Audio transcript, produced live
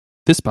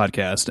This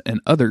podcast and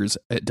others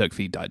at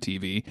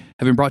DuckFeed.tv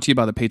have been brought to you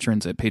by the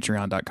patrons at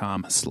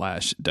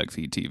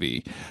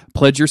patreon.com/DuckFeedTV.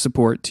 Pledge your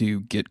support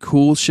to get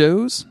cool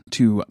shows,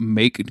 to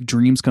make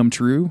dreams come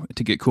true,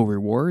 to get cool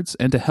rewards,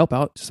 and to help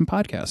out some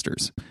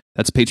podcasters.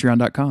 That's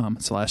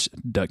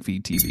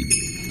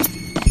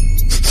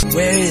patreon.com/DuckFeedTV.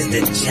 Where is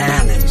the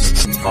challenge?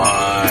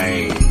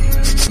 Fight.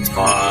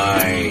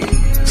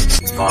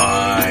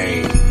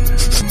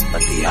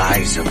 But the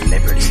eyes of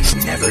liberty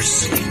never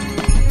sleep.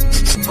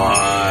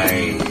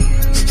 Fight.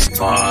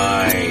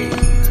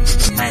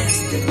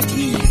 Master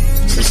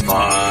Teeth.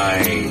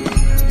 Fight.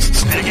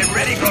 Better get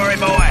ready, Glory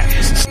Boy.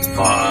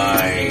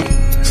 Fight.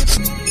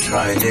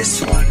 Try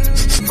this one.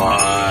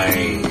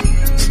 Fight.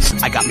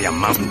 I got me a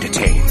mountain to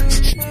tame.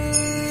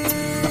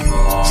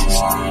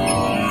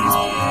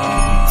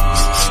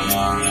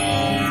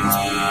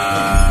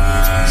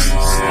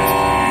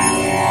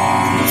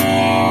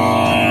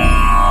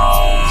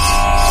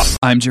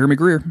 I'm Jeremy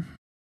Greer.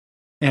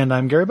 And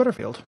I'm Gary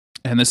Butterfield.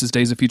 And this is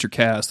Days of Future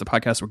Cast, the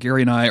podcast where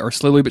Gary and I are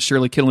slowly but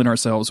surely killing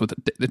ourselves with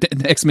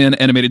the X-Men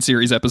animated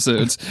series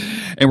episodes.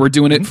 And we're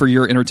doing it for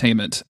your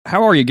entertainment.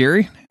 How are you,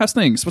 Gary? How's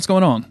things? What's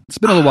going on? It's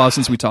been a little while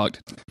since we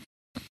talked.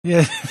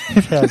 Yeah,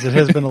 it has. It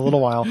has been a little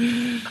while.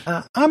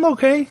 I'm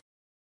okay.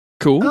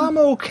 Cool. I'm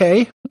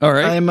okay. All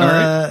right.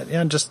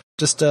 I'm just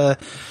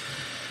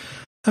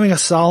having a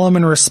solemn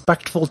and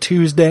respectful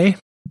Tuesday.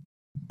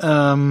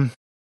 Yeah,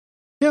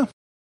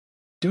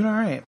 doing all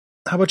right.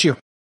 How about you?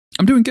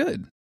 I'm doing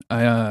good.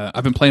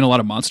 I've been playing a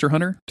lot of Monster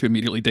Hunter to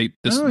immediately date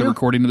the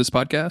recording of this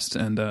podcast,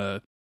 and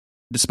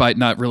despite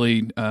not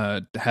really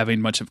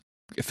having much of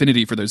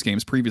affinity for those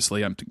games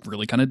previously, I'm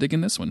really kind of digging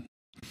this one.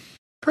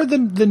 Heard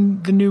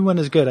the new one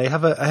is good. I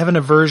have an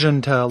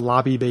aversion to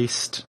lobby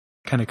based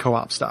kind of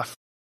co-op stuff.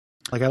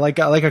 Like I like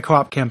a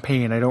co-op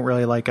campaign. I don't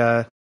really like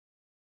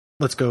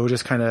let's go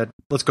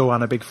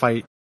on a big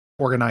fight,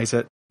 organize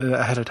it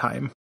ahead of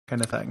time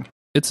kind of thing.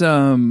 It's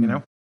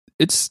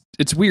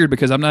It's weird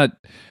because I'm not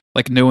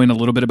like knowing a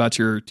little bit about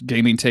your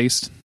gaming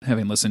taste,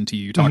 having listened to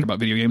you talk about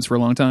video games for a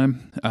long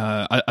time.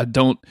 I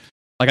don't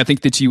like. I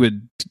think that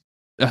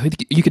I think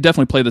you could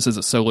definitely play this as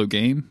a solo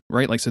game,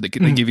 right? Like, so they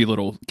give you a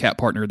little cat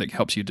partner that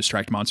helps you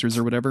distract monsters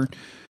or whatever.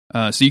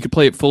 So you could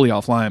play it fully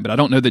offline, but I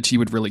don't know that you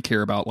would really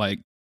care about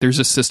like. There's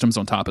just systems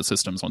on top of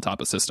systems on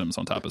top of systems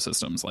on top of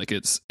systems. Like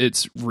it's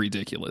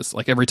ridiculous.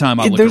 Like every time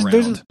I look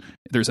around,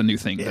 there's a new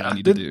thing that I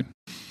need to do.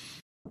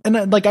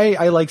 And like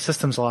I like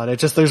systems a lot.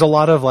 It's just there's a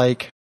lot of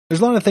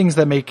things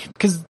that make,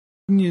 because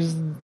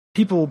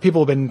people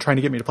have been trying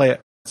to get me to play it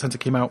since it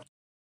came out,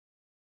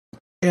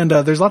 and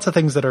there's lots of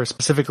things that are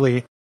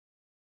specifically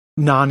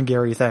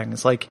non-Gary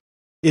things. Like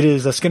it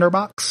is a Skinner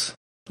box.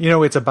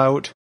 It's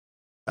about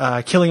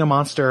killing a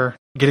monster,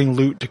 getting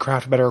loot to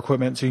craft better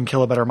equipment, so you can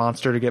kill a better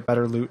monster to get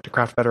better loot, to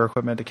craft better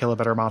equipment to kill a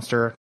better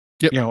monster.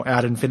 Yep.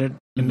 Ad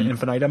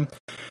infinitum.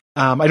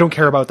 I don't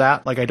care about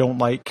that. Like I don't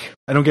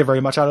get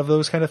very much out of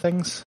those kind of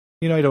things.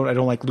 I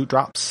don't like loot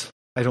drops.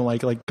 I don't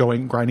like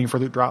grinding for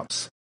loot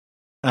drops.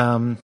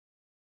 I've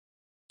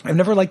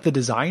never liked the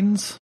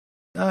designs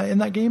in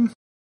that game.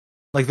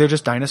 Like they're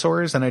just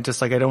dinosaurs, and I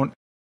don't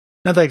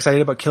not that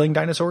excited about killing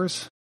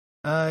dinosaurs.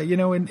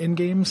 In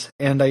games.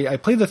 And I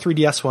played the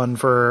 3DS one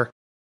for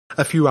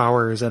a few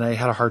hours, and I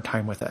had a hard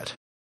time with it.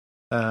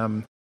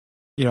 I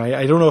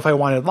don't know if I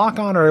wanted lock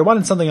on or I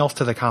wanted something else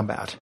to the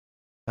combat.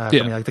 For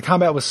me, like the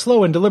combat was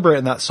slow and deliberate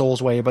in that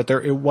Souls way, but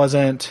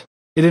it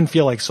didn't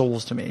feel like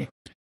Souls to me.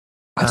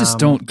 I just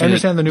don't get, I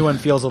understand the new one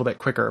feels a little bit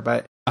quicker,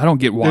 but I don't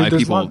get why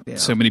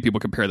so many people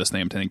compare this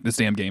damn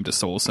game to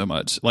Souls so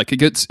much. Like it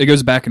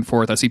goes back and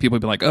forth. I see people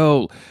be like,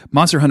 "Oh,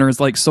 Monster Hunter is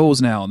like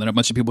Souls now," and then a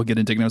bunch of people get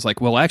indignant. It's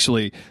like, well,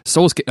 actually,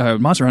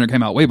 Monster Hunter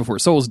came out way before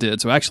Souls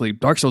did. So actually,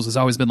 Dark Souls has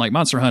always been like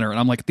Monster Hunter, and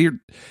I'm like,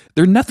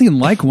 they're nothing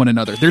like one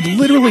another. They're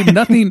literally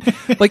nothing.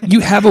 Like you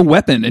have a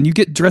weapon and you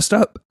get dressed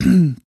up,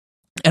 and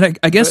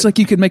I guess like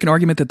you could make an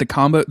argument that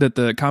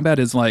the combat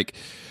is like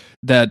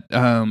that.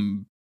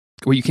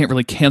 Well, you can't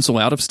really cancel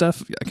out of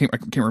stuff. I can't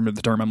remember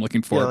the term I'm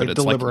looking for, but it's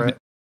deliberate. Like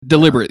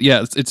deliberate.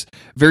 Yeah, it's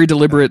very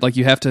deliberate. Like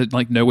you have to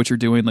like know what you're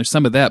doing. There's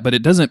some of that, but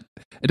it doesn't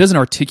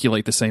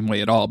articulate the same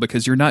way at all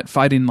because you're not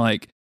fighting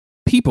like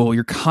people.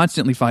 You're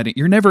constantly fighting.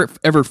 You're never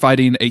ever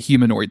fighting a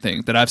humanoid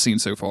thing that I've seen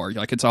so far.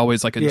 Like it's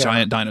always like a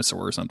giant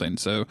dinosaur or something.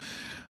 So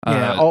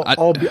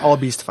all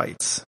beast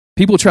fights.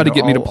 People try to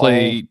get me to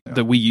play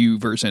the Wii U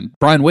version.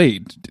 Brian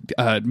Wade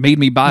made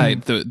me buy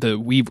the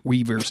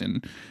Wii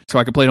version so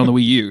I could play it on the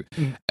Wii U,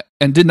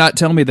 and did not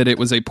tell me that it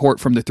was a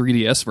port from the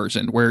 3DS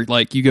version where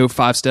like you go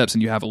 5 steps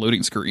and you have a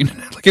loading screen.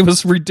 Like it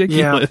was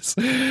ridiculous.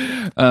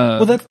 Yeah.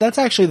 Well, that's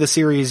actually the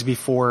series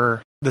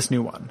before this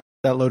new one.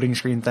 That loading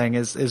screen thing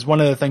is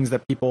one of the things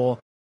that people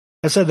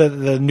have said that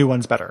the new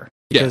one's better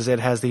because it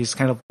has these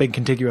kind of big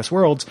contiguous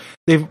worlds.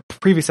 They've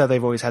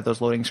always had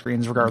those loading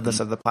screens regardless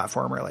of the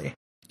platform, really.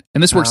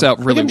 And this works out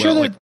really well. Sure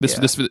like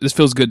this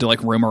feels good to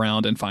like roam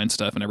around and find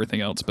stuff and everything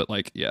else. But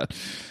like,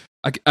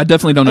 I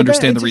definitely don't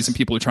understand the reason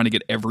people are trying to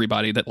get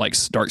everybody that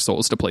likes Dark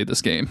Souls to play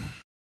this game.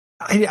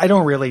 I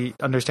don't really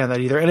understand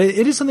that either. And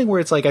it is something where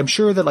it's like, I'm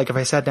sure that like if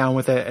I sat down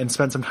with it and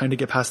spent some time to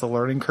get past the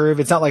learning curve,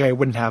 it's not like I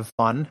wouldn't have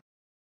fun.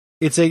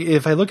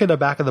 If I look at a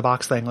back of the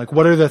box thing, like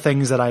what are the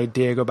things that I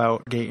dig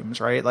about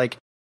games, right? Like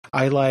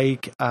I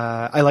like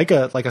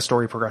a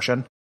story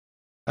progression.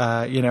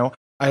 I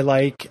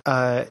like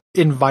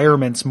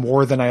environments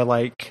more than I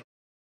like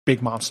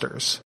big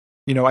monsters.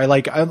 I'm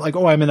like,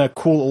 oh, I'm in a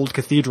cool old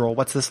cathedral.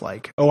 What's this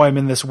like? Oh, I'm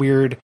in this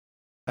weird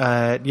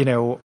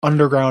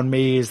underground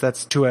maze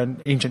that's to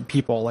an ancient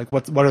people. Like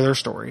what are their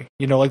story?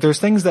 Like there's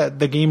things that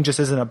the game just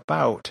isn't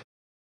about,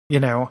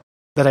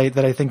 that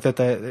I think that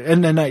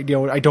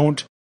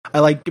I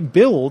like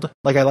build,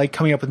 like I like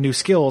coming up with new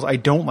skills. I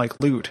don't like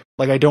loot.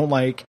 Like I don't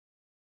like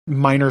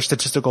minor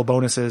statistical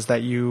bonuses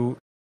that you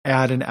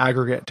add in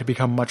aggregate to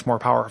become much more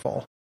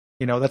powerful.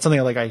 That's something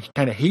I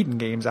kind of hate in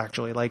games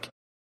actually. Like,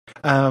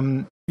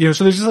 so there's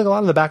just like a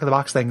lot of the back of the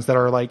box things that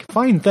are like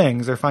fine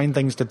things. They're fine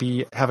things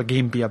to have a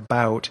game be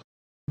about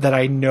that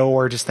I know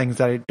are just things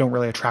that don't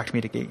really attract me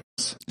to games.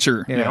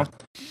 Sure. know?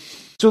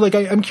 So like,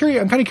 I'm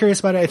curious, I'm kind of curious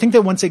about it. I think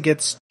that once it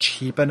gets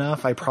cheap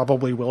enough, I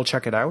probably will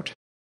check it out.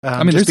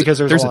 Just because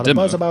there's a lot of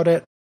buzz about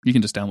it. You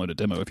can just download a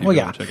demo if you want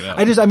to check it out.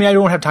 I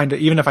don't have time to,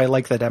 even if I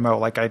like the demo,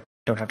 like I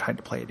don't have time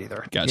to play it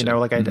either. Gotcha.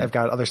 I've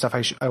got other stuff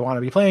I want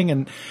to be playing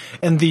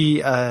and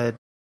the,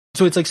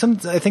 so it's like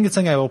I think it's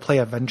something I will play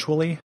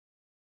eventually.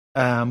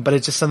 But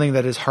it's just something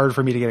that is hard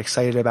for me to get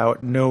excited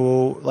about.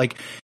 No, like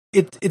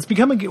it's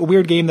become a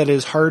weird game that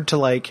is hard to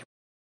like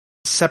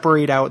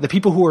separate out the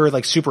people who are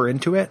like super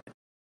into it.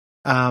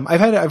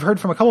 I've heard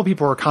from a couple of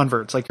people who are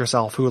converts like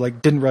yourself who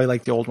like didn't really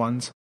like the old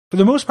ones. For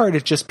the most part,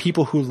 it's just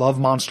people who love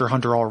Monster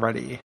Hunter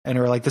already and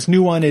are like, this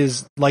new one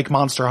is like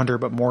Monster Hunter,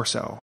 but more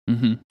so.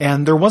 Mm-hmm.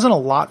 And there wasn't a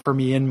lot for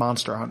me in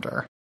Monster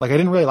Hunter. Like I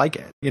didn't really like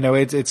it.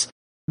 It's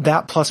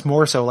that plus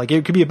more so. Like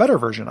it could be a better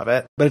version of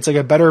it, but it's like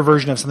a better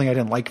version of something I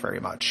didn't like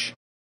very much.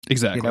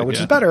 Exactly. Which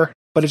is better,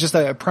 but it's just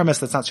a premise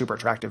that's not super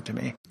attractive to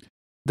me.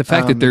 The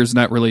fact that there's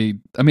not really,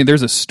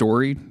 there's a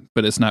story,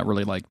 but it's not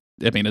really like,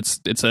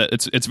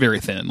 it's very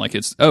thin. Like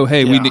it's, oh,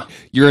 hey,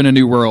 you're in a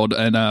new world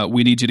and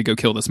we need you to go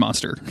kill this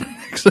monster.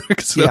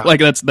 Like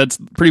that's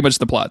pretty much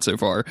the plot so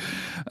far.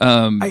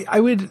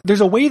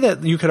 There's a way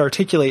that you could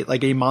articulate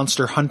like a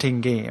monster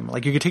hunting game.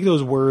 Like you could take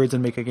those words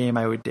and make a game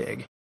I would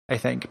dig, I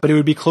think, but it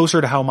would be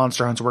closer to how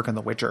monster hunts work in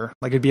The Witcher.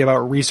 Like it'd be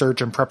about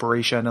research and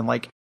preparation and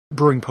like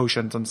brewing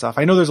potions and stuff.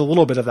 I know there's a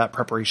little bit of that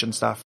preparation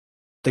stuff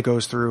that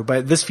goes through,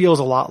 but this feels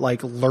a lot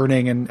like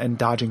learning and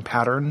dodging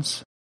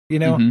patterns,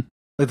 Mm-hmm.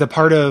 Like the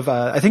part of,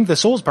 I think the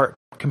Souls part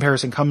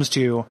comparison comes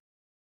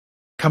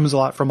a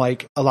lot from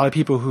like a lot of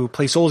people who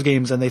play Souls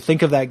games and they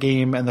think of that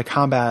game and the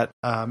combat,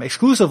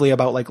 exclusively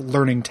about like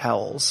learning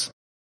tells,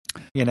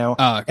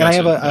 gotcha. And I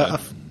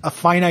have a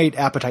finite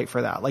appetite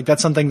for that. Like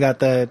that's something that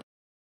the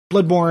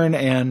Bloodborne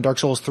and Dark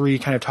Souls 3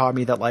 kind of taught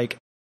me that like,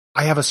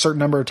 I have a certain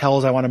number of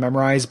tells I want to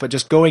memorize, but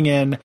just going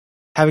in,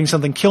 having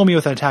something kill me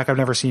with an attack I've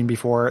never seen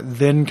before,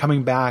 then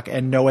coming back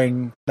and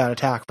knowing that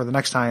attack for the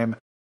next time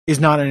is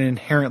not an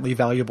inherently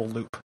valuable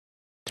loop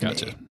to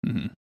gotcha. me.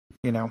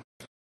 Mm-hmm.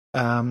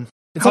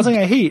 It's something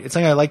I hate. It's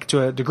something I like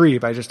to a degree,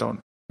 but I just don't,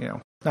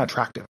 not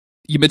attractive.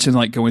 You mentioned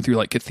like going through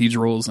like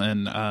cathedrals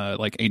and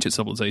like ancient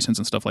civilizations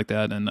and stuff like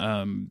that.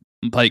 And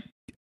like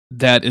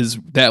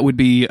that would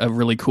be a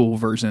really cool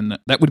version.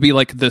 That would be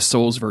like the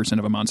Souls version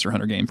of a Monster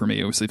Hunter game for me.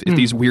 It was if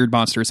these weird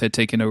monsters had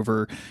taken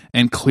over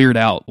and cleared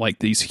out like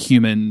these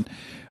human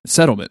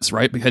settlements,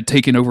 right? Had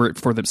taken over it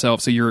for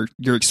themselves. So you're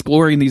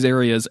exploring these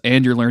areas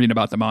and you're learning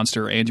about the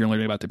monster and you're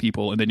learning about the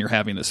people, and then you're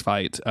having this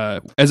fight.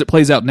 As it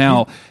plays out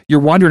now, you're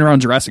wandering around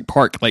Jurassic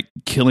Park, like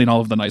killing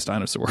all of the nice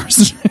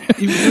dinosaurs.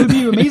 It would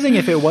be amazing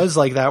if it was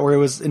like that, where it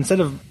was instead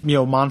of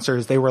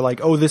monsters, they were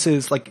like, oh, this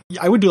is like,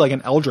 I would do like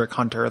an Eldritch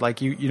Hunter,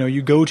 like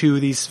you go to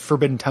these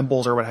forbidden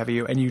temples or what have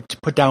you, and you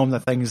put down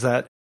the things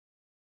that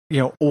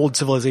old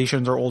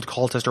civilizations or old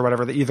cultists or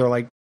whatever that either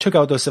like took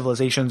out those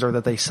civilizations or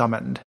that they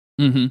summoned.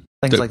 Mm-hmm.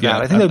 Things like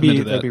that. I think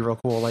that'd be real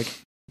cool. Like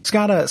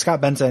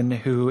Scott Benson,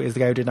 who is the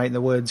guy who did Night in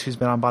the Woods, who's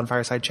been on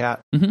Bonfireside Chat,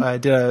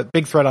 did a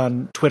big thread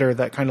on Twitter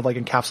that kind of like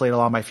encapsulated a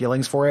lot of my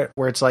feelings for it,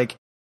 where it's like,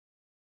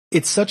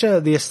 it's such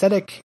the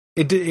aesthetic.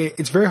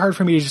 It's very hard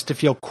for me just to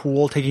feel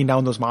cool taking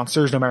down those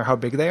monsters, no matter how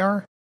big they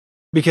are.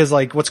 Because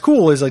like, what's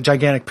cool is a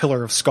gigantic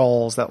pillar of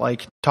skulls that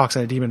like talks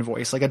in a demon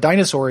voice. Like a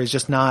dinosaur is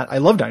just not, I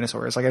love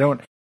dinosaurs. Like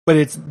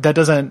that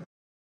doesn't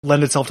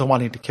lend itself to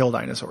wanting to kill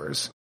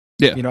dinosaurs.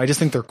 Yeah. I just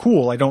think they're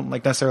cool. I don't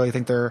like necessarily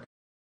think they're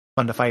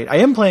fun to fight. I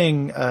am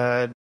playing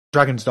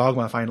Dragon's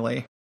Dogma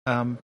finally,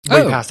 way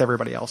past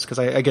everybody else, because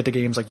I get to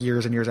games like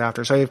years and years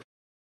after. So I have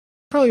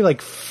probably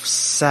like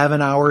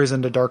 7 hours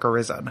into Dark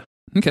Arisen.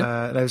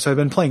 Okay. So I've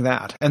been playing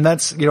that, and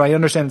that's I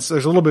understand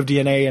there's a little bit of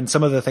DNA, and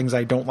some of the things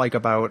I don't like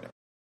about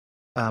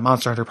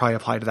Monster Hunter probably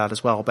apply to that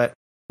as well. But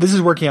this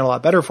is working out a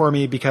lot better for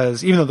me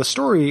because even though the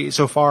story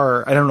so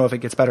far, I don't know if it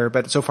gets better,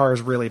 but so far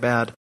is really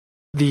bad.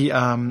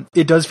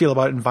 It does feel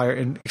about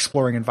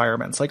exploring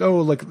environments. Like,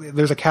 oh, like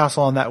there's a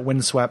castle on that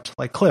windswept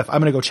like cliff.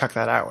 I'm gonna go check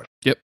that out.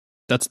 Yep,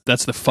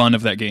 that's the fun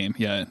of that game.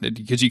 Yeah,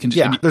 because you can.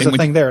 There's a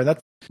thing there.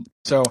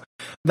 So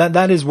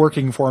that is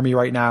working for me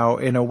right now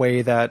in a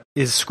way that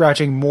is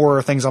scratching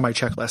more things on my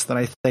checklist than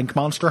I think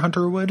Monster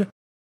Hunter would.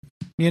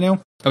 You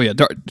know? Oh yeah,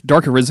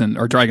 Dark Arisen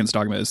or Dragon's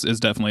Dogma is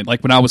definitely,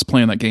 like, when I was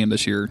playing that game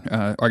this year,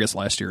 or I guess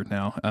last year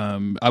now.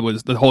 I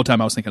was the whole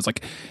time I was thinking, it's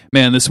like,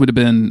 man, this would have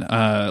been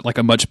like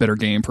a much better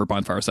game for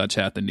Bonfireside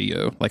Chat than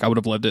Neo. Like, I would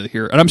have loved to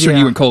hear, and I'm sure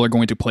you and Cole are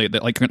going to play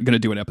it. Like, going to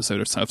do an episode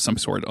of some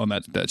sort on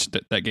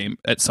that game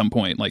at some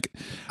point. Like,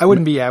 I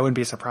wouldn't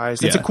be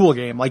surprised. It's a cool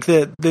game. Like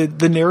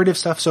the narrative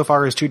stuff so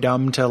far is too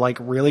dumb to like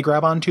really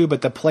grab onto,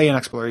 but the play and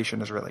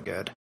exploration is really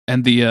good.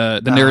 And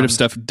the narrative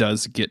stuff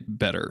does get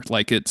better.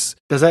 Like, it's...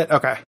 Does it?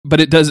 Okay. But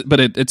it does. But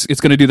it's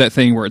going to do that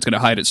thing where it's going to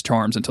hide its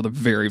charms until the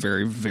very,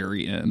 very,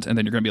 very end, and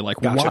then you're going to be like,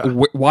 gotcha.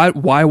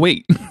 why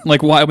wait?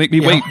 Like, why make me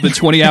wait the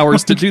 20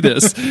 hours to do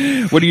this?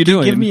 What are you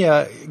doing? Give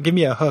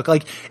me a hook.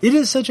 Like, it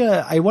is such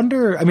a... I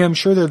wonder... I mean, I'm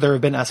sure there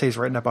have been essays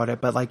written about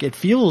it, but like, it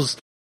feels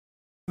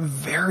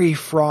very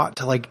fraught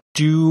to like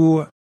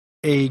do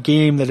a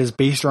game that is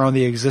based around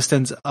the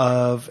existence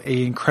of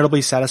a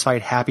incredibly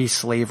satisfied, happy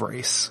slave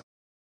race.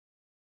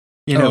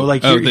 You know,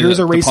 here's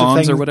a race of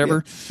things or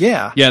whatever.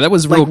 Yeah, that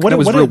was real. That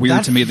was real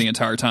weird to me the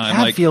entire time.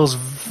 That feels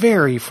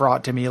very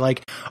fraught to me.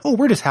 Like, oh,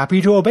 we're just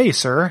happy to obey,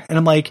 sir. And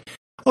I'm like,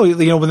 oh,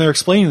 you know, when they're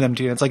explaining them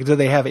to you, it's like, do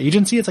they have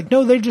agency? It's like,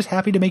 no, they're just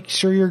happy to make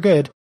sure you're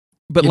good.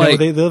 But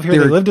they live here.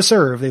 They live to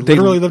serve. They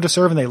literally live to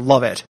serve, and they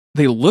love it.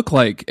 They look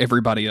like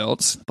everybody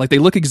else. Like, they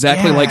look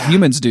exactly like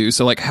humans do.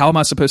 So, like, how am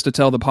I supposed to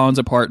tell the pawns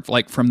apart,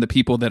 like, from the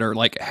people that are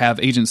like have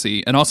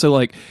agency? And also,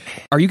 like,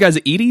 are you guys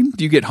eating?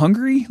 Do you get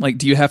hungry? Like,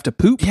 do you have to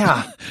poop?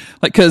 Yeah,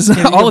 like, because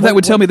all of that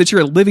would tell me that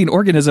you're a living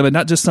organism and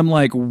not just some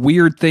like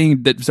weird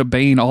thing that's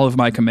obeying all of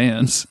my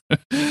commands.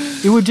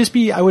 It would just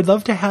be. I would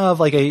love to have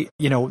like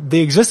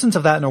the existence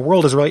of that in a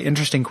world is a really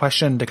interesting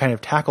question to kind of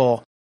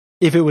tackle.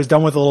 If it was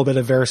done with a little bit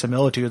of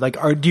verisimilitude, like,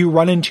 do you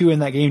run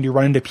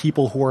into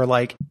people who are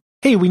like,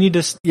 hey, we need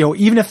to,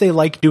 even if they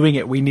like doing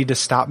it, we need to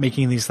stop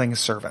making these things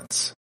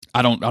servants.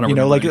 I don't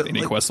remember like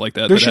any quests like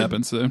that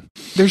happens. So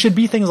there should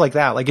be things like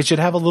that. Like, it should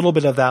have a little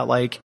bit of that,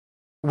 like,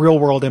 real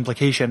world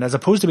implication, as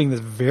opposed to being this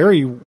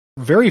very,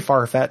 very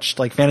far fetched,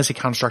 like, fantasy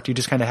construct you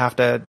just kind of have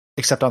to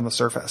accept on the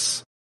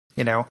surface.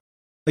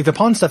 Like, the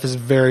pawn stuff is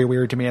very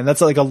weird to me, and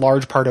that's like a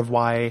large part of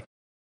why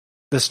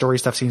the story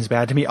stuff seems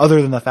bad to me,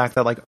 other than the fact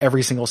that like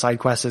every single side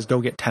quest is go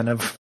get 10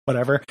 of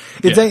whatever.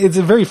 It's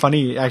a very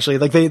funny, actually.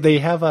 Like, they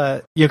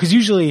have because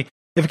usually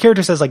if a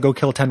character says like go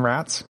kill 10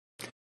 rats,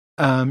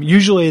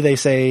 usually they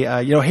say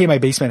hey, my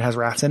basement has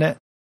rats in it,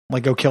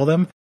 like, go kill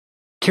them.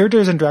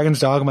 Characters in Dragon's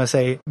Dogma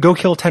say, go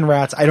kill 10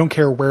 rats. I don't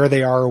care where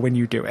they are or when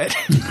you do it.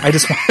 I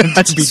just want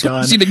it to be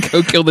done. You to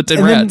go kill the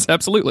 10 rats.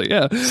 Absolutely,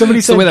 yeah.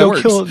 Somebody said,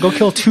 go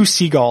kill 2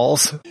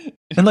 seagulls.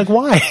 And like,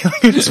 why?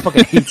 I just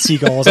fucking hate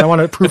seagulls. I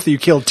want proof that you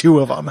killed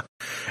 2 of them.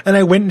 And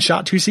I went and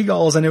shot 2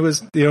 seagulls, and it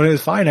was, it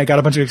was fine. I got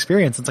a bunch of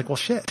experience. It's like, well,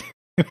 shit.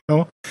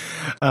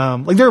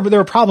 Like, there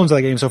are problems with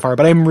the game so far,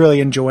 but I'm really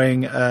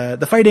enjoying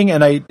the fighting,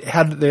 and it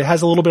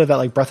has a little bit of that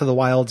like Breath of the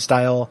Wild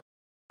style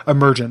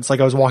emergence.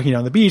 Like, I was walking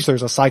down the beach, there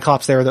was a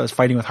cyclops there that was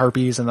fighting with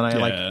harpies, and then I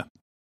like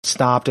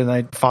stopped and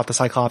I fought the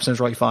cyclops, and it was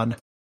really fun.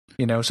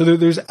 So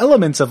there's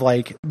elements of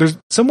like, there's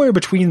somewhere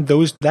between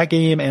that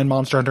game and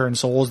Monster Hunter and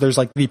Souls, there's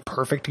like the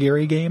perfect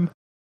Gary game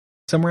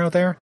somewhere out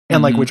there,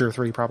 and like Witcher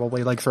 3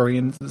 probably, like throwing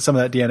in some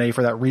of that DNA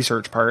for that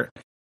research part.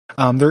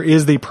 There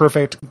is the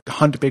perfect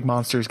hunt big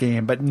monsters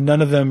game, but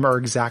none of them are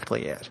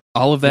exactly it.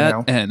 All of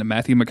that and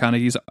Matthew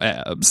McConaughey's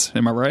abs.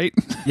 Am I right?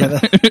 Yeah,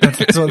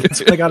 that's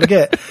what I got to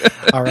get.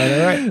 All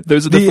right.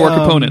 Those are the 4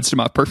 components to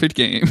my perfect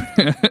game.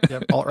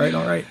 Yep. All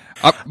right.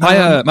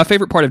 My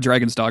favorite part of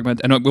Dragon's Dogma,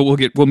 and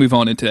we'll move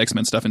on into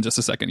X-Men stuff in just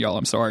a second, y'all.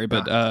 I'm sorry,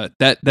 but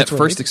that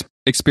first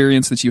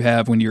experience that you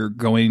have when you're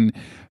going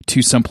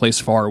to someplace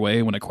far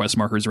away, when a quest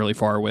marker is really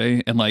far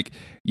away, and like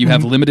you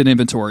have limited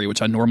inventory,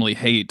 which I normally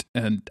hate,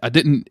 and I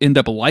didn't end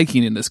up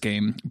liking in this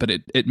game, but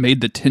it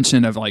made the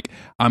tension of like,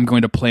 I'm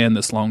going to plan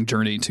this long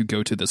journey to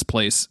go to this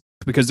place,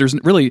 because there's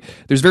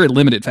very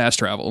limited fast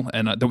travel,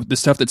 and the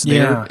stuff that's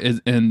there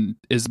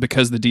is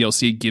because the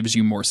DLC gives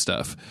you more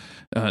stuff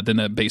than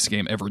the base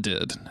game ever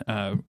did,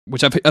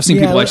 which I've seen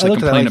people actually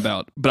complain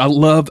about. But I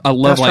love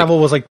fast travel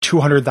was like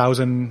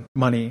 200,000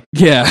 money.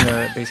 Yeah, in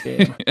the base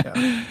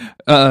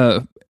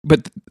game.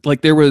 But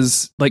like, there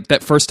was like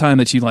that first time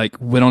that you like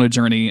went on a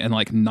journey and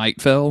like night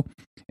fell,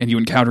 and you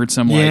encountered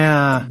some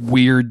like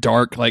weird,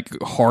 dark, like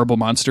horrible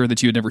monster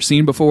that you had never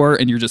seen before,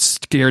 and you're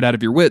just scared out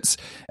of your wits.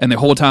 And the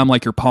whole time,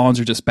 like, your pawns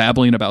are just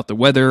babbling about the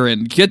weather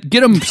and get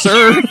them,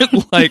 sir.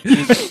 Like,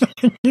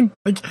 you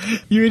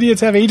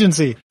idiots have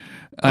agency.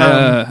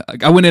 I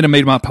went in and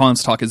made my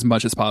pawns talk as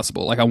much as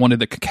possible. Like, I wanted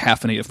the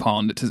cacophony of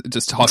pawn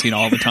just talking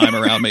all the time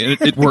around me.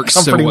 It works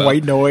so well. Comforting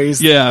white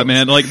noise. Yeah,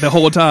 man. Like, the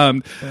whole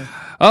time.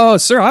 Oh,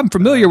 sir, I'm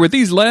familiar with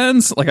these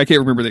lands. Like, I can't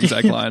remember the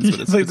exact lines, but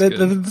it's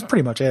that's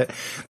pretty much it.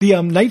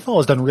 The Nightfall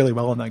has done really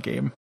well in that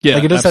game. Yeah,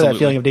 like, it does absolutely have that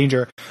feeling of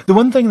danger. The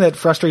one thing that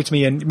frustrates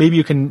me, and maybe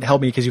you can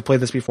help me because you played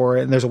this before,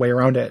 and there's a way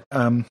around it.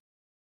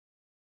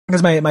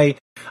 Because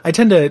I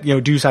tend to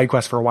do side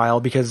quests for a while,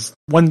 because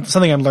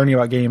something I'm learning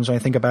about games when I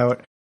think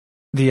about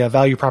the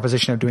value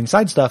proposition of doing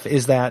side stuff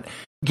is that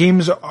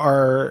games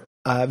are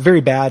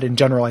very bad in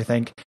general, I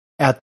think,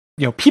 at,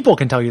 people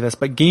can tell you this,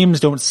 but games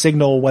don't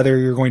signal whether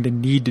you're going to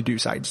need to do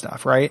side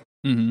stuff, right?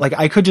 Mm-hmm. Like,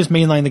 I could just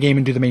mainline the game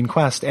and do the main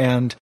quest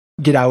and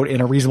get out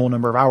in a reasonable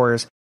number of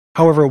hours.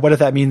 However, what if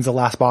that means the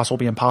last boss will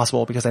be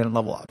impossible because I didn't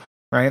level up,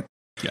 right?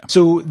 Yeah.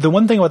 So the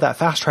one thing about that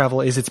fast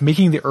travel is it's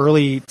making the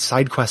early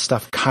side quest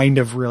stuff kind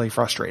of really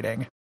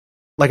frustrating.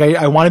 Like,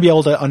 I want to be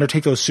able to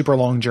undertake those super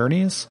long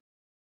journeys,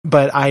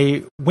 but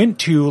I went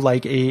to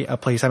like a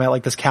place, I'm at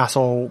like this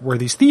castle where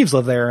these thieves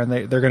live there, and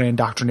they're going to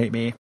indoctrinate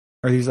me,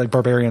 or these like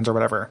barbarians or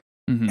whatever.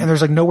 Mm-hmm. And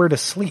there's like nowhere to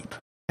sleep.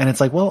 And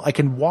it's like, well, I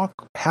can walk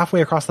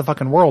halfway across the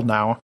fucking world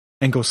now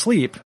and go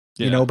sleep,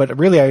 but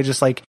really I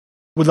just like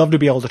would love to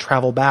be able to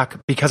travel back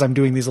because I'm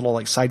doing these little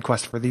like side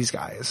quests for these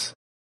guys.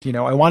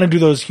 I want to do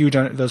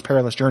those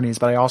perilous journeys,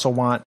 but I also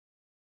want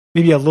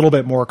maybe a little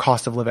bit more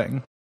cost of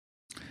living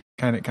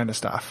kind of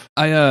stuff.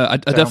 I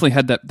definitely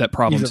had that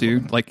problem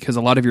too. Like, because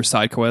a lot of your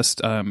side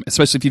quests,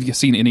 especially if you've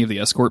seen any of the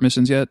escort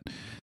missions yet,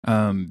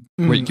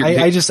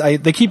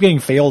 they keep getting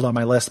failed on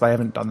my list, but I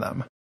haven't done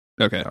them.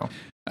 Okay. So.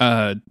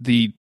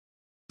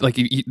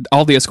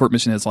 All the escort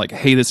mission is like,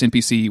 hey, this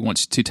NPC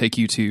wants to take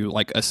you to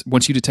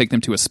wants you to take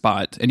them to a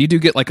spot, and you do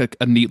get like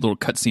a neat little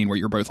cutscene where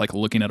you're both like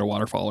looking at a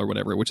waterfall or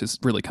whatever, which is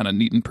really kind of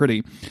neat and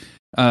pretty.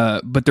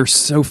 But they're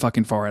so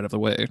fucking far out of the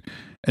way,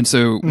 and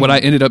so what I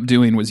ended up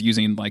doing was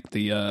using like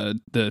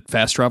the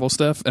fast travel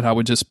stuff, and I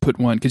would just put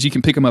one, because you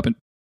can pick them up and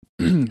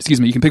excuse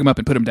me, you can pick them up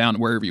and put them down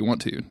wherever you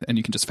want to, and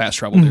you can just fast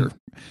travel there.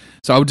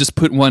 So I would just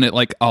put one at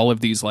like all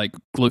of these like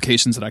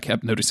locations that I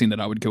kept noticing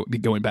that I would be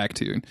going back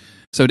to.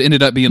 So it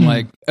ended up being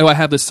like, oh, I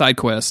have this side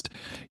quest.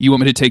 You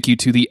want me to take you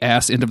to the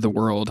ass end of the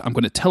world? I'm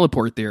going to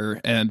teleport there,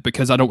 and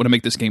because I don't want to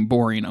make this game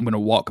boring, I'm going to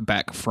walk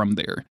back from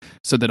there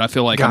so that I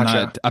feel like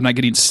I'm not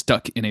getting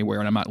stuck anywhere,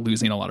 and I'm not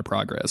losing a lot of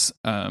progress.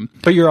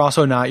 But you're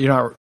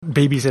not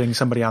babysitting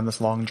somebody on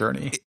this long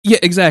journey. Yeah,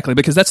 exactly.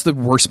 Because that's the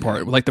worst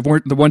part. Like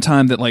the one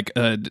time that like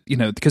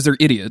because they're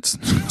idiots.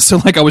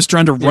 So like I was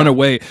trying to run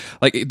away.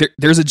 Like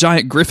there's a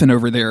giant griffin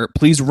over there.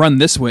 Please run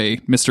this way,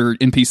 Mr.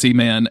 NPC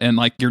man. And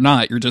like you're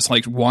not. You're just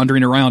like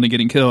wandering around and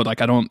getting killed. Like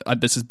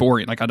this is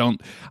boring. Like I'm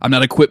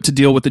not equipped to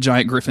deal with the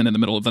giant griffin in the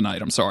middle of the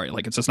night. I'm sorry.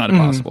 Like it's just not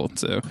possible.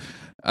 So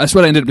that's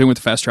what I ended up doing with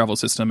the fast travel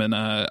system, and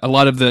a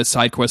lot of the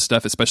side quest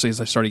stuff, especially as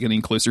I started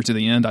getting closer to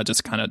the end, I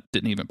just kind of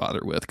didn't even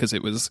bother with, because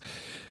it was.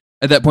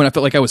 At that point, I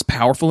felt like I was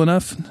powerful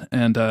enough,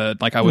 and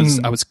like I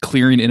was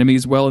clearing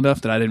enemies well enough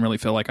that I didn't really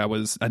feel like I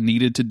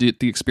needed to get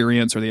the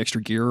experience or the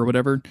extra gear or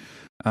whatever.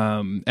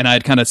 And I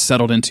had kind of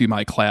settled into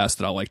my class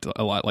that I liked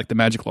a lot. Like the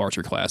Magical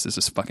Archer class is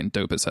just fucking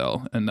dope as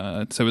hell,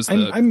 and so is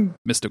the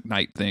Mystic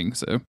Knight thing.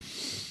 So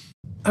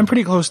I'm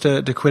pretty close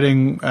to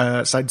quitting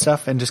side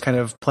stuff and just kind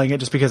of playing it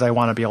just because I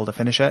want to be able to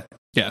finish it.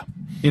 Yeah,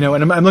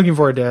 and I'm looking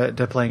forward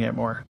to playing it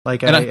more.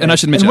 Like, I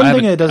should mention,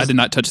 I did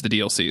not touch the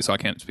DLC, so I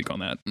can't speak on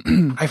that.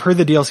 I've heard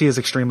the DLC is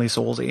extremely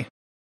soulsy.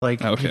 Like,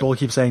 people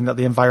keep saying that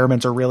the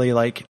environments are really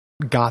like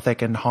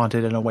gothic and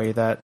haunted in a way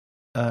that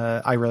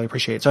I really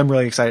appreciate. So I'm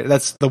really excited.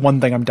 That's the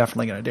one thing I'm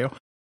definitely going to do.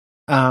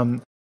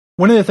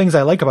 One of the things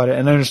I like about it,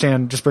 and I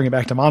understand, just bring it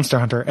back to Monster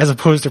Hunter as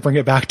opposed to bring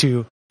it back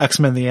to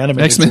X-Men the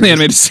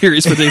Animated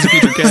Series for Days of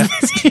Future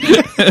Past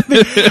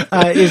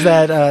is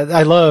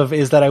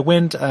that I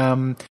went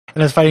and I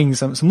was fighting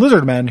some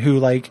lizard men who,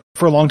 like,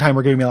 for a long time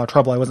were giving me a lot of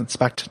trouble. I wasn't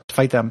spec'd to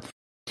fight them.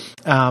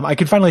 I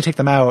could finally take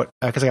them out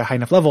because I got high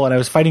enough level, and I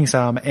was fighting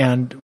some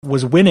and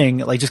was winning,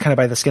 like, just kind of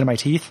by the skin of my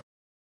teeth.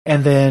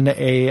 And then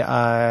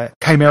a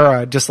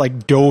chimera just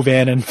like dove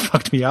in and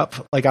fucked me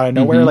up, like, out of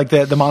nowhere. Like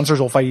the monsters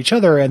will fight each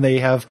other, and they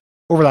have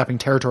overlapping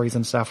territories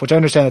and stuff, which I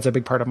understand that's a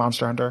big part of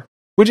Monster Hunter,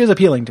 which is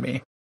appealing to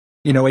me.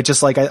 It's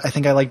just like, I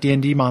think I like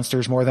D&D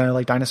monsters more than I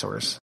like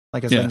dinosaurs,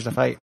 like, as things to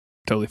fight.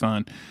 Totally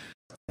fine.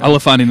 I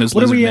love finding those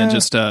lizard men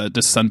just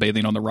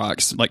sunbathing on the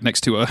rocks, like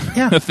next to a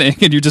thing,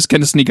 and you just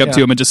kind of sneak up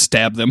to them and just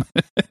stab them.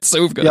 It's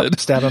so good. Yep,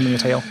 stab them in the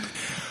tail.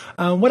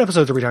 What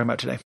episodes are we talking about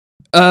today?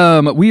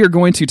 We are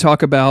going to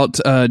talk about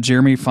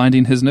Jeremy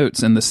finding his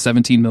notes and the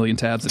 17 million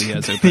tabs that he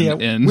has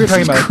open in we're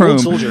talking about Chrome. Old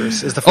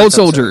Soldiers is the first Old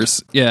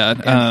Soldiers, yeah.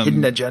 And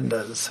Hidden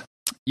Agendas.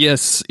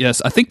 Yes.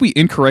 I think we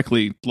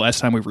incorrectly, last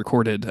time we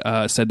recorded,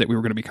 said that we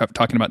were going to be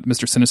talking about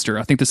Mr. Sinister.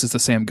 I think this is the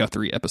Sam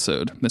Guthrie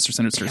episode. Mr.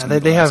 Sinister. Yeah,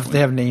 they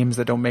have names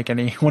that don't make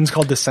any. One's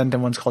called Descent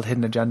and one's called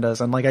Hidden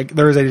Agendas, and like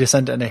there is a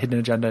Descent and a Hidden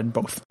Agenda in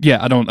both.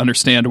 Yeah, I don't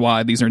understand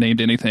why these are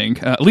named anything.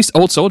 At least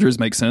Old Soldiers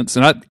make sense,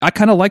 and I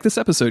kind of like this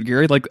episode,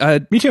 Gary. Like,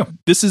 me too.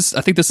 I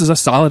think this is a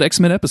solid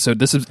X-Men episode.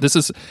 This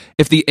is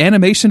if the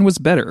animation was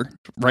better,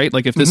 right?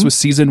 Like if this was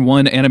season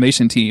 1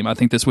 animation team, I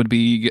think this would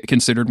be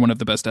considered one of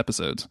the best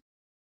episodes.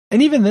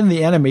 And even then,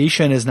 the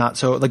animation is not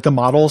so, like, the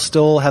models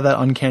still have that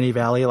uncanny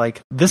valley, like,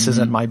 this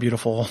isn't my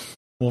beautiful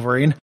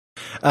Wolverine,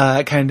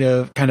 kind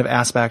of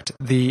aspect.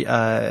 The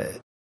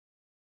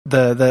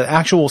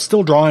actual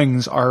still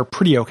drawings are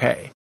pretty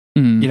okay.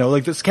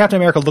 Like, this Captain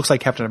America looks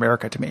like Captain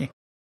America to me.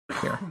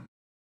 Here.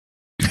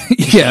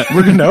 Yeah,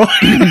 we're gonna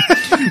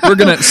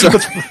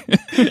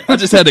I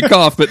just had to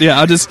cough, but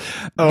yeah,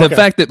 the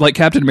fact that like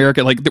Captain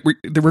America, like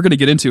we're going to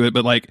get into it,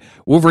 but like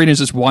Wolverine is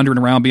just wandering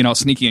around being all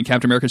sneaky, and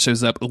Captain America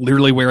shows up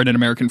literally wearing an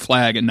American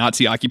flag in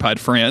Nazi occupied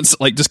France,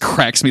 like just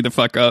cracks me the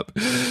fuck up.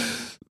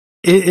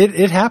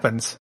 It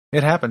happens.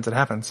 It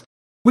happens.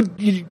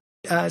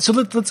 So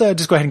let's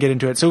just go ahead and get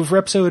into it. So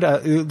for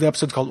the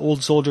episode's called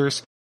Old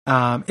Soldiers.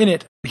 In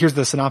it, here's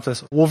the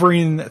synopsis.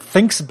 Wolverine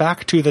thinks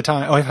back to the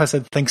time. Oh, I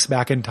said thinks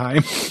back in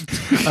time.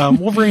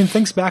 Wolverine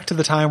thinks back to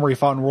the time where he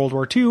fought in World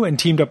War II and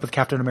teamed up with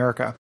Captain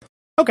America.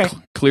 Okay.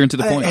 Clear and to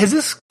the point.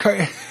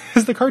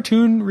 Has the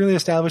cartoon really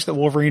established that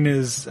Wolverine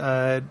is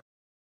that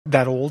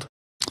old?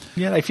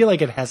 Yeah, I feel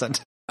like it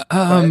hasn't.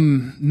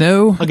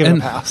 No. I'll give it a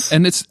pass.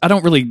 And I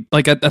don't really,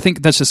 like, I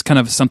think that's just kind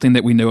of something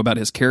that we know about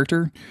his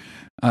character.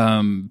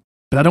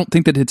 But I don't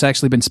think that it's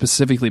actually been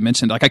specifically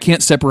mentioned. Like, I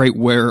can't separate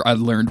where I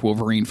learned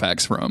Wolverine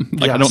facts from.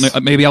 Like, yes. I don't know.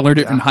 Maybe I learned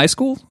it in high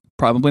school.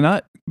 Probably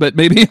not. But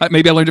maybe I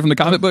learned it from the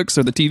comic books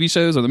or the TV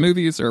shows or the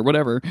movies or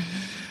whatever.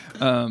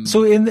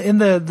 So in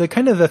the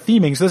kind of the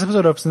theming, so this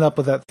episode opens up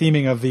with that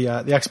theming of the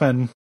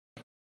X-Men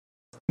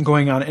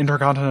going on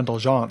intercontinental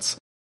jaunts.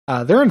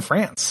 They're in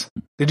France.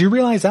 Did you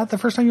realize that the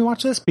first time you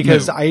watched this?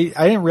 Because no. I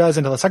didn't realize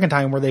until the second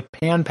time where they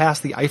pan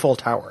past the Eiffel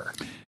Tower.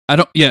 I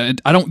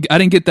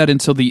didn't get that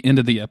until the end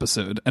of the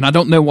episode, and I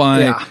don't know why.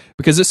 Yeah.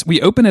 Because we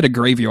open at a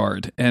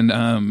graveyard,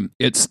 and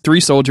it's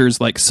three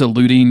soldiers like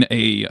saluting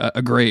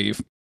a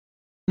grave,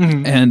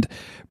 and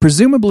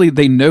presumably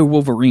they know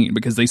Wolverine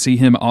because they see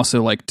him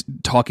also like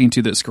talking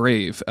to this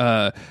grave.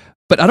 But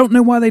I don't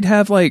know why they'd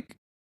have like.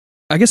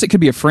 I guess it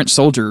could be a French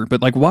soldier,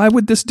 but like, why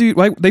would this dude?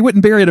 Why they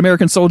wouldn't bury an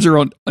American soldier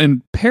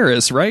in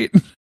Paris, right?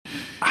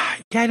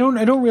 Yeah, I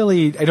don't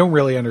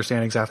really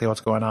understand exactly what's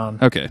going on.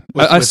 Okay,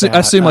 I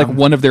assume like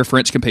one of their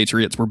French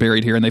compatriots were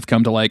buried here, and they've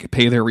come to like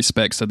pay their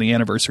respects on the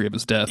anniversary of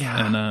his death.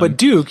 Yeah, and, but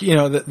Duke,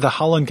 the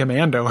Holland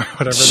Commando or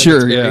whatever,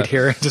 sure, buried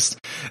here,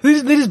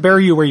 they just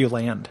bury you where you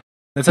land.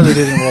 That's how they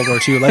did in World War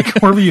II. Like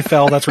wherever you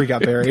fell, that's where you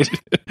got buried.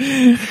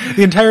 The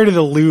entirety of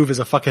the Louvre is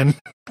a fucking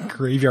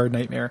graveyard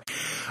nightmare.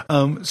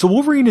 So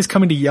Wolverine is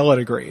coming to yell at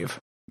a grave.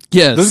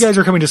 Yes. Those guys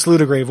are coming to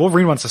salute a grave.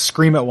 Wolverine wants to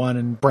scream at one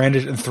and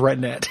brandish and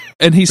threaten it.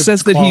 And he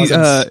says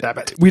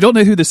that we don't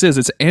know who this is.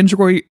 It's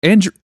Andrew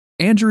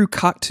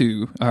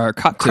Cocteau, or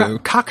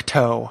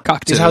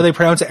Cocteau is how they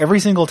pronounce it every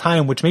single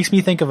time, which makes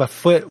me think of a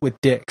foot with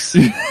dicks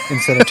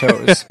instead of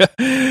toes.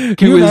 Can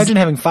you imagine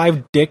having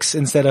 5 dicks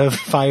instead of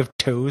 5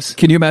 toes?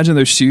 Can you imagine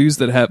those shoes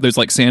that have those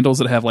like sandals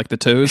that have like the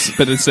toes,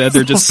 but instead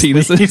they're just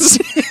penises?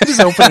 Just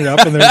open it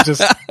up and they're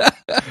just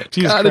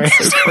Jesus God, Christ.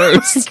 it's so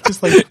gross.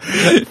 Just like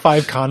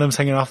 5 condoms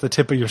hanging off the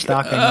tip of your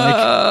stocking.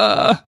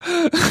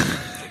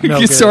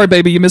 Sorry,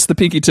 baby, you missed the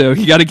pinky toe.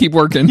 You got to keep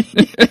working.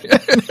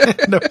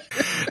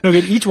 No,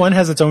 each one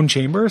has its own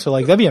chamber, so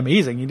like that'd be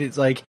amazing. It's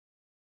like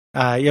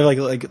you have like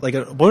what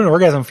would an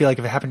orgasm feel like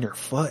if it happened to your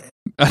foot?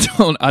 I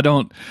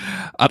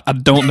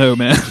don't know,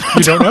 man.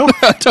 You don't know?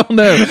 I don't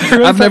know.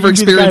 I've never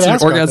experienced an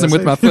orgasm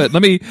with my foot.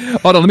 Let me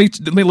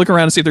look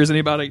around and see if there's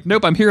anybody.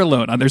 Nope, I'm here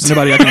alone. There's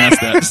nobody I can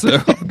ask that. So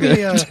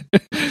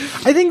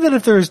I think that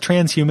if there's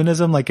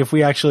transhumanism, like if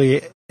we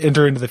actually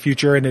enter into the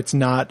future and it's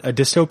not a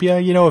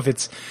dystopia, if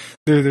it's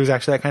there's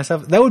actually that kind of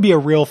stuff, that would be a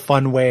real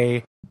fun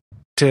way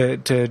to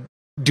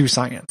do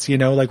science,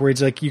 like where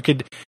it's like you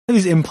could have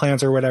these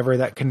implants or whatever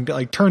that can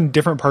like turn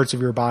different parts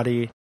of your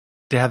body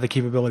to have the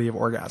capability of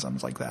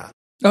orgasms like that.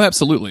 Oh,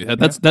 absolutely.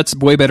 That's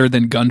way better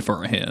than gun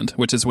for a hand,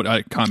 which is what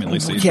I commonly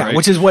see. Yeah, right?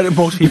 Which is what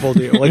most people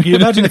do. Like you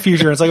imagine the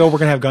future, it's like, oh, we're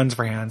going to have guns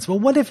for hands. Well,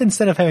 what if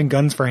instead of having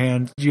guns for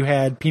hands, you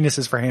had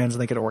penises for hands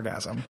and they could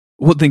orgasm?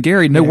 Well, then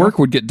Gary, no work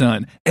would get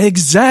done.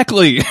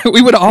 Exactly.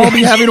 We would all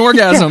be having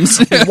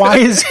orgasms. Yeah.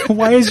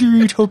 Why is your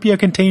utopia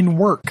contain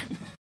work?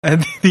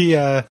 And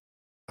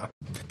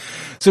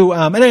so,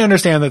 and I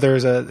understand that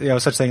there's a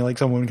such thing like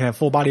some women can have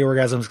full body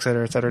orgasms,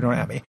 et cetera, don't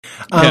at me.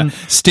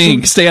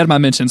 Sting, stay out of my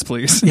mentions,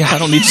 please. Yeah, I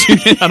don't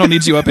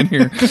need you up in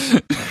here.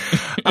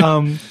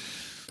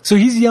 So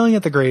he's yelling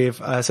at the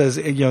grave, says,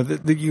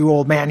 you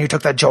old man who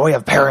took the joy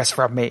of Paris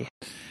from me.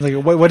 Like,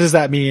 what does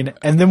that mean?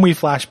 And then we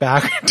flash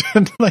back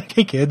to like,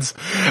 hey kids,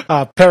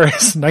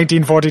 Paris,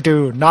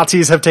 1942,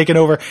 Nazis have taken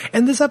over.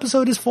 And this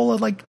episode is full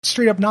of like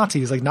straight up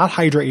Nazis, like not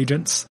Hydra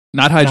agents.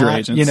 Not Hydra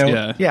agents,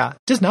 yeah,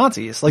 just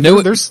Nazis. Like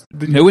there's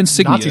no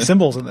insignia. Nazi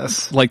symbols in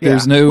this. Like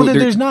there's no,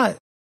 there's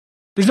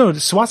no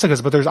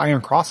swastikas, but there's iron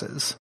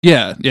crosses.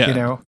 Yeah.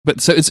 But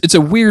so it's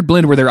a weird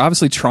blend where they're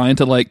obviously trying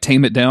to like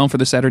tame it down for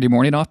the Saturday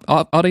morning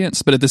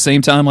audience, but at the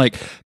same time,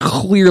 like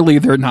clearly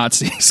they're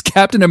Nazis.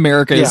 Captain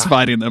America is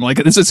fighting them.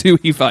 Like this is who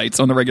he fights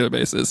on a regular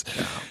basis.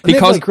 Yeah. He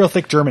calls like real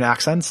thick German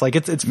accents. Like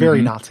it's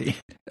very Nazi.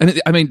 And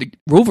I mean,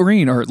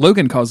 Wolverine or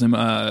Logan calls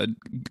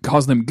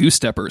them goose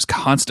steppers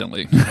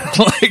constantly.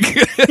 Like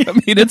I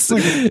mean, it's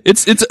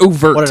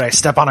overt. What did I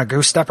step on a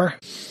goose stepper?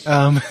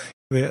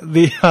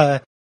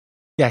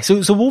 Yeah,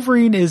 so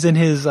Wolverine is in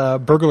his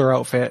burglar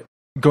outfit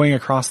going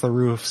across the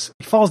roofs.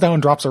 He falls down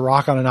and drops a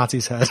rock on a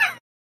Nazi's head.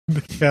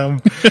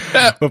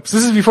 Oops,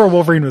 this is before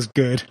Wolverine was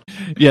good.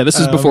 Yeah, this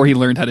is before he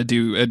learned how to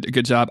do a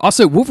good job.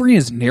 Also, Wolverine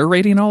is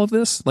narrating all of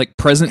this. Like,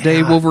 present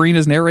day Wolverine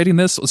is narrating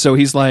this. So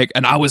he's like,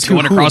 and I was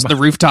going across the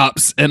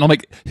rooftops. And I'm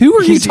like, who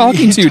are you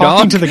talking to,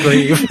 talking dog? To the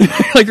grave.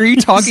 Like, are you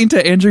talking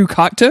to Andrew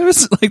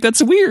Cocteau? Like,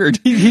 that's weird.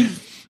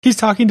 He's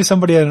talking to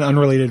somebody at an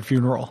unrelated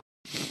funeral.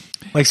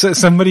 Like, so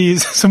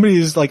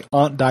somebody's like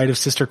aunt died of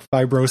cystic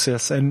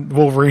fibrosis, and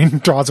Wolverine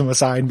draws him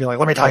aside and be like,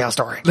 "Let me tell you a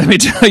story. Let me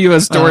tell you a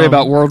story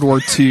about World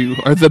War II,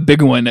 or the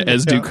big one,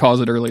 as Duke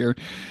calls it earlier."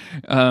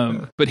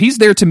 But he's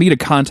there to meet a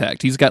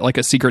contact. He's got like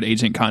a secret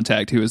agent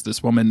contact who is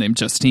this woman named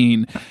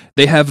Justine.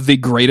 They have the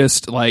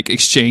greatest like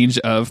exchange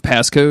of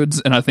passcodes,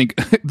 and I think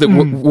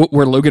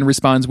where Logan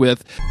responds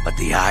with, "But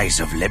the eyes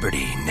of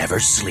liberty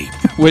never sleep,"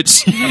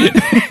 which,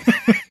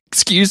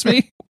 excuse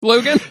me,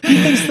 Logan?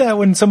 He thinks that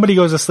when somebody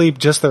goes to sleep,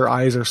 just their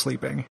eyes are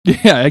sleeping.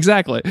 Yeah,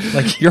 exactly.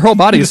 Like, your whole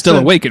body is still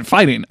awake and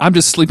fighting. I'm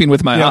just sleeping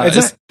with my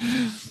eyes.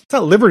 It's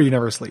not liberty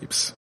never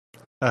sleeps.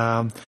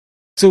 So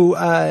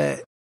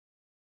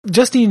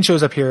Justine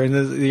shows up here, and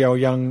the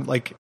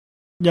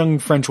young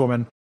French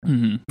woman.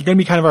 Mm-hmm. Gonna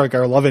be kind of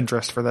our love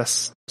interest for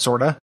this,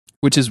 sorta.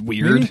 Which is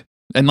weird. Maybe?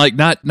 And like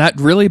not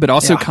really, but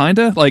also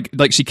kinda like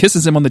she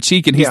kisses him on the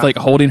cheek, and he's like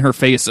holding her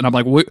face, and I'm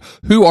like,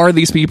 who are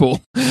these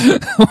people?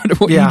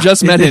 You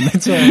just met him.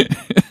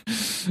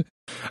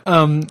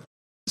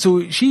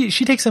 So she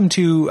takes him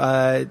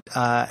to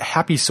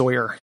Happy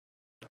Sawyer,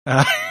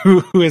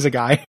 who is a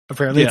guy.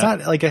 Apparently, it's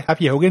not like a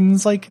Happy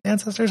Hogan's like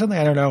ancestor or something.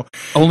 I don't know.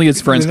 Only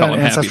his friends call him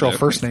Happy. Ancestral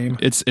first name.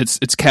 It's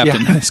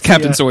Captain. It's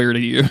Captain Sawyer to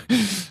you.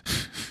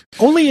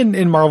 Only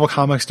in Marvel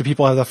comics do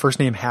people have the first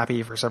name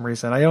Happy for some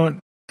reason. I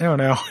don't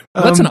know.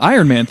 Well, that's an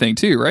Iron Man thing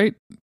too, right?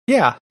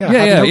 Yeah.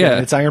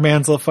 It's Iron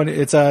Man's little funny.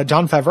 It's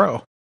John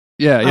Favreau.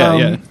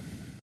 Yeah.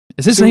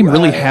 Is his name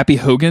really Happy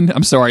Hogan?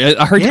 I'm sorry.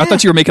 I heard. I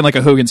thought you were making like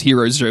a Hogan's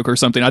Heroes joke or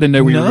something. I didn't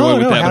know where you were going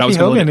with that. Happy but I was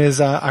Hogan is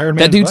Iron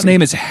Man. That dude's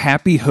name is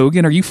Happy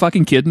Hogan. Are you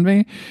fucking kidding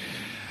me?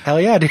 Hell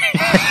yeah, dude.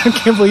 I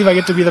can't believe I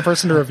get to be the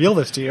person to reveal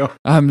this to you.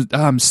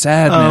 I'm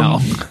sad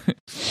now.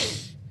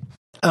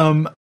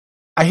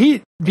 I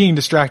hate being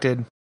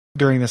distracted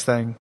during this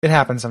thing. It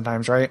happens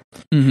sometimes, right?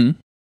 Mm-hmm.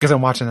 Because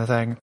I'm watching the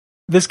thing.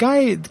 This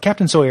guy,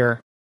 Captain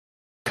Sawyer,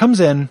 comes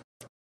in,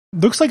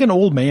 looks like an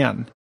old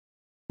man,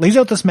 lays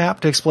out this map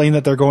to explain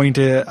that they're going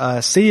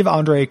to save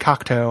Andre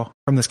Cocteau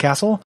from this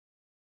castle.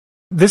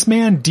 This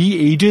man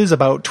de-ages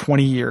about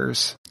 20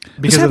 years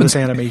because of this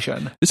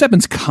animation. This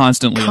happens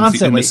constantly.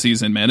 In this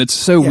season, man. It's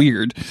so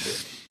weird.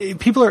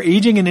 People are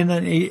aging in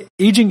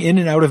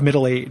and out of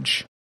middle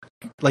age,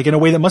 like in a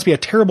way that must be a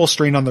terrible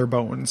strain on their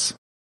bones.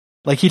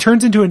 Like, he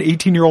turns into an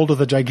 18-year-old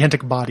with a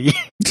gigantic body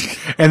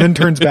and then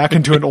turns back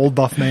into an old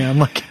buff man.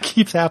 Like, it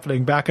keeps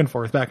happening back and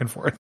forth.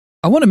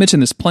 I want to mention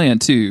this plan,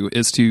 too,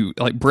 is to,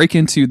 like, break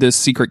into this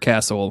secret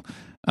castle,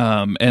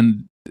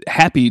 and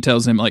Happy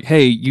tells him, like,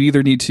 hey, you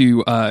either need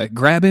to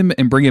grab him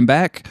and bring him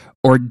back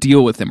or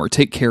deal with him or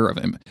take care of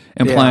him,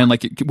 implying,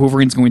 like,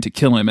 Wolverine's going to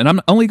kill him. And I'm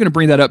only going to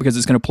bring that up because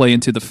it's going to play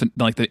into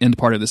the end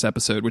part of this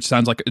episode, which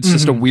sounds like it's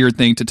just a weird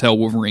thing to tell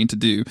Wolverine to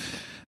do.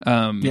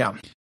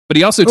 But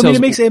he also tells...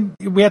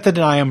 we have to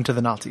deny him to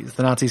the Nazis.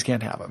 The Nazis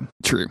can't have him.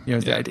 True.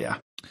 Here's the idea.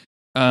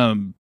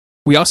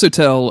 We also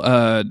tell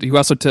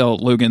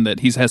Logan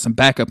that he has some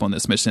backup on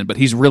this mission, but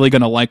he's really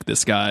going to like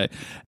this guy.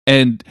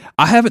 And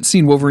I haven't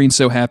seen Wolverine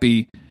so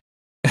happy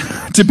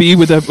to be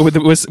with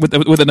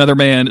another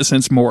man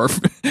since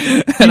Morph.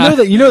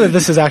 You know that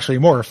this is actually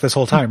Morph this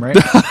whole time, right?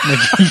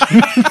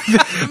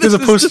 There's a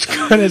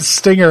post-credit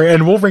stinger,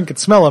 and Wolverine can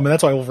smell him, and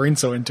that's why Wolverine's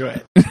so into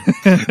it.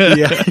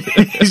 Yeah,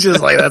 he's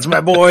just like, that's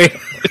my boy.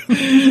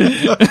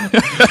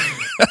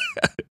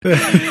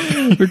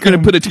 We're going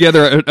to put it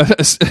together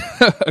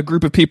a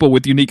group of people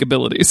with unique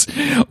abilities.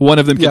 One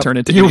of them can turn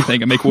into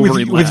anything and make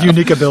Wolverine laugh. With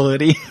unique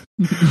ability.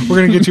 We're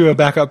going to get you a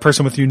backup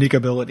person with unique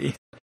ability.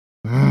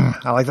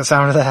 I like the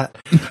sound of that.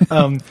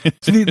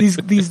 So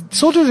these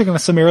soldiers are going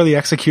to summarily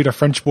execute a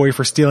French boy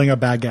for stealing a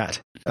baguette.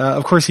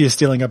 Of course he is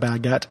stealing a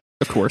baguette.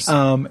 Of course.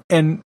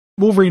 And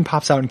Wolverine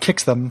pops out and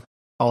kicks them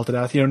all to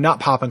death. Not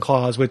popping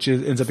claws, which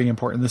ends up being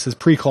important. This is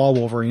pre-claw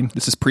Wolverine.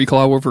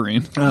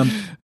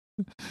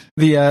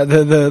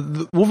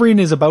 The Wolverine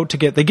is about to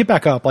they get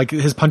back up, like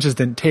his punches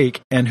didn't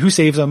take, and who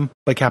saves him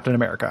but Captain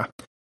America.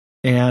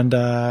 And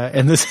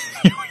this,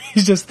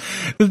 he's just,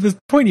 this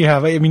point you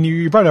have, I mean,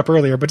 you brought it up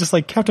earlier, but just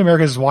like Captain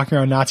America is walking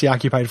around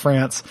Nazi-occupied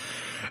France,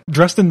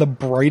 dressed in the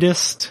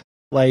brightest,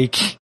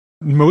 like,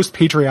 most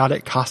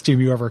patriotic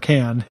costume you ever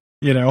can.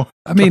 I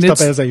mean,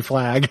 dressed up as a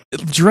flag.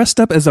 Dressed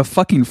up as a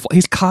fucking flag.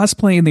 He's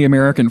cosplaying the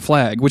American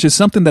flag, which is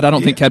something that I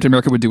don't think Captain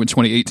America would do in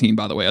 2018,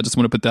 by the way. I just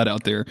want to put that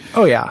out there.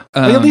 Oh, yeah.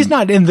 At least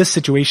not in this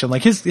situation.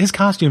 Like, his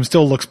costume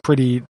still looks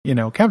pretty,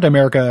 Captain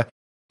America.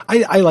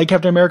 I like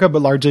Captain America,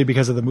 but largely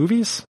because of the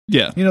movies.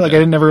 Yeah.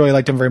 I never really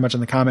liked him very much in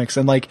the comics.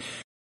 And, like,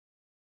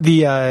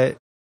 here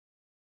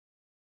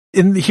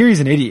he's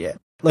an idiot.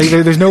 Like,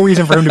 there's no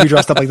reason for him to be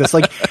dressed up like this.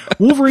 Like,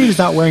 Wolverine is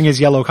not wearing his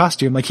yellow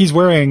costume. Like, he's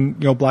wearing,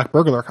 Black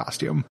Burglar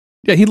costume.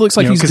 Yeah, he looks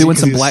like he's doing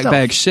some he's black stealth.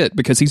 bag shit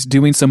because he's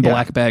doing some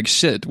black bag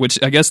shit,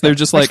 which I guess they're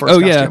just like, X-Force oh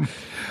yeah.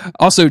 costume.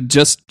 Also,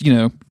 just,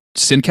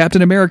 send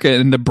Captain America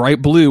in the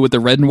bright blue with the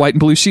red and white and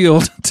blue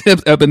shield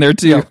tipped up in there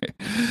too.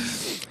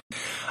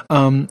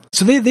 Yeah.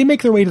 So they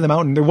make their way to the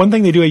mountain. The one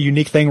thing they do a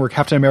unique thing where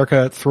Captain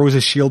America throws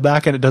his shield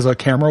back and it does a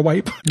camera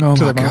wipe. Oh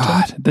to my the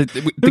mountain. god!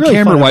 The really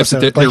camera fun wipes.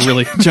 They're episode.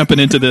 really jumping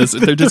into this.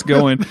 They're just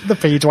going. The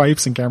page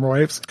wipes and camera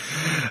wipes.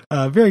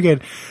 Very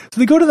good. So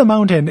they go to the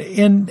mountain,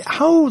 and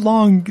how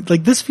long,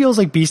 like, this feels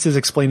like Beast is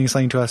explaining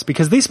something to us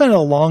because they spent a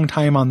long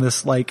time on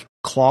this, like,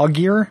 claw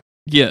gear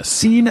Yes.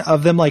 scene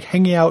of them, like,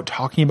 hanging out,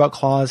 talking about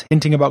claws,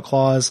 hinting about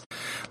claws.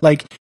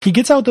 Like, he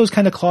gets out those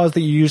kind of claws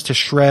that you use to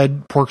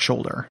shred pork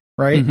shoulder,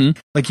 right? Mhm.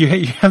 Like, you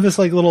have this,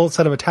 like, little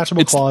set of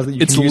attachable claws that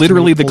you It's can use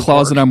literally to the make pulled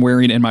claws pork. that I'm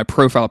wearing in my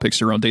profile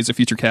picture on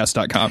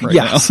daysoffuturecast.com right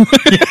Yes. now.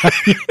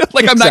 Yeah.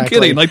 Like, I'm not Exactly.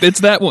 kidding. Like,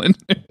 it's that one.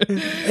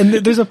 And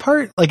there's a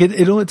part, like,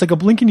 it's like a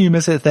blink and you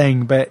miss it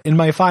thing, but in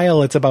my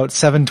file, it's about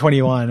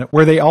 721,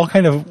 where they all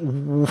kind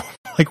of,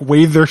 like,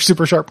 wave their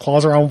super sharp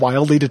claws around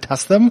wildly to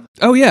test them.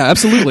 Oh, yeah,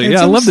 absolutely. And Yeah,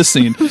 I some- love this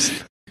scene.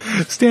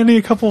 Standing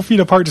a couple feet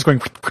apart, just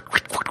going.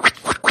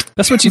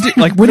 That's what you do.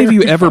 Like, when have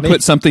you Very ever funny.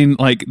 put something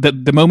like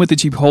the moment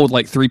that you hold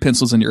like 3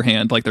 pencils in your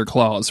hand, like they're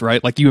claws,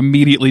 right? Like, you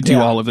immediately do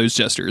Yeah. all of those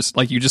gestures.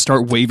 Like, you just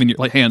start waving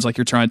your hands like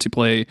you're trying to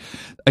play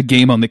a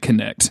game on the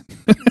Kinect.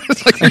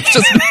 It's like you're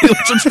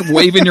just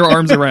waving your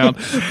arms around.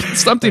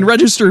 Something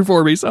register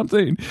for me,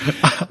 something.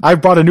 I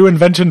brought a new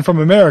invention from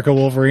America,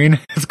 Wolverine.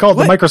 It's called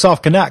the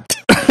Microsoft Kinect.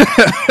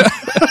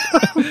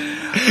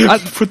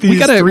 Put these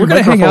We're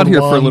gonna hang out microphone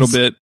here for a little wands.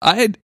 bit.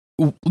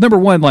 Number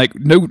one, like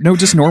no,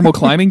 just normal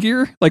climbing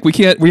gear. Like we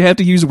have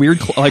to use weird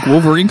like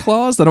Wolverine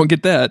claws. I don't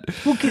get that.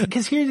 Well,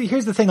 because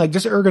here's the thing, like,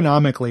 just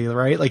ergonomically,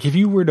 right? Like, if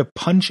you were to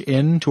punch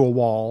into a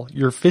wall,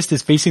 your fist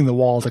is facing the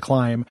wall to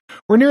climb.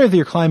 Whenever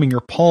you're climbing,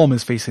 your palm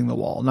is facing the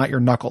wall, not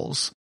your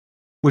knuckles,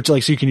 which,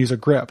 like, so you can use a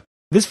grip.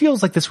 This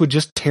feels like this would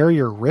just tear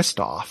your wrist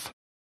off.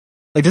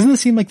 Like, doesn't it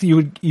seem like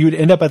you would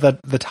end up at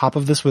the top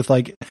of this with,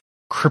 like,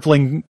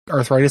 crippling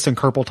arthritis and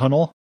carpal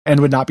tunnel and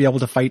would not be able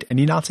to fight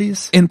any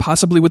Nazis? And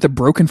possibly with a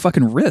broken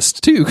fucking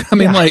wrist too. I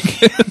mean, Yeah. like,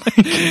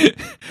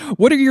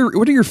 what are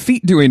your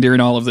feet doing during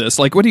all of this?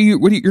 Like,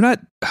 you're not.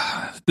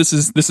 This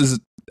is.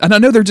 And I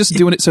know they're just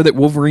doing it so that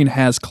Wolverine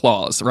has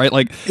claws, right?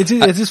 Like, It's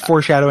just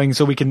foreshadowing,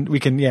 so we can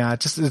yeah.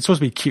 It's supposed to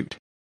be cute.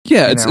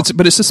 yeah, You know?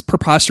 but it's just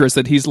preposterous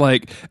that he's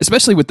like,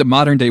 especially with the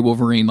modern day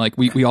Wolverine. Like,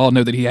 we all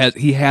know that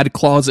he had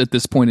claws at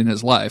this point in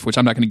his life, which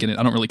I'm not going to get in.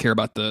 I don't really care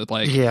about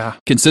the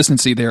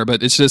consistency there,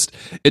 but it's so.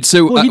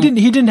 Well, he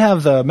didn't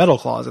have the metal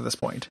claws at this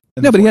point.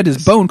 No, but he had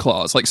his bone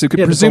claws. Like, so He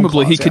had his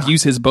presumably bone he claws, could yeah.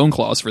 use his bone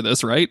claws for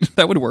this, right?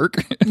 That would work.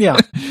 Yeah.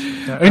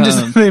 And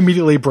just they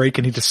immediately break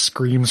and he just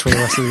screams for the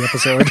rest of the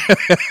episode.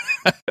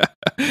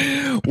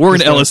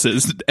 Warren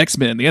Ellis's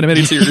X-Men, the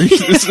animated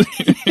series.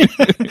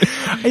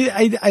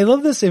 I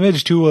love this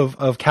image too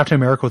of Captain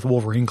America with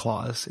Wolverine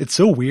claws. It's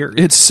so weird.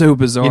 It's so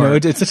bizarre. You know,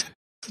 it's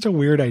such a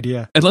weird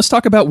idea. And let's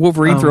talk about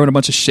Wolverine throwing a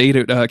bunch of shade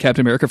at Captain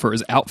America for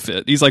his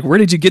outfit. He's like, "Where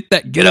did you get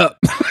that? Get up!"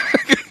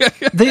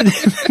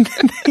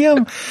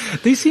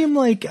 They seem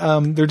like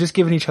they're just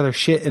giving each other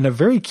shit in a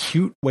very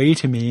cute way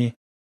to me.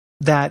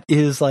 That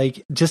is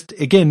like, just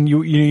again,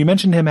 you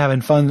mentioned him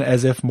having fun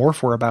as if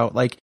Morph were about.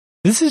 Like,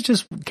 this is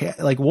just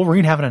like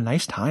Wolverine having a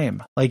nice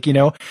time. Like, you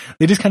know,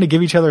 they just kind of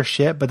give each other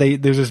shit, but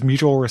there's this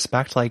mutual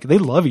respect. Like, they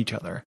love each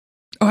other.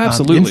 Oh,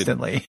 absolutely.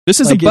 Instantly. This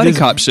is Like, a buddy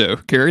cop show,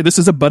 Carrie. This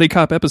is a buddy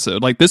cop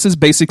episode. Like, this is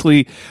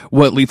basically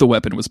what Lethal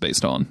Weapon was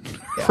based on,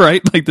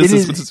 right? Like, this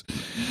is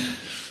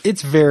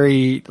it's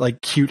very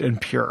like cute and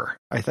pure,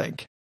 I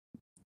think.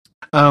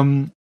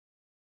 So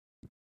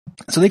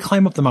they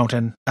climb up the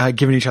mountain,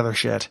 giving each other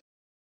shit.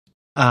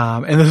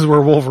 And this is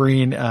where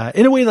Wolverine,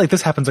 in a way, like,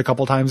 this happens a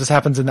couple times. This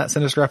happens in that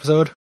Sinister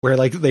episode where,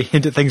 like, they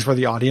hint at things for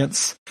the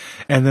audience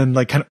and then,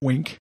 like, kind of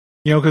wink,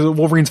 you know, because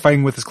Wolverine's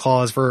fighting with his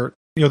claws for,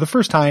 you know, the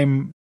first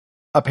time,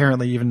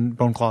 apparently, even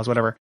bone claws,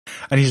 whatever.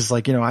 And he's just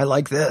like, you know, I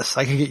like this.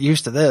 I can get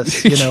used to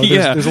this. You know,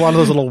 there's a lot of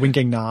those little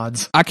winking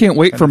nods. I can't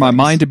wait for my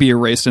mind to be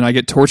erased and I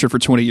get tortured for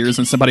 20 years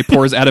and somebody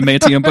pours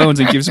adamantium bones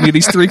and gives me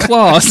these 3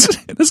 claws.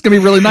 This is going to be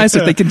really nice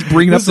if they can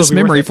bring up this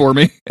memory for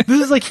me. This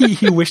is like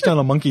he wished on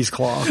a monkey's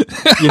claw,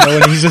 you know,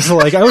 and he's just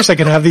like, I wish I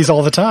could have these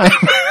all the time.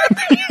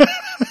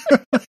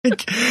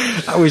 Like,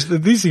 I wish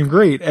these seem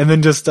great. And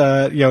then just,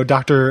 you know,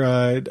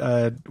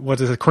 Dr.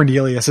 What is it?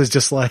 Cornelius is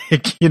just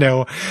like, you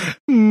know,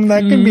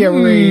 that can be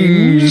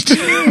arranged.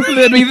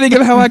 Let me think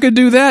of how I could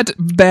do that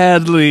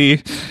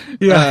badly.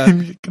 Yeah.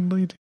 When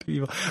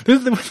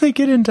they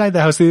get inside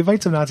the house, they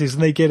invite some Nazis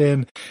and they get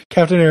in.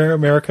 Captain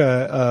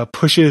America,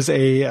 pushes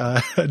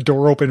a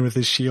door open with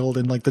his shield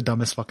in like the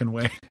dumbest fucking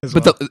way.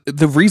 But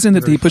the reason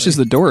that he pushes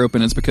the door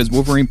open is because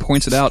Wolverine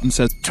points it out and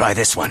says, "Try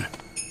this one.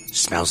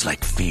 Smells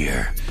like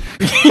fear."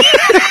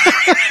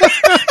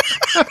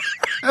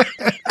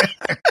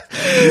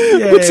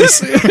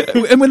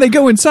 And when they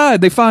go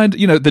inside, they find,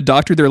 you know, the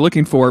doctor they're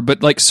looking for,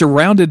 but like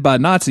surrounded by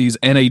Nazis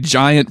and a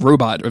giant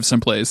robot of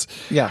someplace.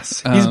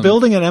 Yes. He's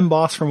building an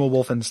M-Boss from a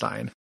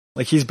Wolfenstein.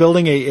 Like he's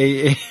building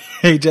a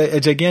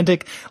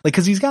gigantic, like,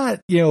 cause he's got,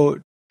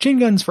 chain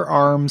guns for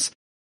arms.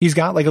 He's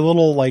got like a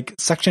little like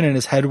section in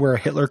his head where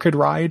Hitler could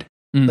ride.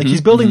 Like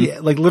he's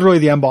building like literally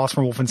the M-Boss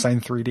from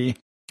Wolfenstein 3D.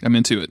 I'm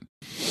into it.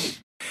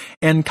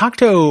 And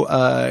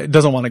Cocteau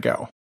doesn't want to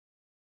go.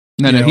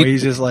 No,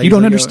 he's just like, you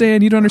don't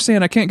understand. You don't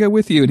understand. I can't go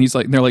with you. And he's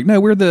like, they're like,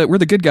 no, we're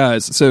the good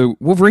guys. So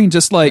Wolverine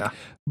just like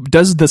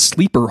does the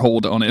sleeper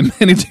hold on him,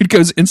 and the dude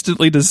goes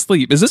instantly to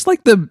sleep. Is this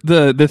like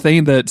the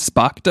thing that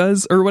Spock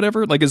does or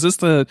whatever? Like, is this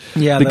the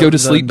go to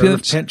sleep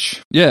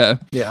pinch? Yeah.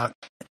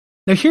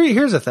 Now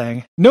here's the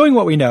thing. Knowing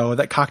what we know,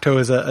 that Cocteau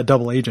is a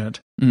double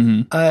agent.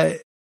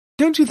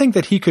 Don't you think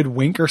that he could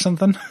wink or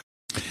something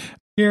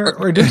here,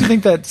 or don't you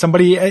think that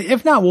somebody,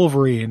 if not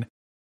Wolverine,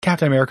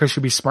 Captain America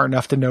should be smart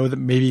enough to know that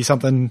maybe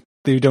something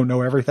they don't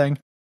know everything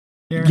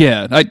here?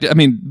 Yeah, I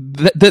mean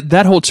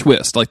that whole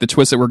twist, like the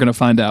twist that we're going to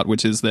find out,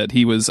 which is that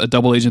he was a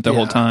double agent the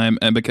whole time,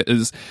 and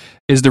because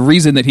is the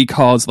reason that he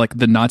calls like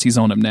the Nazis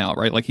on him now,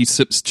 right? Like he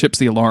chips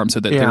the alarm so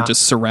that they're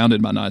just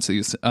surrounded by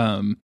Nazis,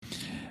 and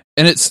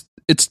it's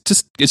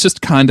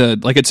just kind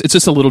of like it's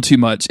just a little too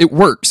much. It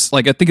works.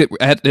 Like I think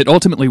it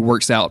ultimately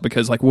works out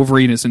because like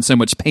Wolverine is in so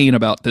much pain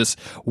about this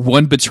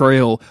one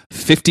betrayal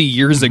 50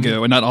 years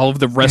ago and not all of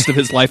the rest of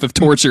his life of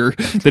torture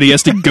that he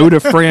has to go to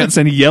France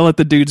and yell at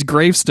the dude's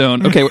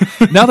gravestone. Okay,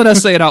 now that I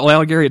say it out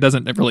loud, Gary, it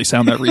doesn't really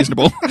sound that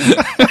reasonable.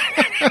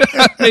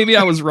 Maybe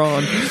I was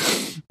wrong.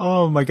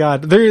 Oh my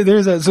God!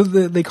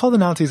 They call the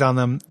Nazis on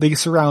them. They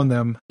surround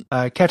them.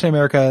 Captain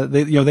America,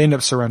 they end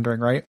up surrendering.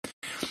 Right?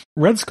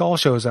 Red Skull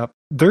shows up.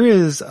 There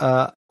is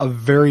a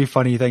very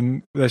funny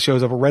thing that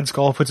shows up. A Red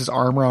Skull puts his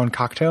arm around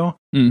Cocteau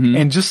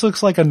and just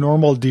looks like a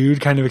normal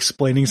dude, kind of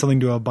explaining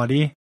something to a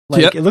buddy.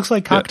 Like it looks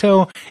like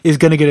Cocteau is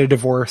going to get a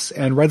divorce,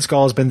 and Red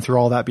Skull has been through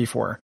all that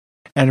before.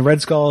 And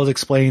Red Skull is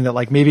explaining that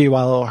like maybe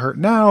while it'll hurt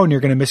now, and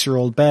you're going to miss your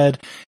old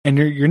bed, and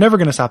you're never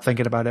going to stop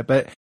thinking about it,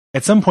 but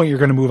at some point, you're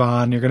going to move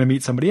on. You're going to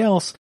meet somebody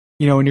else,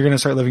 and you're going to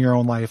start living your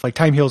own life. Like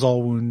time heals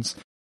all wounds.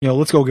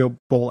 Let's go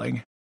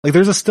bowling. Like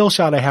there's a still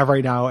shot I have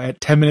right now at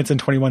 10 minutes and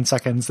 21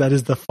 seconds. That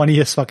is the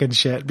funniest fucking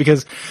shit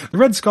because the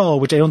Red Skull,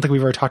 which I don't think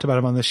we've ever talked about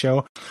him on this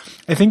show,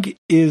 I think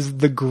is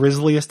the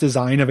grisliest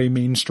design of a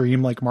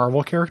mainstream like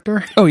Marvel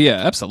character. Oh yeah,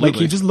 absolutely. Like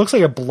he just looks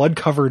like a blood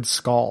covered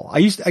skull. I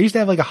used to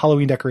have like a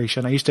Halloween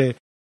decoration. I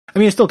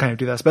still kind of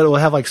do this, but it will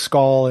have like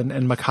skull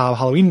and macabre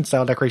Halloween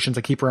style decorations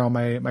I keep around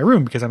my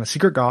room because I'm a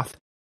secret goth.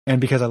 And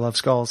because I love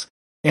skulls.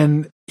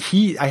 And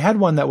I had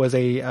one that was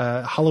a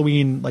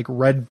Halloween, like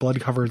red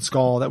blood covered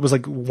skull. That was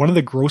like one of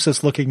the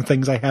grossest looking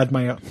things I had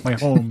in my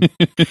home.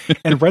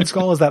 And Red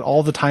Skull is that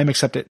all the time,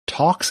 except it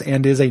talks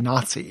and is a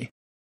Nazi.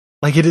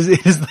 Like it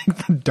is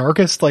like the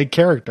darkest like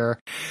character.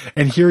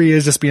 And here he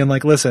is just being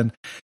like, listen,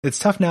 it's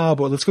tough now,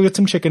 but let's go get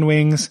some chicken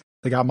wings.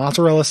 They got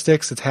mozzarella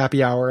sticks. It's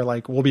happy hour.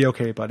 Like we'll be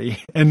okay,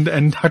 buddy. And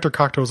Dr.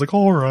 Cocteau was like,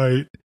 all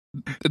right.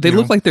 They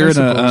look like they're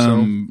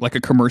in like a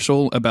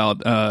commercial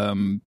about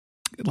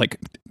like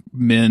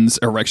men's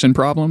erection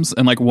problems,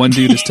 and like one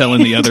dude is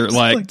telling the other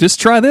like just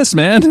try this,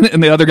 man,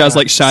 and the other guy's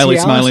like shyly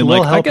smiling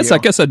like I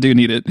guess I do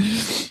need it.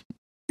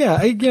 Yeah,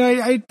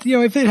 I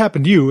if it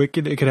happened to you, it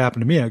could happen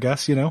to me, I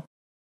guess. This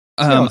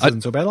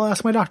isn't so bad. I'll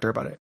ask my doctor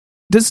about it.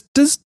 Does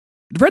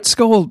Red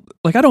Skull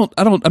like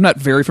I'm not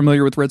very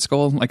familiar with Red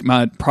Skull. Like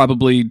my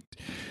probably.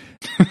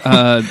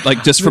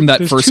 Like just from that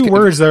There's first two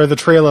words there, the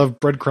trail of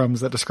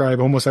breadcrumbs that describe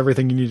almost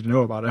everything you need to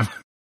know about him.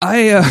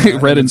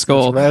 Red and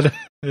Skull. Red.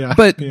 Yeah.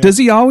 But does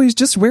he always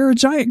just wear a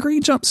giant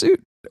green jumpsuit?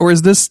 Or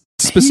is this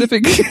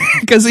specific?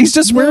 Because he's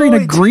just wearing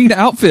a green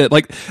outfit.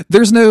 Like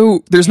there's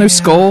no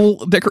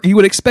skull. You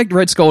would expect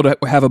Red Skull to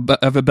have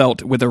a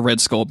belt with a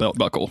Red Skull belt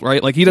buckle,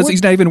 right? Like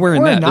he's not even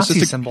wearing that. A Nazi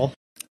symbol.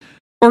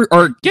 Or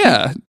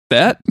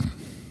that.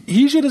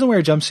 He usually doesn't wear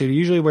a jumpsuit. He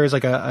usually wears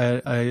like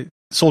a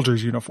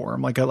soldier's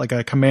uniform, like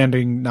a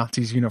commanding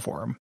Nazi's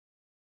uniform,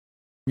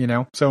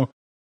 so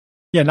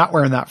yeah, not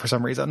wearing that for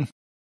some reason.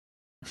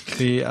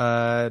 They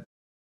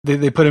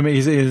put him,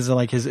 he's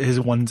like his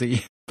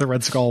onesie, the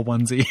Red Skull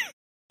onesie.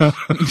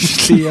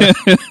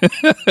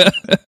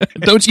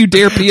 Don't you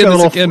dare pee in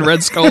this again,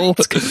 Red Skull.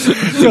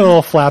 A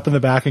little flap in the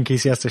back in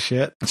case he has to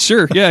shit.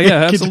 Sure. Yeah,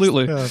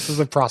 absolutely. This is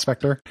a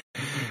prospector.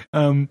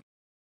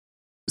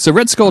 So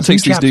Red Skull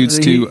takes these dudes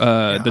to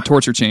the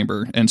torture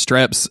chamber and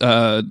straps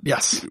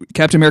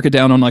Captain America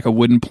down on like a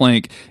wooden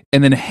plank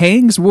and then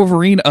hangs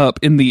Wolverine up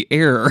in the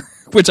air,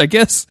 which I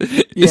guess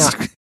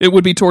it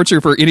would be torture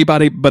for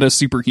anybody but a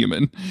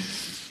superhuman.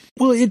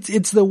 Well,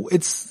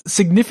 it's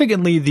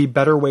significantly the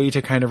better way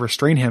to kind of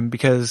restrain him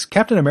because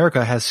Captain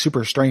America has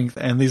super strength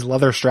and these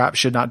leather straps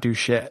should not do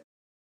shit.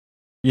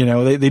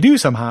 They do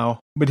somehow,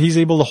 but he's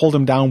able to hold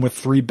him down with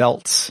 3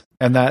 belts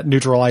and that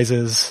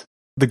neutralizes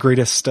the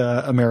greatest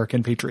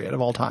American patriot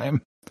of all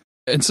time.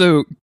 And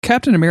so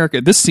Captain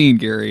America, this scene,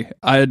 Gary,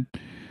 I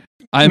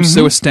am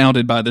so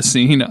astounded by this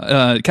scene.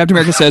 Captain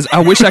America says,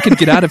 I wish I could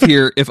get out of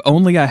here. If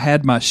only I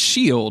had my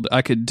shield,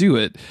 I could do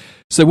it.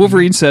 So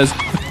Wolverine says,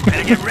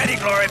 better get ready,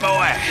 Glory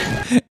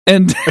Boy.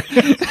 And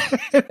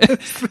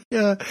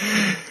yeah,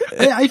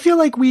 I feel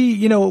like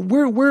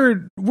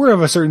we're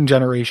of a certain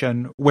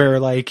generation where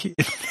like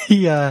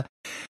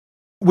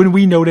when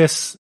we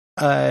notice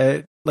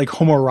like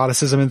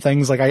homoeroticism and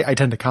things, like I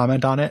tend to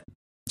comment on it.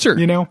 Sure.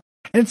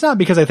 And it's not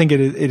because I think it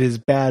is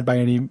bad by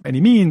any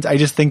means. I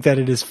just think that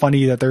it is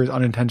funny that there's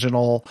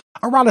unintentional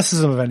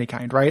eroticism of any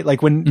kind, right?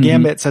 Like when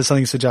Gambit says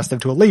something suggestive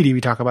to a lady,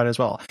 we talk about it as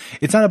well.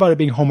 It's not about it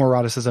being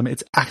homoeroticism.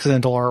 It's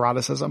accidental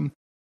eroticism.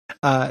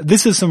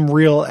 This is some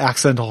real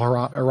accidental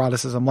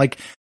eroticism. Like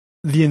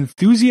the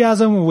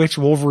enthusiasm in which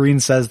Wolverine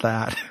says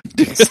that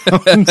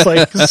sounds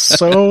like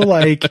so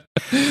like,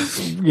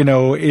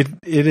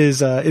 it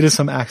is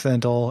some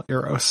accidental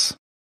eros.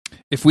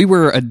 If we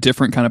were a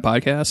different kind of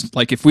podcast,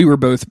 like if we were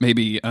both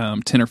maybe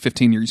 10 or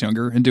 15 years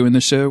younger and doing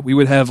this show, we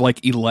would have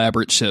like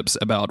elaborate ships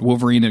about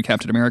Wolverine and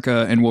Captain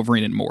America and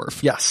Wolverine and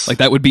Morph. Yes. Like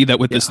that would be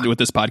what this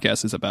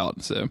podcast is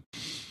about. So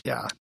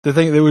yeah. The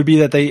thing that would be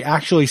that they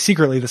actually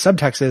secretly, the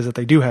subtext is that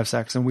they do have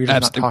sex and we're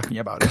just not talking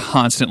about it.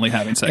 Constantly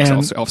having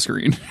sex off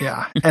screen.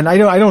 Yeah. And I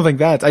don't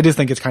think I just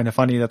think it's kind of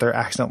funny that they're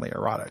accidentally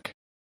erotic.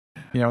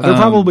 There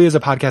probably is a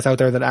podcast out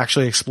there that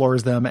actually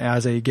explores them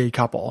as a gay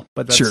couple,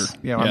 but that's, sure.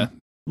 I'm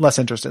less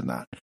interested in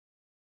that.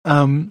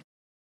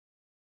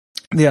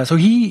 So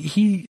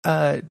he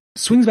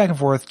swings back and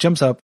forth,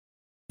 jumps up,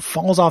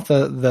 falls off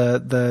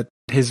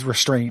his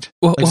restraint.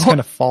 Well,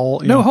 kind of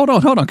fall. No, hold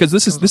on, because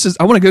this is.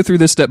 I want to go through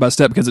this step by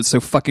step because it's so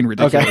fucking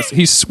ridiculous. Okay.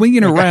 He's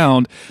swinging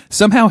around.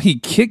 Somehow he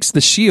kicks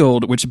the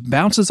shield, which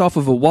bounces off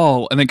of a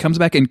wall, and then comes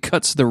back and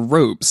cuts the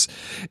ropes.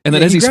 And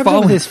then as he's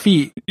falling, with his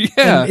feet.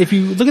 Yeah. And if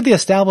you look at the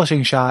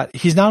establishing shot,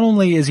 he's not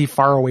only is he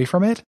far away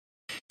from it,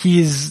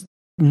 he's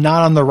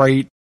not on the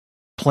right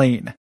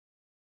plane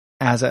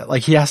as it.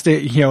 Like he has to.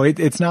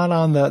 It's not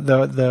on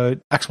the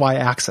XY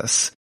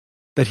axis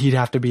that he'd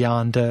have to be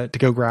on to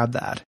go grab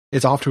that.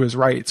 It's off to his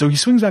right. So he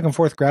swings back and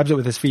forth, grabs it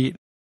with his feet.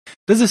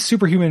 Does this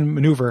superhuman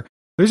maneuver.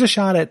 There's a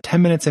shot at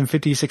 10 minutes and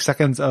 56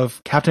 seconds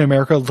of Captain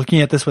America looking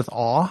at this with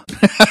awe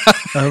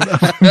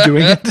of him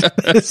doing it.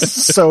 It's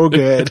so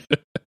good.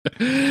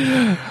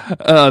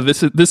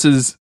 This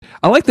is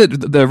I like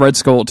the Red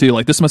Skull too.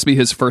 Like this must be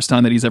his first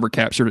time that he's ever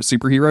captured a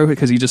superhero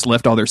because he just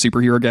left all their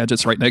superhero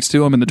gadgets right next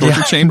to him in the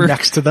torture chamber.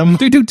 Next to them.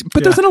 Dude,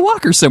 put those in a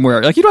locker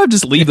somewhere. Like you don't have to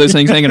just leave those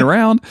things hanging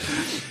around.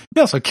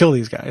 You also kill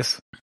these guys.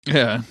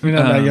 Yeah. I mean,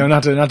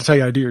 not to tell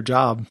you how to do your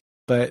job,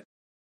 but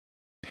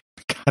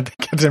God,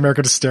 Captain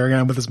America just staring at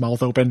him with his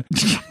mouth open.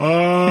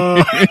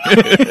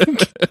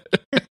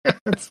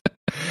 It's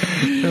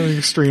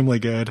extremely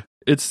good.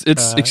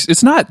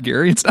 It's not,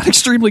 Gary. It's not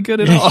extremely good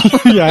at all.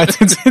 Yeah,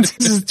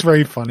 it's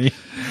very funny.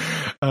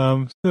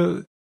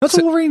 That's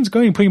what Wolverine's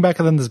putting back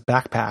in this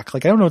backpack.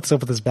 Like, I don't know what's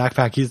up with this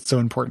backpack. It's so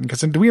important.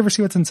 Because do we ever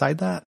see what's inside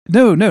that?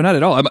 No, not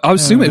at all. I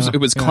was assuming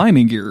it was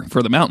climbing gear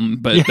for the mountain,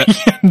 but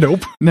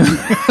nope. No,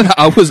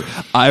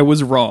 I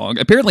was wrong.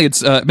 Apparently,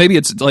 it's maybe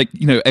it's like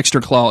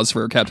extra claws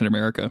for Captain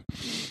America.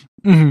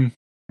 Mm-hmm.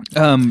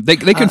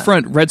 They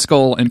confront Red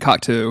Skull and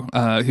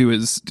Cocteau, who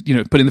is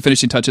putting the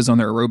finishing touches on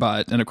their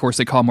robot, and of course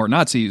they call more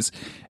Nazis.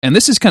 And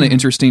this is kind of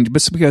interesting,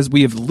 because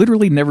we have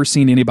literally never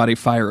seen anybody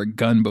fire a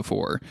gun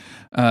before.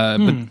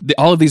 But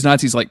all of these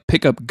Nazis like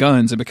pick up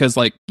guns, and because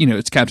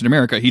it's Captain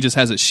America, he just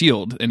has a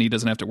shield and he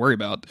doesn't have to worry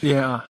about.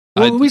 Yeah.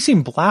 Well, we've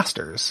seen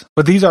blasters,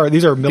 but these are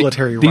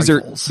military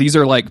rifles. These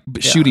are like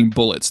shooting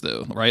bullets,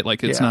 though, right?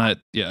 Like it's not.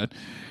 Yeah.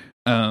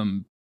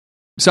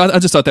 So I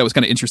just thought that was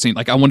kind of interesting.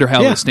 Like, I wonder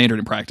how the standard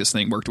and practice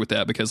thing worked with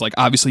that, because like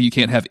obviously you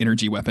can't have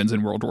energy weapons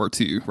in World War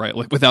II, right?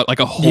 Like without like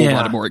a whole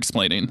lot of more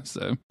explaining.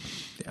 So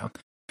yeah.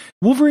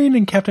 Wolverine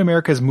and Captain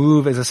America's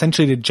move is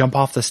essentially to jump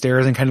off the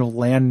stairs and kind of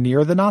land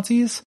near the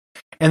Nazis.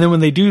 And then when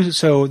they do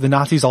so, the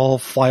Nazis all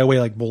fly away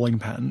like bowling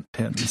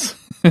pins.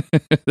 That's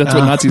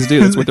what Nazis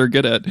do. That's what they're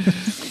good at.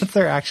 That's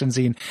their action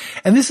scene.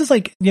 And this is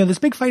like, this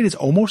big fight is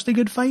almost a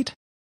good fight,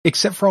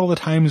 except for all the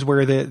times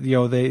where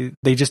they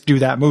just do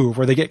that move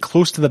where they get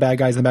close to the bad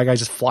guys and the bad guys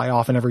just fly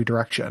off in every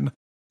direction.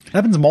 It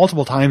happens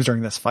multiple times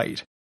during this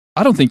fight.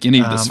 I don't think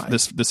any of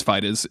this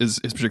fight is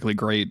particularly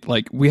great.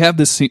 Like we have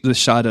this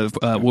shot of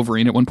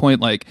Wolverine at one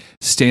point, like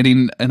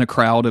standing in a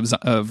crowd of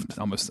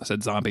almost I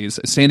said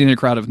zombies, standing in a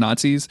crowd of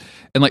Nazis,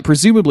 and like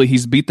presumably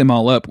he's beat them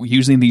all up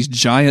using these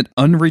giant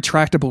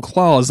unretractable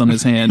claws on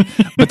his hand,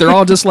 but they're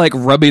all just like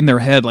rubbing their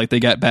head like they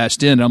got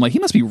bashed in. And I'm like, he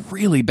must be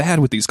really bad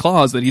with these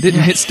claws that he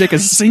didn't stick a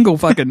single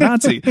fucking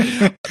Nazi.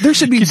 There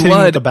should be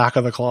blood at the back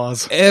of the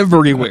claws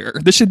everywhere.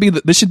 This should be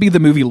the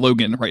movie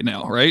Logan right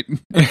now, right?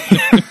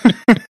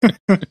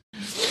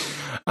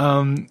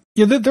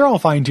 They're all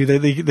fine too. They're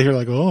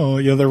like,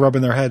 they're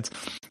rubbing their heads.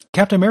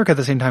 Captain America at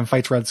the same time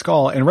fights Red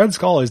Skull, and Red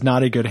Skull is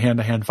not a good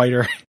hand-to-hand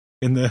fighter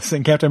in this.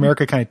 And Captain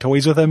America kind of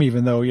toys with him,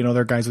 even though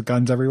there are guys with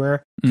guns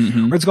everywhere.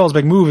 Mm-hmm. Red Skull's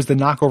big move is to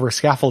knock over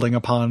scaffolding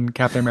upon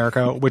Captain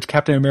America, which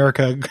Captain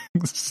America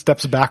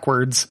steps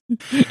backwards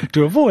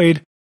to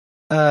avoid,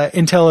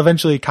 until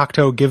eventually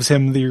Cocteau gives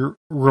him the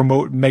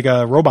remote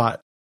mega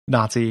robot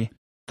Nazi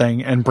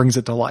thing and brings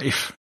it to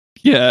life.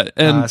 Yeah,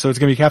 and so it's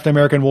going to be Captain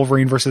America and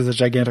Wolverine versus a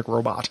gigantic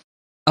robot.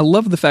 I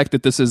love the fact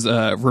that this is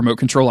remote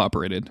control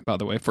operated, by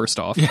the way, first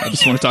off. I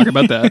just want to talk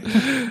about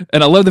that.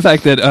 And I love the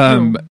fact that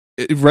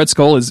Red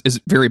Skull is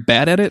very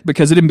bad at it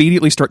because it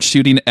immediately starts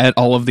shooting at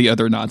all of the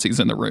other Nazis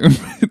in the room.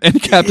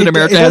 And Captain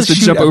America has to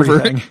jump over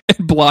and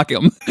block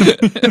him.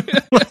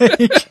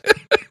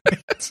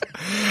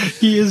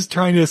 He is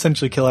trying to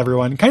essentially kill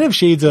everyone. Kind of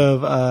shades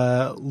of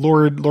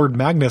Lord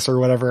Magnus or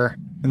whatever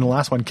in the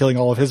last one, killing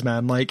all of his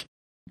men. Like,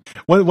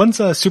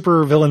 once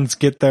super villains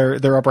get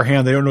their upper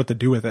hand, they don't know what to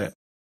do with it.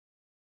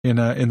 In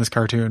this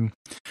cartoon,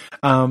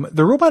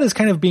 the robot is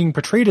kind of being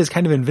portrayed as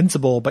kind of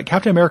invincible, but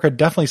Captain America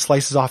definitely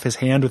slices off his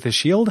hand with his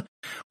shield,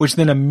 which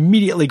then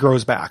immediately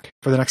grows back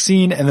for the next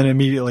scene, and then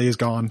immediately is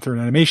gone through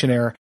an animation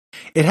error.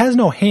 It has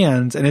no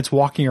hands, and it's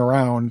walking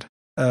around,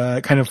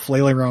 kind of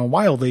flailing around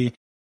wildly,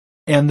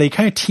 and they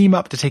kind of team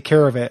up to take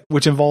care of it,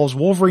 which involves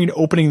Wolverine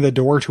opening the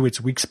door to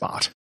its weak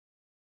spot,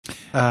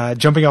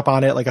 jumping up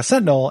on it like a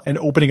sentinel and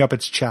opening up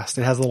its chest.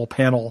 It has a little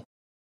panel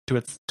to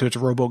its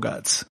robo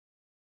guts.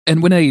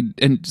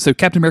 And so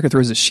Captain America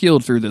throws a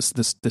shield through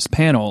this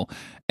panel,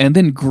 and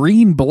then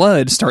green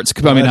blood starts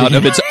coming out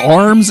of its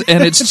arms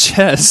and its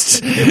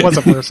chest. It was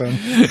a person.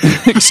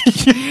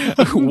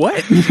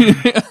 What?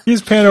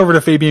 He's pan over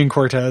to Fabian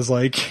Cortez,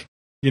 like,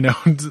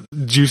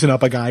 juicing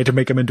up a guy to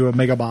make him into a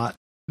Megabot.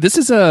 This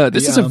is a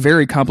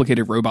very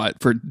complicated robot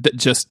that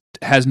just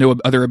has no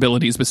other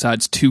abilities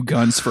besides 2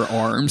 guns for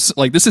arms.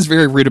 Like, this is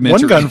very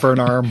rudimentary. 1 gun for an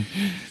arm.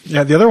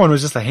 Yeah, the other one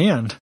was just a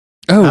hand.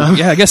 Oh,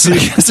 yeah, I guess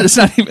it's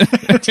not even...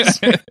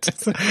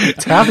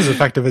 it's half as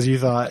effective as you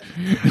thought.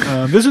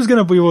 This was going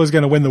to be what was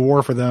going to win the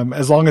war for them,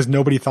 as long as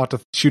nobody thought to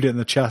shoot it in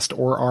the chest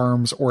or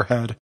arms or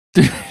head.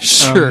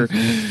 Sure.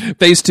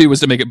 Phase 2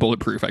 was to make it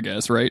bulletproof, I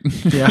guess, right?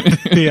 Yeah.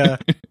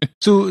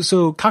 So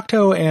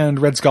Cocteau and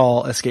Red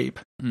Skull escape,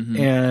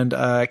 and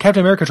Captain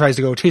America tries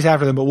to go chase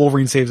after them, but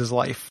Wolverine saves his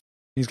life.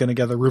 He's going to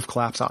get the roof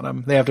collapse on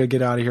him. They have to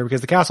get out of here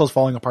because the castle's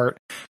falling apart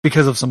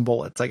because of some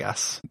bullets, I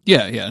guess.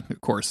 Yeah,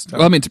 of course. So,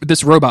 well, I mean,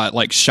 this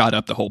robot shot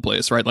up the whole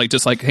place, right? Like,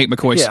 just like Hank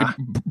McCoy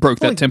broke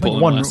that temple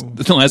in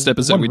the last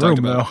episode we talked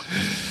about.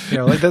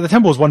 Yeah, the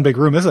temple is one big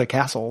room. This is a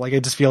castle. Like,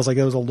 it just feels like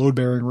it was a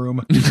load-bearing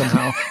room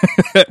somehow.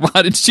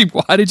 Why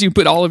did you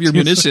put all of your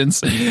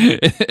munitions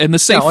in the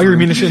safe? Yeah, all your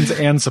munitions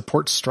and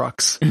support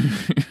structs.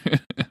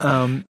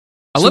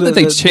 I love that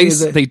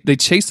they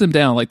chase them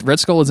down. Like, Red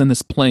Skull is in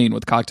this plane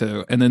with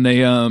Cocteau, and then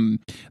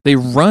they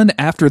run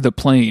after the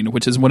plane,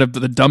 which is one of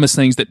the dumbest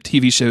things that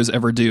TV shows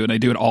ever do, and they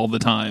do it all the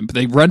time. But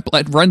they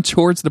run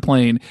towards the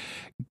plane,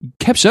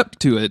 catch up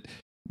to it,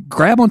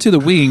 grab onto the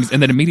wings, and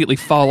then immediately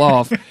fall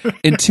off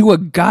into a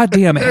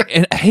goddamn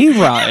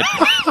hayride.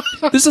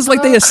 This is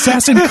like they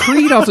Assassin's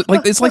Creed off.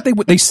 Like, it's like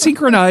they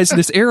synchronized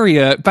this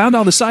area, found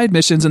all the side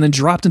missions, and then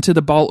dropped into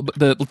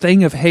the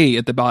thing of hay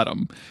at the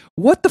bottom.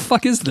 What the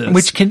fuck is this?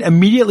 Which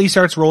immediately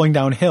starts rolling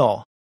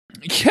downhill.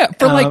 Yeah,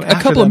 for a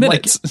couple of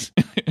minutes.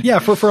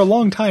 For a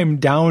long time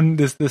down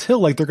this hill,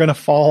 like they're gonna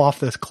fall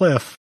off this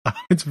cliff.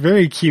 It's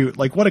very cute.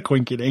 Like, what a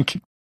quinky dink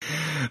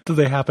that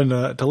they happen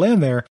to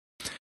land there.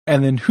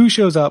 And then who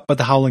shows up but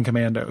the Howling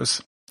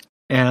Commandos?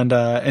 And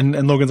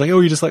Logan's like,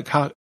 oh, you just let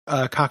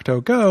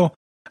Cocteau go.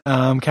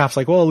 Cap's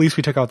like, well, at least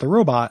we took out the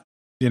robot,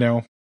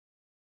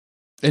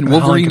 And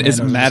Wolverine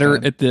is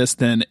madder at this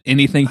than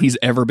anything he's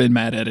ever been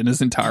mad at in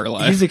his entire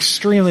life. He's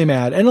extremely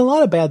mad, and a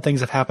lot of bad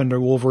things have happened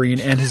to Wolverine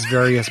and his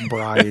various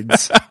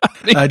brides.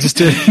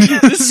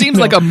 This seems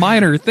like a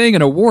minor thing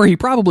in a war he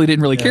probably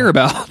didn't really care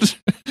about.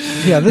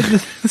 Yeah,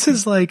 this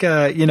is like,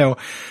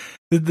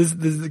 this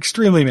is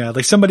extremely mad.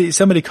 Like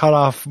somebody cut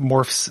off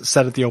Morph's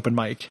set at the open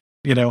mic.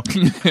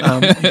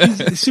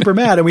 He's super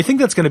mad, and we think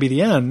that's going to be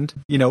the end.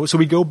 So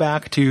we go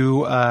back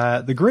to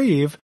the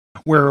grave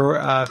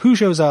where who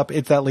shows up?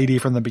 It's that lady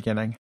from the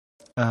beginning,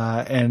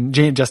 and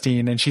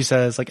Justine, and she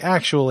says, like,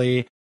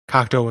 actually,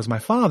 Cocteau was my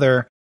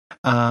father.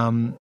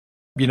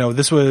 He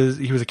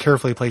was a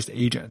carefully placed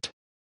agent.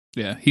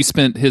 Yeah, he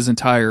spent his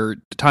entire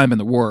time in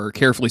the war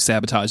carefully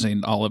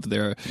sabotaging all of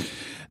the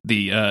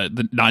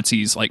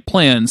Nazis'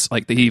 plans.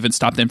 Like, he even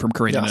stopped them from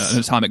creating an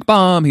atomic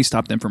bomb. He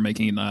stopped them from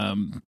making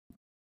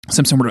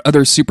some sort of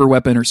other super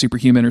weapon or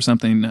superhuman or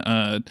something.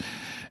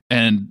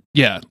 And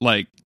yeah,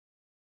 like,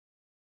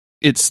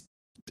 this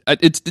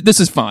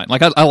is fine.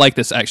 Like, I like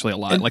this actually a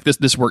lot. Like,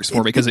 this works for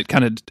me because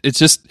it's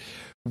just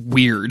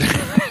weird.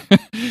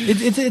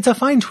 It's a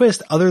fine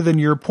twist, other than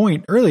your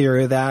point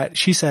earlier that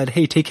she said,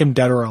 hey, take him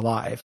dead or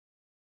alive.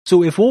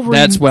 So if Wolverine,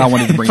 that's what I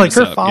wanted to bring like,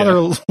 this her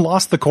father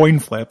lost the coin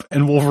flip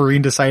and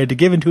Wolverine decided to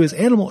give into his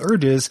animal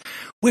urges,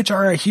 which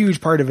are a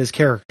huge part of his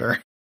character.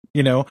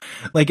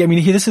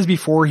 This is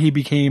before he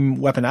became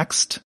Weapon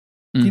X'd,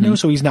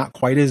 so he's not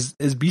quite as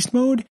beast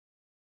mode,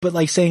 but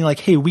like saying like,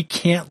 hey, we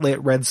can't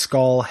let Red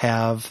Skull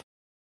have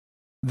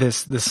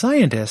this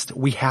scientist.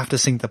 We have to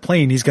sink the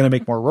plane. He's going to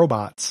make more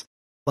robots.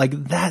 Like,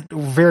 that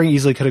very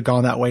easily could have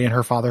gone that way and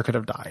her father could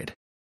have died.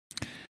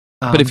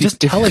 But if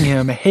telling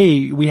him,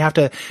 hey, we have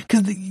to,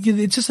 because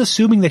it's just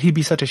assuming that he'd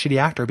be such a shitty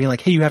actor, being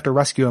like, hey, you have to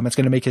rescue him. It's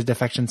going to make his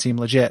defection seem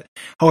legit.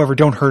 However,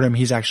 don't hurt him.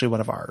 He's actually one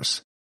of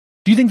ours.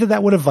 Do you think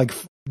that would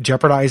have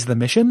jeopardized the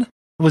mission?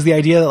 was the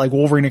idea that like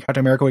Wolverine and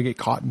Captain America would get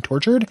caught and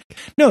tortured.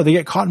 No, they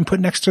get caught and put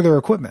next to their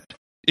equipment.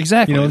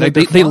 Exactly. You know,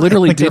 they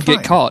literally did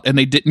get caught and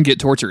they didn't get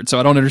tortured. So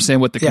I don't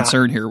understand what the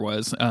concern here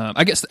was.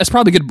 I guess that's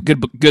probably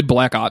good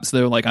Black Ops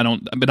though. Like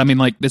but I mean,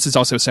 like this is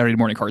also a Saturday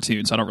morning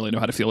cartoon, so I don't really know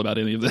how to feel about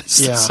any of this.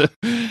 Yeah. So.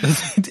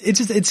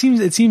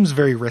 it seems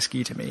very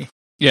risky to me.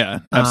 Yeah,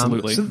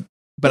 absolutely.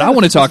 But I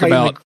want to talk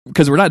about,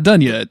 because we're not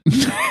done yet.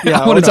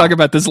 I want to talk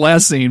about this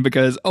last scene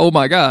because, oh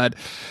my God.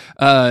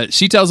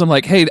 She tells him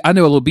like, hey, I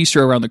know a little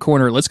bistro around the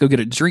corner. Let's go get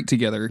a drink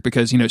together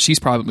because, you know, she's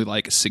probably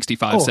like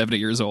 65, 70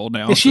 years old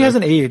now. Yeah, she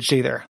hasn't aged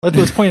either.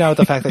 Let's point out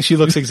the fact that she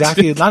looks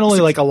exactly, not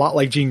only like a lot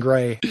like Jean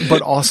Grey,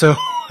 but also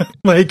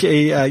like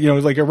a,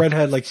 like a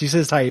redhead, like she's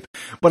his type,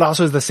 but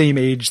also is the same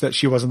age that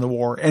she was in the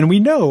war. And we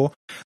know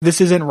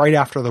this isn't right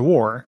after the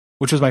war,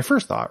 which was my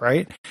first thought,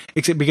 right?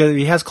 Except because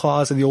he has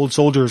claws and the old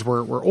soldiers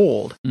were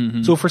old.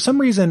 Mm-hmm. So for some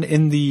reason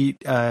in the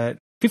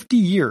 50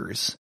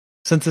 years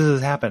since this has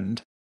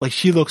happened, like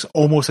she looks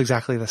almost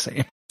exactly the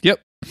same.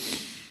 Yep.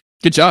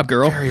 Good job,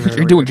 girl. Very, very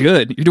You're doing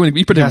good.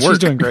 You put in work. She's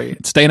doing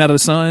great. Staying out of the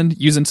sun,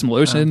 using some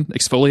lotion,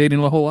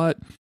 exfoliating a whole lot.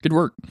 Good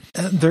work.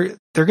 They're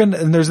gonna,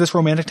 and there's this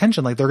romantic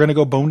tension. Like they're gonna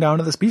go bone down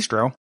to this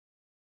bistro.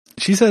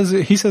 He says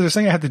there's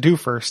something I have to do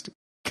first.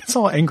 Gets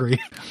all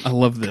angry. I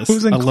love this.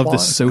 I love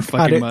this so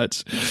fucking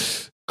much.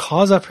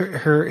 Claws up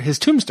his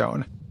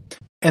tombstone.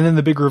 And then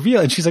the big reveal,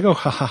 and she's like, oh,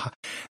 ha, ha, ha.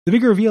 The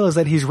big reveal is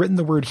that he's written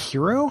the word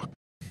hero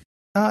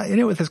in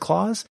it with his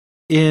claws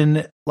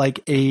in like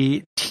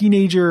a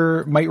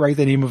teenager might write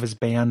the name of his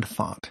band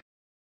font.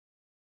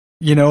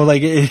 You know,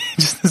 like it's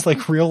just this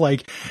like real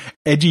like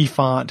edgy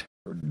font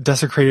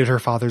desecrated her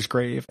father's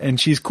grave. And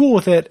she's cool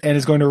with it and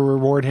is going to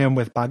reward him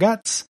with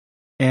baguettes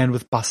and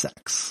with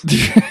Bassex,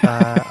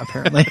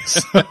 apparently.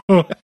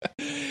 So.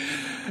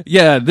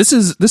 Yeah, this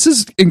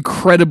is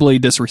incredibly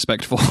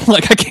disrespectful.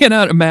 Like, I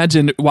cannot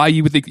imagine why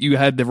you would think you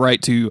had the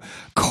right to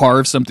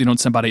carve something on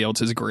somebody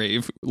else's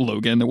grave,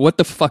 Logan. What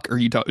the fuck are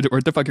you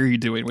what the fuck are you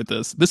doing with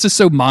this? This is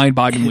so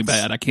mind-bogglingly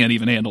bad. I can't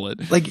even handle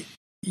it. Like,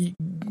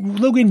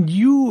 Logan,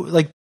 you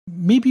like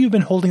maybe you've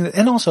been holding it,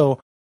 and also.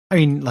 I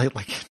mean,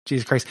 like,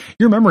 Jesus Christ,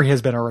 your memory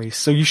has been erased,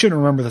 so you shouldn't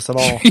remember this at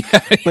all.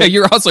 Yeah,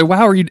 you're also,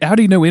 how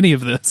do you know any of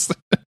this?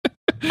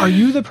 Are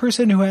you the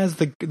person who has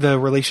the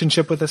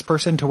relationship with this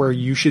person to where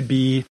you should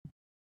be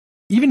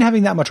even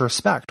having that much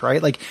respect,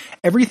 right? Like,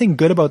 everything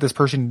good about this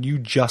person you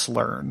just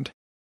learned.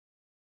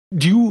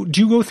 Do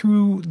you go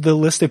through the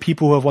list of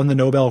people who have won the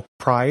Nobel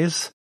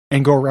Prize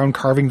and go around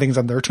carving things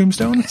on their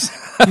tombstones?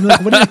 You're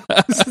like,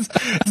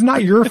 it's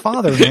not your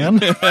father, man.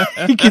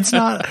 Like, it's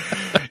not,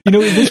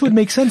 this would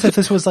make sense if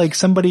this was like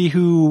somebody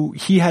who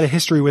he had a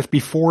history with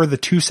before the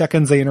 2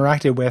 seconds they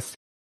interacted with,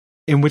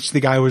 in which the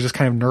guy was just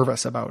kind of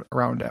nervous about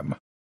around him.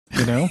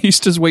 You know? He's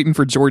just waiting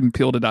for Jordan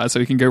Peele to die so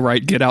he can go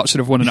write Get Out should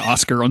have won an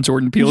Oscar on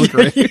Jordan Peele's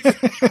grave.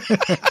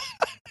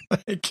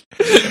 Like,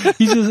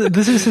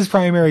 this is his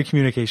primary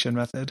communication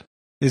method,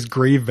 is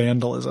grave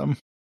vandalism.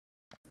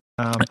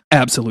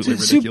 Absolutely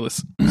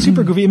ridiculous.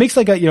 Super goofy. It makes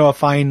like a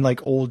fine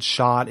like old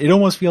shot. It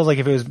almost feels like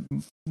if it was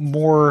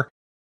more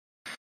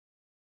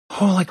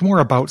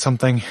about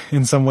something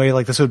in some way,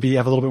 like this would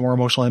have a little bit more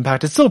emotional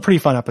impact. It's still a pretty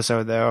fun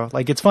episode though.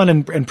 Like it's fun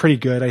and pretty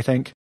good, I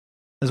think,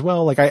 as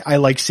well. Like I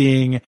like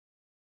seeing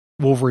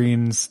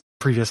Wolverine's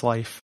previous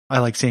life. I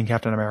like seeing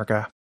Captain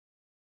America.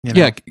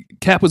 Yeah,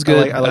 Cap was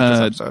good. I like this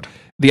episode.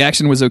 The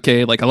action was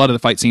okay. Like a lot of the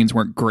fight scenes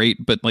weren't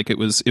great, but like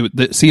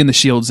seeing the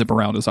shield zip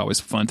around is always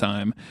a fun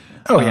time.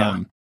 Oh yeah.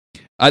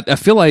 I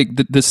feel like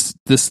this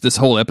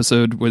whole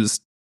episode was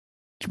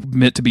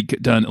meant to be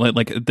done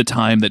like at the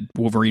time that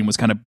Wolverine was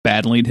kind of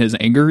battling his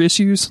anger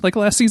issues, like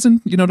last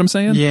season. You know what I'm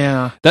saying?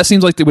 Yeah. That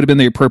seems like it would have been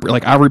the appropriate.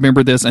 Like I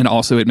remember this, and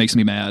also it makes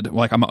me mad.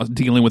 Like I'm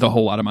dealing with a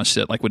whole lot of my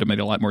shit. Like would have made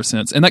a lot more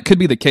sense, and that could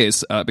be the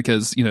case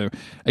because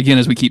again,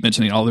 as we keep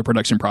mentioning, all the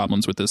production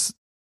problems with this.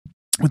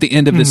 With the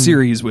end of the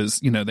series was,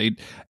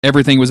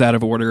 everything was out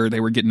of order. They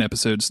were getting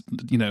episodes,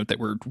 that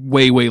were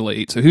way, way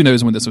late. So who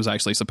knows when this was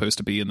actually supposed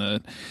to be in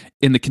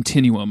the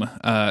continuum.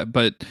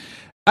 But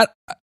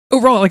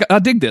overall, like I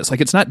dig this.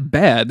 Like it's not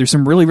bad. There's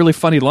some really, really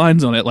funny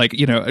lines on it. Like,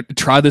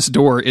 try this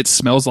door. It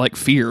smells like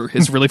fear.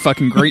 It's really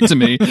fucking great to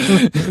me.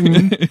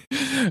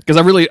 Because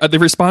the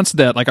response to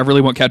that, like I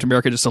really want Captain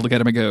America just to look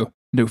at him and go,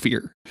 no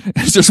fear.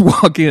 Just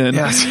walk in.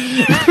 Yes.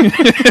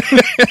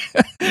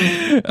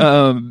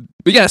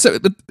 But yeah, so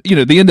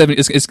the end of it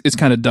is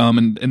kind of dumb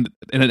and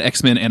in an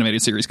X-Men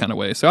animated series kind of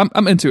way. So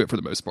I'm into it for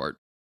the most part.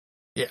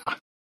 Yeah.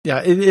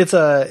 It's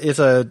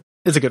a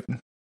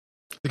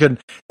good.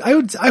 I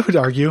would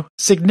argue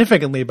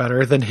significantly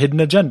better than Hidden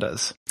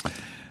Agendas.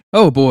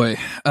 Oh boy,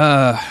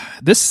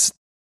 this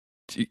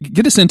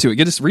get us into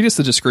it. Read us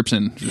the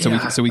description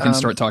so we can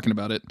start talking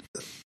about it.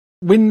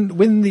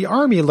 When the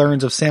army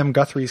learns of Sam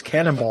Guthrie's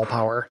cannonball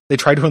power, they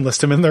try to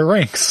enlist him in their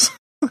ranks.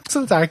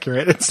 So it's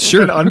accurate. It's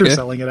sure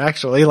underselling it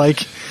actually. Like,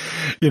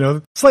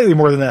 slightly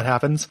more than that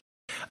happens.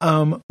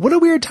 What a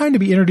weird time to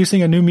be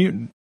introducing a new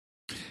mutant.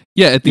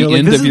 Yeah, at the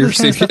end of your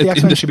series, the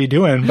X-Men should be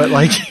doing, but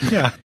like,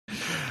 yeah,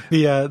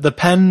 the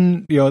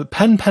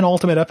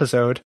penultimate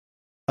episode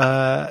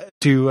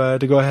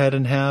to go ahead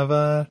and have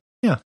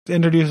to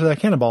introduce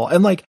Cannonball.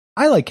 And like,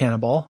 I like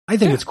Cannonball. I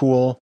think it's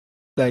cool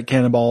that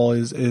Cannonball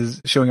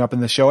is showing up in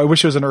this show. I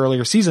wish it was an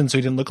earlier season so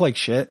he didn't look like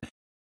shit.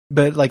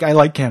 But like, I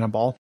like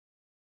Cannonball.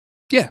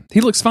 Yeah,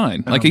 he looks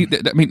fine. Like, he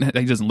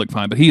doesn't look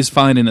fine, but he is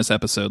fine in this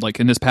episode. Like,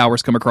 and his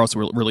powers come across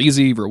real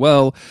easy, real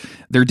well.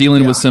 They're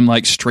dealing with some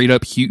like straight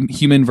up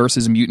human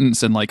versus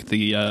mutants, and like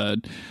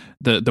the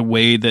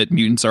way that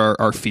mutants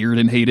are feared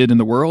and hated in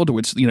the world,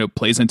 which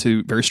plays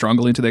into very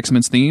strongly into the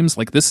X-Men's themes.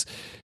 Like this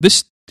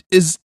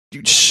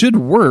should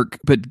work,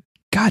 but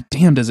god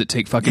damn, does it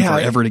take fucking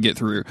forever to get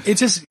through?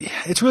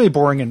 It's really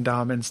boring and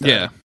dumb instead.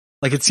 Yeah,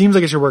 like it seems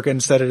like it should work,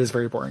 instead it is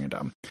very boring and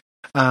dumb.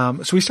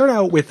 So we start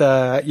out with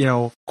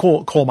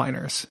coal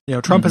miners.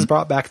 Trump has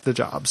brought back the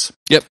jobs.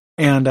 Yep.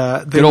 And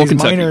these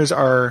miners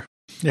are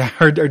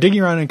digging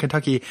around in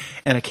Kentucky,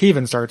 and a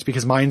cave-in starts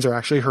because mines are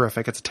actually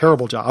horrific. It's a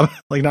terrible job.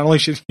 Like, not only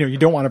should you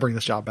don't want to bring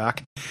this job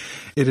back,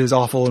 it is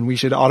awful, and we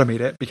should automate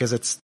it because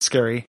it's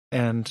scary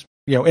and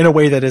in a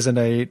way that isn't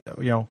a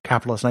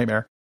capitalist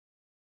nightmare.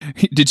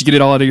 Did you get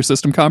it all out of your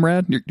system,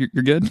 comrade?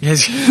 You're good?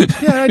 Yes.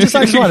 Yeah, I just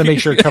want to make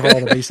sure to cover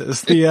all the bases.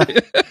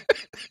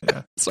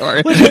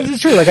 Sorry. Well,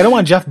 it's true. Like, I don't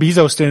want Jeff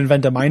Bezos to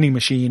invent a mining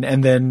machine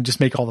and then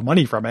just make all the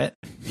money from it.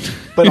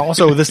 But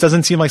also, this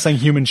doesn't seem like something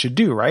humans should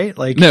do, right?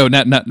 Like, no,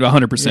 not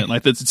 100%.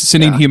 Like, that's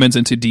sending humans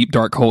into deep,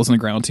 dark holes in the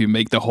ground to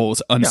make the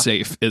holes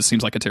unsafe. It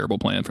seems like a terrible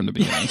plan from the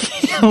beginning.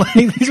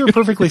 Like, these are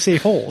perfectly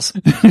safe holes.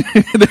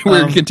 They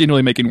were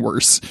continually making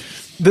worse.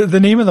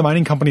 The name of the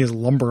mining company is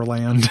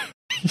Lumberland.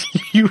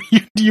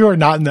 You are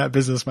not in that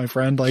business, my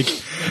friend. Like,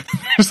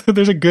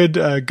 there's a good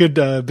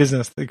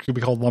business that could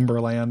be called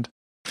Lumberland.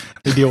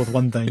 They deal with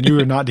one thing. You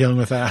are not dealing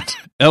with that.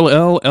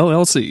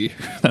 LLC.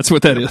 That's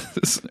what that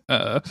is.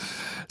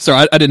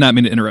 Sorry, I did not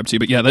mean to interrupt you,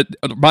 but yeah,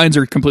 mines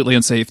are completely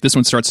unsafe. This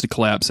one starts to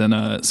collapse,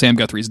 and Sam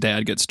Guthrie's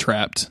dad gets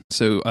trapped.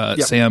 So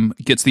Sam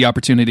gets the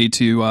opportunity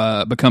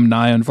to become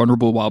nigh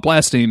invulnerable while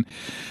blasting,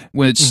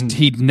 which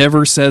he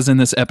never says in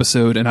this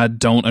episode, and I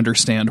don't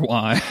understand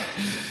why.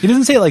 He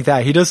doesn't say it like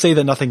that. He does say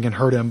that nothing can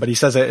hurt him, but he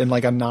says it in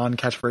like a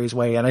non-catchphrase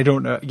way, and I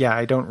don't know. Yeah,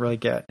 I don't really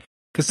get,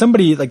 because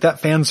somebody like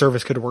that fan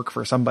service could work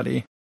for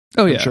somebody.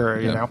 Oh yeah, sure.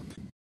 You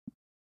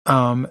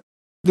know,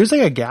 there's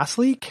like a gas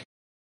leak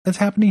that's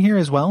happening here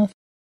as well,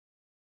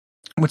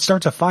 which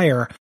starts a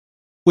fire,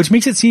 which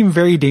makes it seem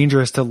very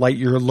dangerous to light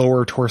your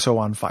lower torso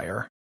on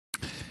fire.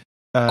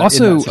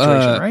 Also, in that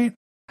situation, right?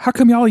 How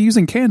come y'all are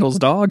using candles,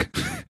 dog?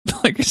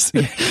 Like,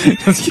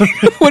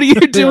 what are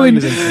you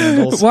doing?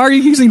 Why are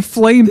you using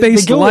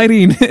flame-based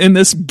lighting in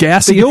this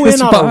gaseous? They go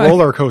in on a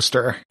roller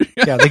coaster.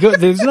 Yeah, they go.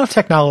 There's enough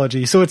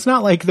technology, so it's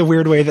not like the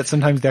weird way that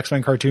sometimes the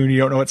X-Men cartoon you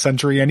don't know what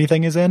century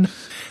anything is in.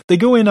 They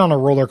go in on a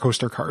roller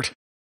coaster cart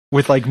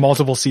with like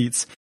multiple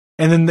seats,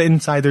 and then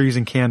inside they're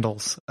using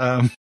candles.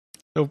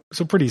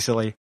 So pretty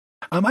silly.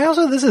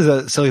 This is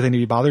a silly thing to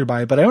be bothered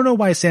by, but I don't know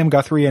why Sam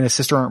Guthrie and his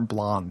sister aren't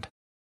blonde.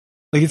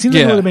 Like, it seems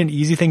like it would have been an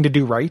easy thing to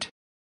do right,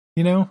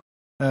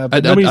 I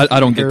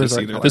don't get this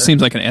either. This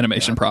seems like an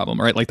animation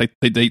problem, right? Like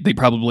they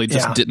probably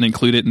just didn't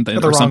include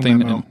it or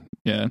something.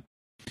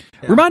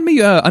 Remind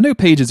me. I know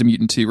Paige is a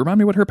mutant too. Remind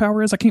me what her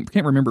power is. I can't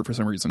remember for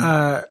some reason.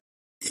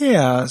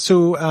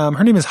 So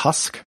her name is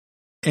Husk,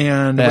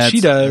 and what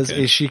she does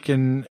is she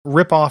can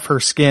rip off her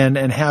skin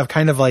and have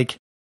kind of like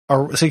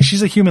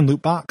she's a human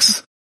loot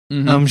box.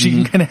 She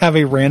can kind of have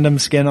a random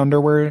skin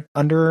underwear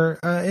under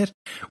it,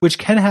 which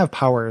can have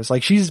powers.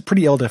 Like, she's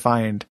pretty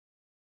ill-defined.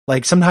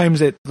 Like, sometimes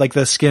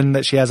the skin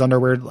that she has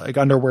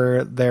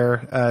underwear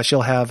there,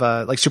 she'll have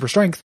like super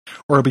strength,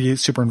 or it'll be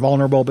super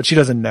invulnerable, but she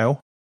doesn't know.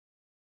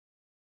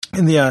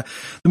 And the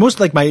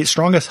most, like, my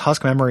strongest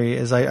Husk memory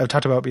is I've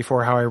talked about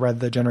before how I read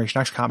the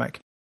Generation X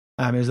comic.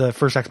 It was the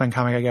first X-Men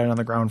comic I got on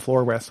the ground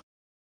floor with.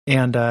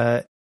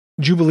 And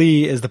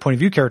Jubilee is the point of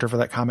view character for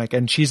that comic,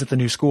 and she's at the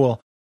new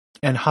school.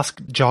 And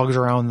Husk jogs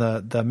around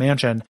the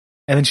mansion,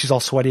 and then she's all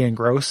sweaty and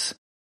gross.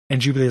 And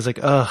Jubilee is like,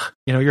 ugh,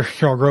 you're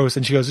all gross.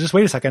 And she goes, just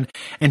wait a second.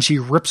 And she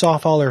rips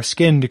off all her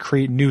skin to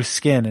create new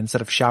skin instead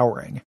of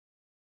showering.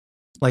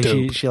 Like,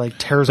 she like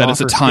tears off her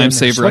skin. That is a time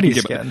saver I can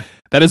get.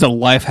 That is a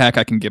life hack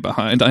I can get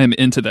behind. I am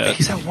into that.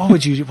 He said, what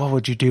would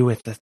you do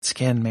with the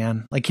skin,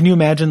 man? Like, can you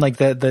imagine like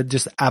the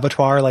just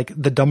abattoir, like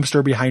the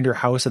dumpster behind her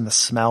house and the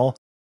smell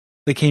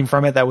that came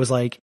from it? That was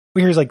like,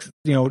 here's like,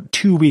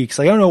 2 weeks.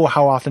 Like, I don't know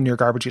how often your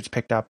garbage gets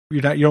picked up.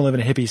 You don't live in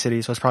a hippie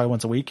city, so it's probably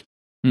once a week.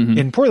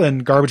 In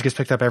Portland, garbage gets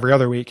picked up every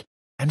other week.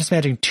 I'm just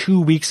imagining 2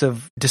 weeks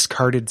of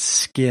discarded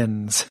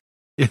skins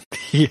in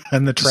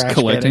the trash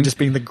can and just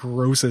being the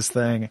grossest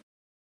thing.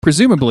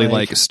 Presumably,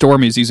 like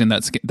Storm is using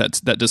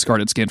that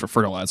discarded skin for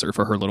fertilizer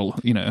for her little,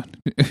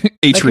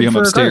 atrium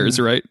upstairs,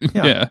 right?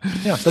 Yeah.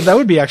 So that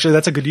would be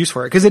that's a good use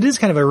for it, because it is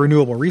kind of a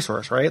renewable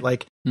resource, right?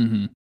 Like,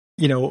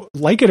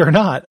 like it or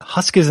not,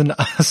 Husk is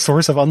a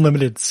source of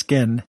unlimited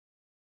skin,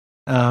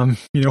 for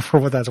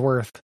what that's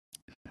worth.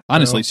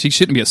 Honestly, she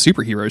shouldn't be a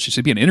superhero. She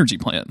should be an energy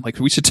plant. Like,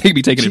 we should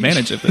be taking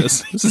advantage of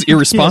this. This is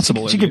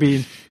irresponsible. She could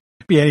be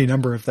any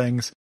number of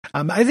things.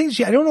 I think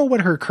I don't know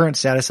what her current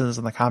status is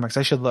in the comics.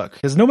 I should look,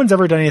 because no one's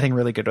ever done anything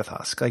really good with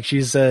Husk. Like,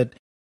 she's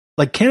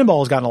like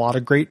Cannonball has gotten a lot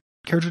of great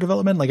character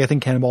development. Like I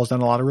think Cannonball has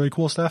done a lot of really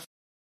cool stuff.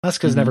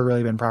 Huska's never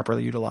really been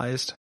properly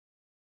utilized.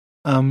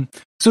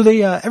 So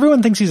they,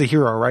 everyone thinks he's a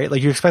hero, right?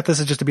 Like you expect this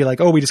is just to be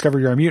like, oh, we discovered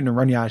you're a mutant and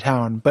run you out of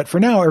town. But for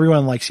now,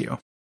 everyone likes you.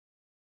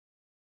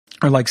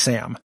 Or likes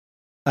Sam.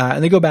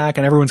 And they go back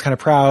and everyone's kind of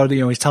proud.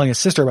 You know, he's telling his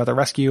sister about the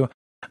rescue.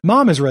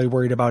 Mom is really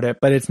worried about it,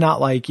 but it's not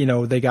like, you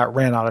know, they got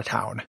ran out of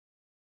town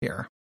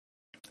here.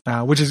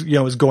 Which is, you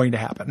know, is going to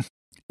happen.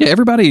 Yeah,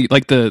 everybody,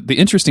 like the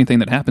interesting thing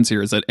that happens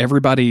here is that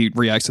everybody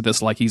reacts to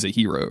this like he's a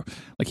hero.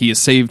 Like he has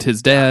saved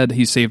his dad,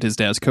 he saved his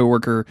dad's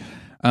coworker.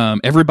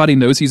 Everybody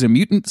knows he's a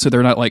mutant, so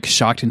they're not like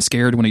shocked and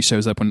scared when he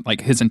shows up when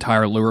like his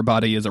entire lower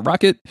body is a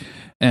rocket.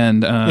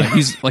 And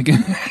he's like,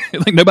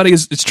 like nobody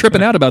is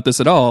tripping out about this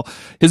at all.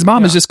 His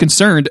mom is just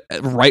concerned,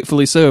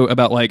 rightfully so,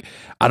 about like,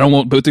 I don't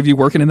want both of you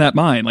working in that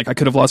mine. Like I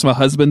could have lost my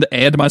husband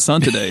and my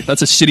son today.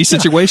 That's a shitty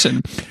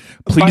situation.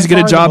 Please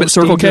get a job at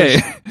Circle K.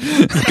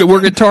 Go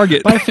work at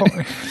Target. By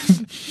far,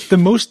 the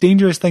most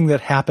dangerous thing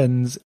that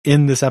happens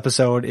in this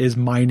episode is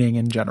mining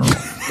in general.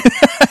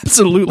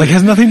 Absolutely. Like it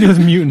has nothing to do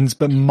with mutants,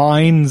 but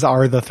mines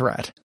are the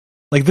threat.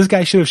 Like this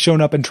guy should have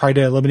shown up and tried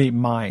to eliminate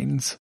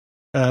mines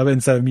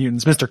instead of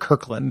mutants. Mr.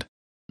 Kirkland,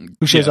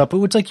 who shows up,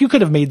 it's like you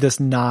could have made this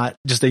not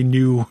just a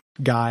new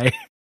guy.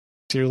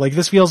 Too. Like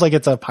this feels like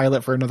it's a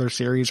pilot for another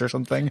series or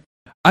something.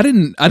 I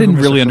didn't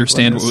really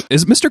understand.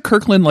 Is Mr.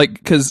 Kirkland like,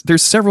 because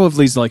there's several of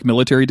these like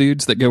military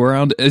dudes that go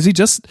around. Is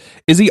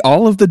he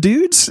all of the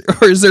dudes,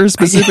 or is there a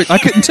specific? I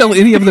couldn't tell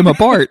any of them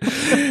apart.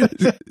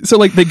 So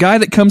like the guy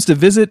that comes to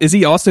visit, is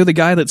he also the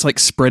guy that's like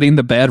spreading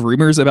the bad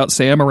rumors about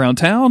Sam around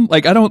town?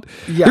 Like I don't.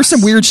 Yes. There's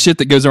some weird shit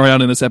that goes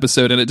around in this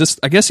episode, and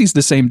I guess he's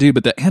the same dude,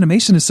 but the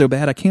animation is so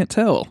bad I can't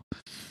tell.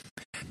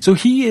 So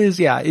he is,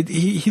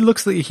 he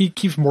looks like he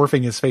keeps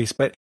morphing his face,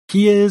 but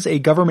he is a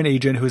government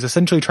agent who is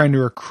essentially trying to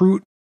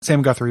recruit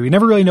Sam Guthrie. We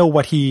never really know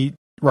what he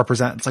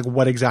represents, like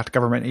what exact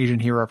government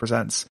agent he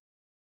represents.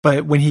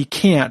 But when he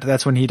can't,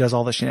 that's when he does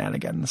all the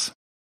shenanigans.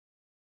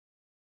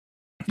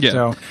 Yeah.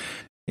 So,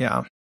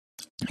 yeah.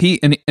 He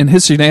and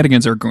his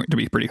shenanigans are going to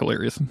be pretty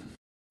hilarious.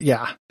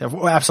 Yeah,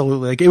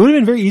 absolutely. Like it would have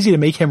been very easy to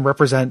make him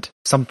represent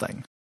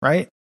something,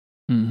 right?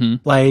 Mm-hmm.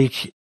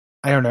 Like,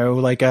 I don't know,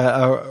 like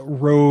a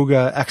rogue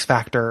X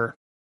Factor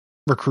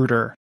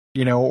recruiter,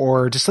 you know,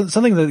 or just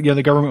something that, you know,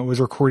 the government was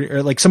recording,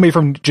 or like somebody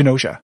from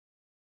Genosha.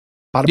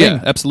 Bada bing,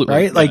 yeah, absolutely.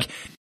 Right? Yeah. Like,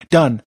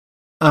 done.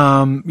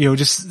 You know,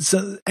 just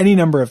any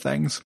number of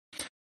things.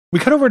 We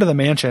cut over to the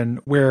mansion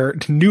where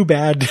new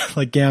bad,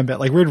 like Gambit,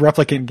 like weird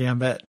replicant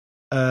Gambit,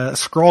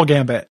 Skrull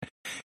Gambit,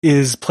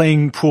 is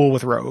playing pool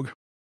with Rogue.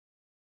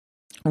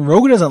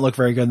 Rogue doesn't look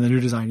very good in the new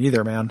design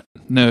either, man.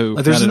 No,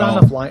 like, there's not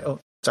enough line. Oh,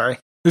 sorry.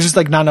 There's just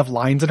like not enough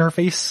lines in her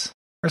face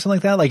or something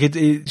like that. Like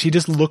she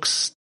just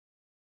looks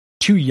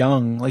too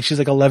young. Like she's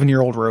like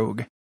 11-year-old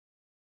Rogue.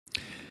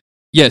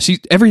 Yeah,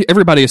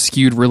 everybody is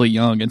skewed really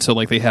young until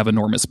like they have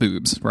enormous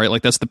boobs, right?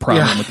 Like that's the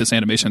problem with this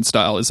animation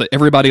style, is that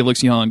everybody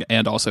looks young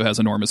and also has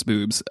enormous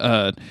boobs.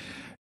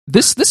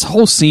 This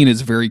whole scene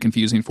is very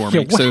confusing for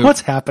me.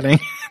 What's happening?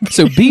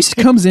 So Beast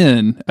comes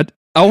in.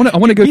 I want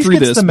to go through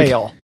this. The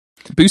mail.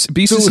 Beast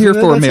is here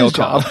for a mail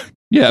call.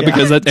 Yeah,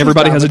 because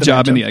everybody has a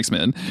job in the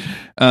X-Men.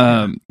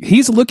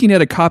 He's looking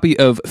at a copy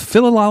of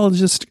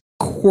Philologist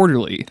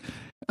Quarterly.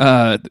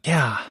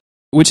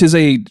 Which is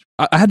I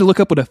had to look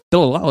up what a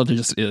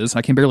philologist is.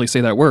 I can barely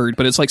say that word,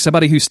 but it's like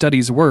somebody who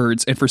studies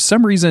words. And for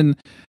some reason,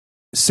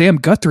 Sam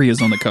Guthrie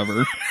is on the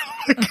cover.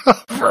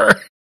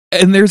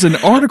 And there's an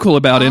article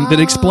about him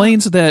that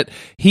explains that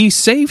he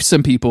saved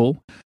some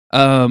people,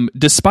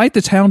 despite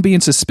the town being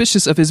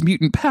suspicious of his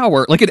mutant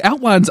power. Like it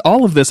outlines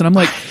all of this, and I'm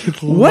like,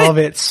 love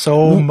it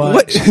so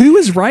much. Who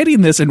is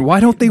writing this, and why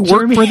don't they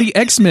work for the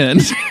X-Men?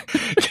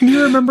 Can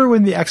you remember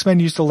when the X-Men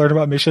used to learn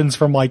about missions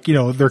from, like, you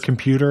know, their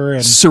computer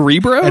and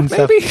Cerebro and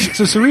stuff? Maybe?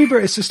 So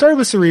Cerebro, it started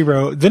with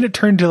Cerebro, then it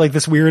turned to like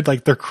this weird,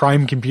 like their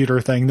crime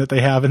computer thing that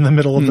they have in the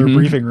middle of their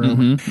briefing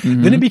room.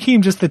 Then it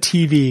became just the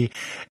TV.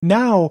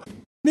 Now,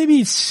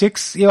 maybe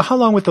 6, you know, how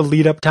long with the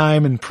lead up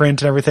time and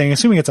print and everything,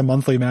 assuming it's a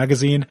monthly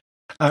magazine.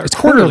 It's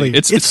quarterly.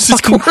 It's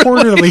fucking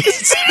quarterly.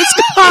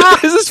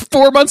 This is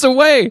 4 months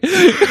away.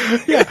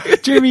 Yeah,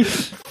 Jeremy,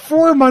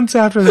 4 months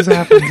after this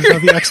happens, so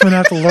the X-Men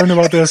have to learn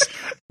about this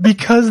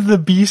because the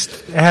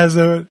Beast has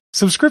a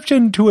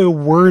subscription to a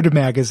Word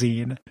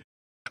magazine.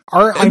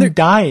 I'm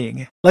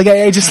dying. Like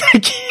I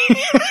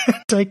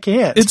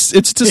can't.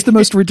 It's just the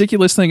most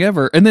ridiculous thing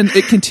ever. And then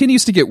it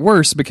continues to get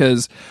worse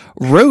because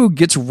Rogue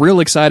gets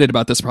real excited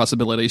about this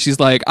possibility. She's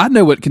like, I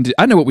know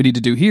what we need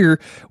to do here.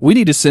 We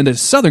need to send a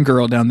Southern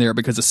girl down there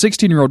because a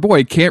 16-year-old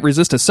boy can't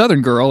resist a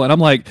Southern girl. And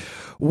I'm like,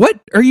 what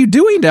are you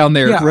doing down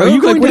there, Rogue? Are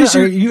you going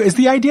is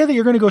the idea that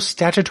you're going to go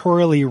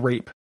statutorily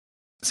rape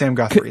Sam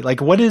Guthrie? Like,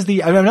 what is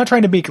the? I'm not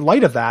trying to make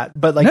light of that,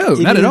 but like, no,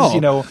 not at all.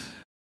 You know.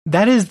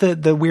 That is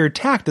the weird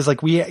tact, is like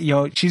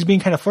she's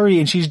being kind of flirty,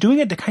 and she's doing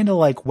it to kind of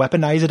like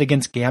weaponize it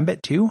against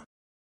Gambit too.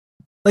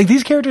 Like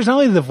these characters, not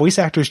only the voice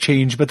actors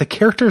change, but the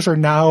characters are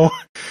now,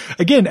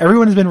 again,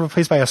 everyone has been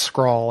replaced by a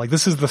Skrull. Like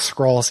this is the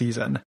Skrull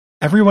season.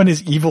 Everyone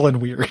is evil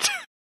and weird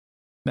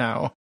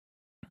now.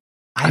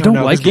 I don't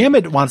know. Like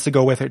Gambit wants to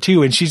go with her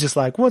too, and she's just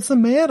like, "What's the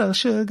matter,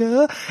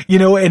 sugar?" You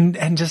know,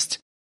 and just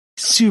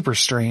super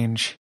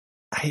strange.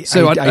 I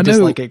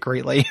dislike it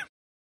greatly.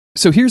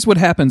 So here's what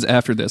happens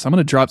after this. I'm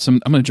going to drop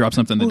something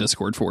in the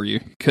Discord for you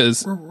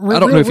because I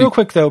don't know if real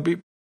quick though.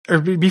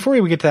 Before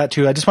we get to that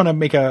too, I just want to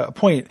make a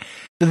point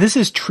that this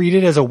is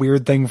treated as a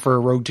weird thing for a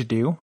Rogue to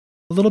do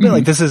a little bit. Mm-hmm.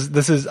 Like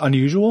this is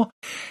unusual.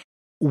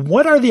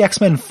 What are the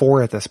X-Men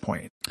for at this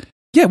point?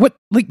 Yeah, what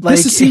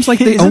this seems like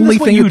the only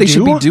thing that they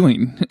should be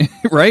doing,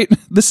 right?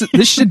 This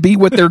should be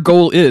what their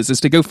goal is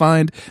to go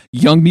find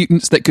young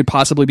mutants that could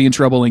possibly be in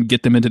trouble and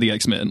get them into the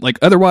X-Men. Like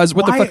otherwise,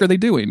 what the fuck are they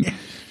doing?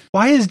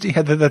 Why is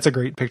that's a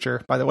great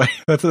picture, by the way.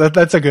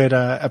 That's a good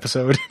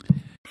episode.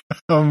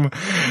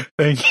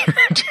 Thank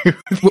you.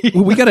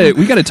 Well, we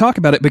gotta talk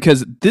about it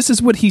because this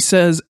is what he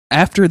says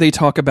after they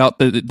talk about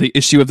the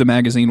issue of the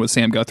magazine with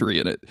Sam Guthrie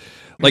in it.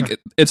 Like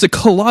it's a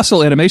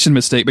colossal animation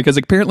mistake because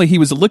apparently he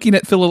was looking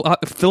at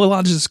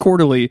Philologist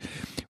Quarterly,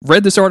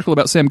 read this article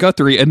about Sam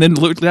Guthrie, and then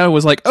looked down and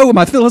was like, "Oh,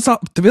 my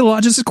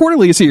Philologist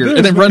Quarterly is here,"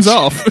 and then runs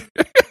off.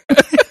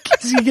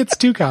 He gets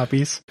 2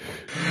 copies.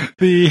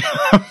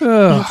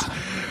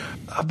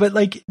 But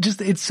like, just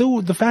it's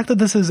so the fact that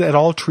this is at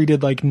all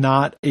treated like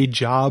not a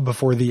job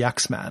for the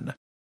X-Men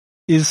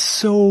is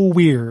so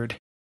weird.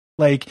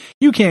 Like,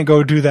 you can't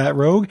go do that,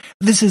 Rogue.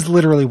 This is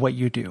literally what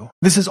you do.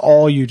 This is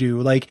all you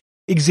do. Like,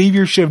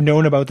 Xavier should have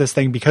known about this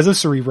thing because of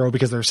Cerebro,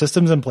 because there are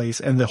systems in place,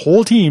 and the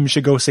whole team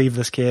should go save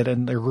this kid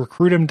and they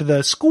recruit him to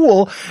the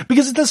school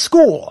because it's a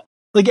school.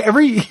 Like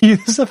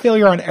this is a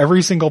failure on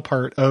every single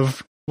part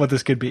of what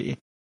this could be.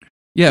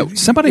 Yeah,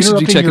 somebody should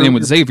be checking in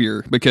with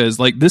Xavier because,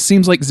 like, this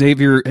seems like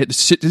Xavier.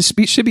 This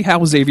should be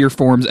how Xavier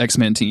forms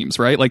X-Men teams,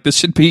 right? Like, this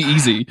should be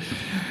easy.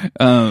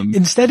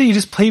 Instead, you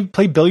just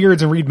play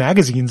billiards and read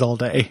magazines all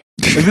day.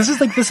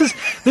 Like,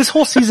 this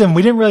whole season.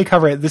 We didn't really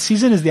cover it. This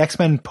season is the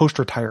X-Men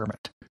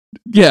post-retirement.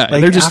 Yeah,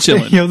 like, they're just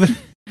chilling. You know,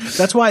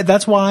 that's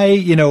why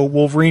you know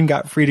Wolverine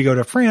got free to go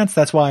to France.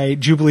 That's why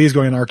Jubilee is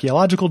going on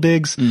archaeological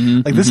digs.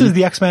 Like, this is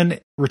the X-Men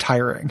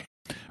retiring.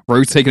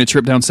 Rogue's taking a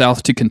trip down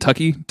south to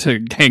Kentucky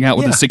to hang out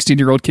with a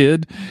 16-year-old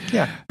kid.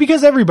 Yeah,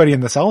 because everybody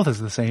in the South is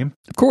the same.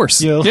 Of course.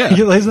 You know, yeah.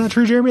 Isn't that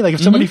true, Jeremy? Like if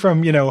somebody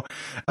from, you know,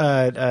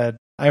 I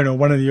don't know,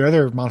 one of the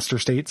other monster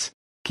states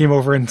came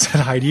over and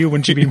said hi to you,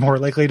 wouldn't you be more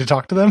likely to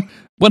talk to them?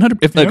 100.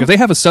 If they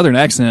have a Southern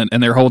accent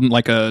and they're holding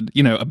like a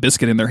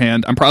biscuit in their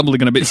hand, I'm probably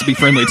going to be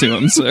friendly to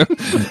them. So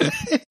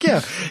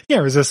yeah,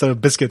 resist a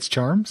biscuit's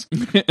charms.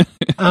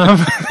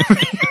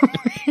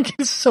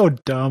 It's so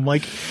dumb.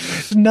 Like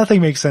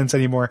nothing makes sense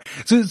anymore.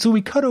 So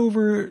we cut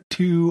over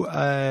to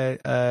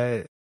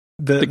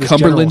the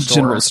Cumberland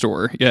General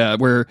Store. Yeah,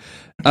 where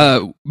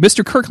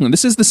Mr. Kirkland.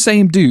 This is the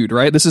same dude,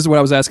 right? This is what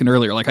I was asking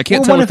earlier. Like I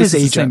can't tell one if of his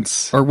this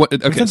agents is or what.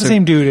 Okay, it's not the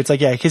same dude. It's like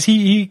because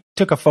he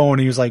took a phone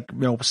and he was like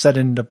set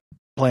into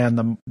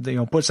plan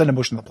set in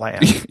motion the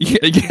plan.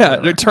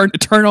 yeah.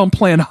 Turn on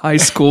plan high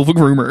school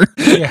rumor.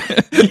 Yeah.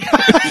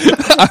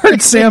 I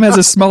heard Sam has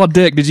a small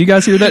dick. Did you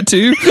guys hear that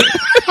too?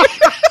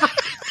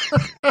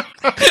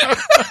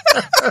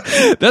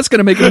 That's going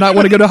to make him not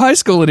want to go to high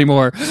school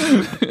anymore.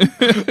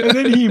 And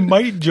then he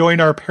might join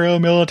our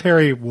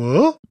paramilitary.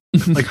 What?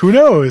 Like, who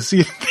knows?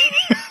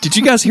 Did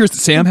you guys hear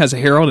Sam has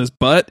hair on his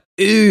butt?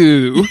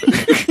 Ew.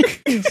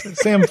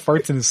 Sam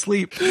farts in his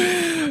sleep.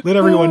 Let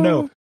everyone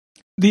know.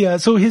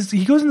 So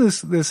he goes in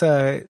this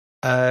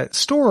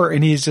store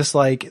and he's just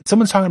like,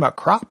 someone's talking about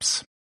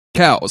crops.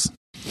 Cows.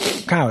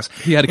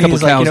 He had a couple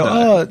cows.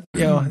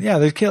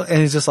 They're killed. And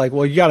he's just like,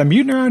 well, you got a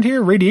mutant around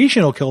here.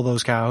 Radiation will kill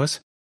those cows.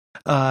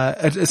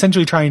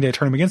 Essentially trying to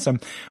turn them against them.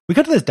 We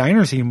got to this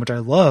diner scene, which I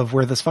love,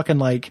 where this fucking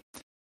like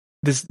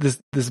this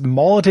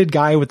mulleted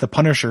guy with the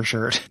Punisher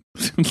shirt.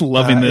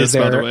 Loving this,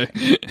 by the way.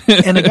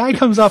 And the guy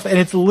comes up, and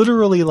it's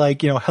literally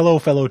like, hello,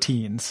 fellow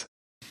teens.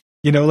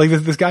 Like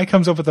this guy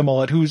comes up with the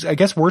mullet, who's I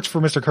guess works for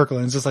Mr.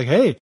 Kirkland. It's just like,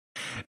 hey,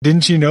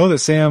 didn't you know that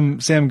Sam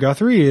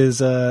Guthrie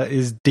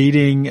is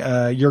dating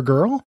your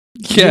girl?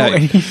 Yeah,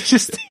 and he's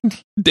just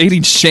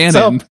dating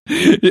Shannon.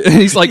 And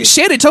he's like,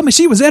 Shannon told me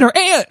she was at her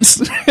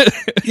aunt's.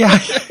 Yeah,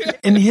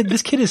 and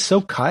this kid is so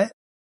cut,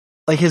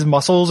 like his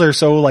muscles are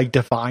so like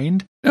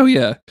defined. Oh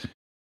yeah,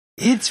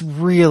 it's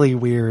really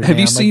weird. Have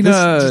you seen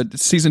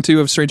season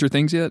 2 of Stranger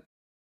Things yet?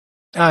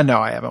 No,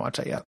 I haven't watched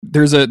that yet.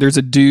 There's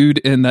a dude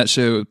in that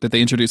show that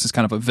they introduce as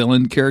kind of a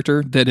villain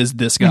character that is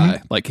this guy.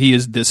 Mm-hmm. Like he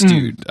is this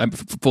dude. I'm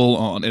full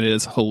on. It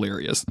is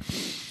hilarious.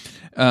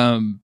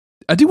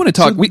 I do want to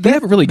talk. We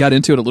haven't really got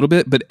into it a little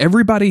bit, but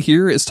everybody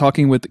here is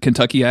talking with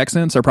Kentucky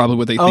accents, or probably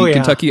what they think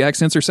Kentucky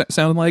accents are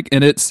sounding like,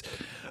 and it's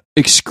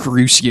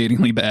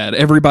excruciatingly bad.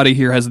 Everybody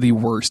here has the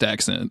worst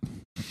accent.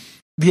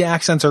 The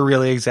accents are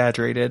really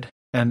exaggerated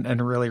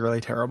and really, really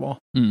terrible.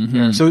 Mm-hmm.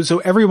 Yeah. So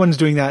everyone's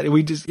doing that.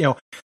 We just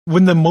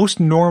when the most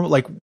normal,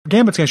 like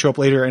Gambit's going to show up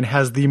later and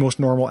has the most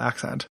normal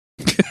accent,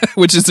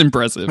 which is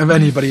impressive of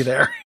anybody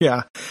there.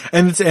 Yeah,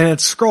 and it's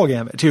Skrull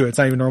Gambit too. It's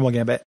not even normal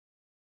Gambit.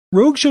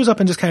 Rogue shows up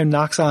and just kind of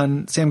knocks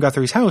on Sam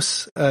Guthrie's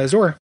house.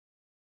 Zor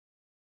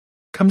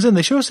comes in.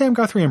 They show Sam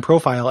Guthrie in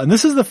profile, and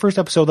this is the first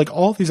episode. Like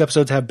all of these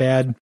episodes have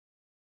bad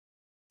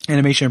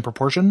animation and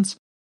proportions,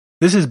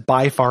 this is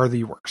by far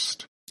the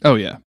worst. Oh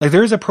yeah. Like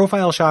there's a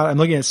profile shot. I'm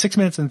looking at 6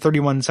 minutes and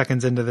 31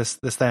 seconds into this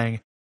thing.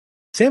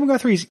 Sam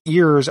Guthrie's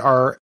ears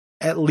are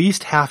at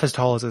least half as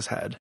tall as his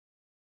head.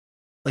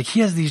 Like he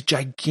has these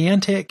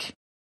gigantic,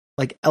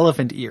 like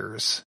elephant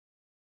ears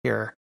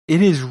here.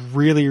 It is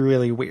really,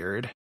 really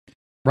weird.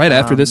 Right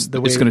after this,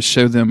 it's going to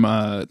show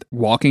them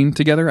walking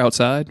together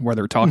outside where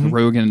they're talking. Mm-hmm.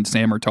 Rogue and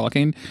Sam are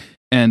talking.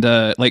 And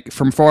like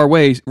from far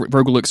away,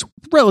 Rogue looks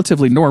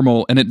relatively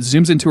normal, and it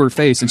zooms into her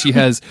face, and she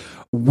has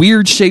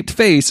weird shaped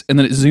face, and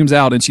then it zooms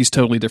out, and she's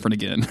totally different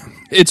again.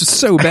 It's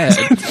so bad.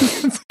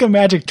 It's like a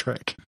magic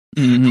trick.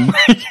 Mm-hmm.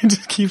 It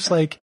just keeps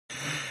like,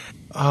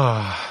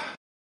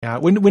 yeah.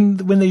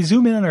 When they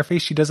zoom in on her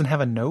face, she doesn't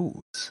have a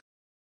nose.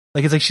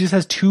 Like it's like she just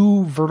has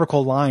two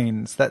vertical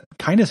lines that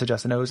kind of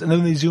suggest a nose, and then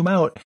when they zoom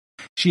out,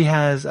 she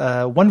has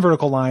one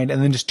vertical line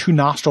and then just two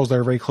nostrils that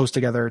are very close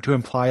together to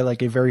imply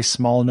like a very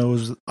small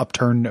nose,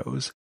 upturned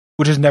nose,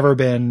 which has never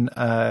been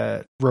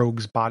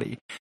Rogue's body.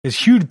 His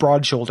huge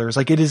broad shoulders,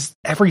 like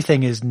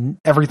everything is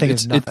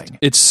nothing.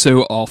 It's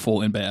so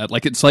awful and bad.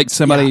 Like it's like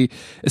somebody,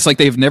 it's like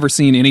they've never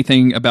seen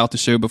anything about the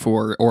show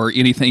before or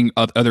anything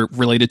other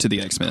related to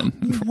the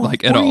X-Men,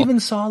 like at all. Or even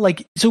saw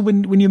like, so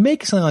when you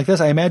make something like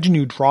this, I imagine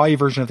you draw a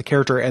version of the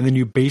character and then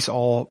you base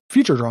all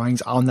future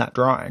drawings on that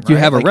drawing. Right? You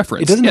have like, a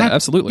reference.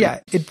 Absolutely.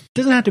 Yeah, it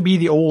doesn't have to be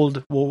the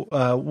old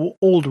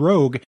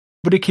Rogue,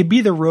 but it could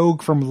be the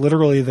Rogue from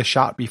literally the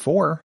shot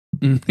before.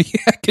 Yeah,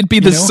 it could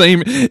be the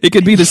same. It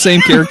could be the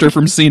same character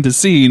from scene to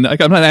scene. Like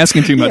I'm not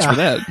asking too much for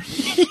that.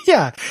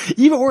 Yeah,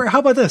 even or how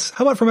about this?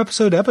 How about from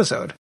episode to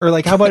episode? Or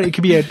like how about it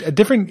could be a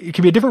different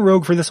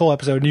Rogue for this whole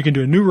episode, and you can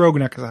do a new Rogue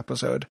next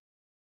episode.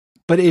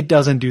 But it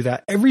doesn't do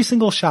that. Every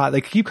single shot, they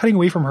keep cutting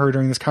away from her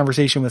during this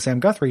conversation with Sam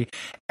Guthrie.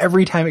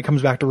 Every time it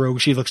comes back to Rogue,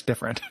 she looks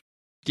different.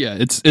 Yeah,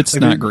 it's like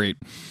not great.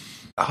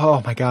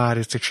 Oh my god,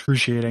 it's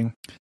excruciating.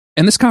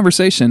 And this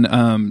conversation,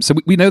 so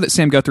we know that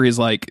Sam Guthrie is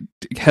like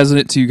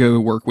hesitant to go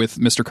work with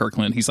Mr.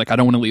 Kirkland. He's like, I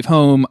don't want to leave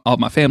home. All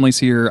my family's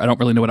here. I don't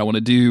really know what I want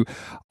to do.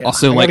 Yeah,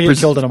 also, I like get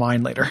killed in a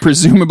mine later.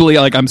 Presumably,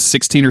 like I'm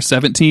 16 or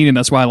 17, and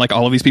that's why like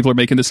all of these people are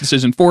making this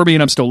decision for me,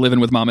 and I'm still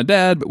living with mom and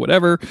dad. But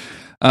whatever.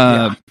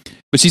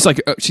 But she's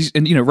like,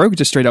 and Rogue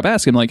just straight up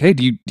asked him like, hey,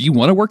 do you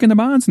want to work in the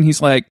mines? And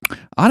he's like,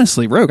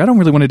 honestly, Rogue, I don't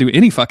really want to do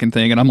any fucking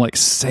thing. And I'm like,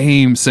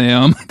 same,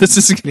 Sam.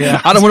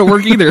 I don't want to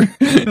work either.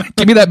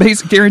 Give me that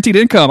basic guaranteed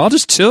income. I'll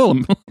just chill.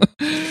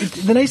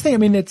 The nice thing,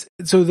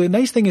 the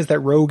nice thing is that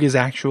Rogue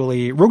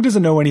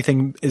doesn't know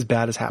anything as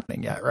bad is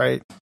happening yet,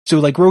 right? So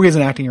like Rogue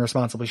isn't acting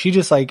irresponsibly. She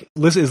just like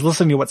is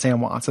listening to what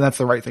Sam wants, and that's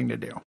the right thing to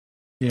do.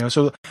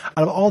 So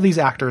out of all these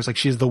actors, like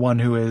she's the one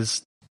who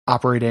is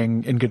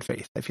operating in good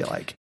faith, I feel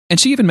like. And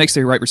she even makes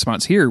the right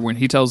response here when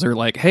he tells her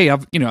like, "Hey,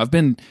 I've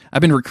been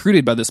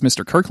recruited by this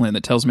Mr. Kirkland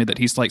that tells me that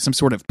he's like some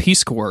sort of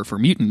Peace Corps for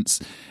mutants."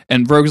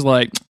 And Rogue's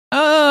like,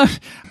 I'm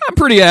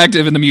pretty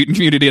active in the mutant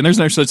community, and there's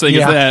no such thing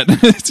as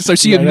that." So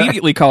she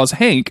immediately calls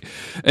Hank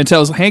and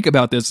tells Hank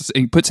about this,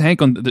 and puts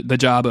Hank on the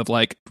job of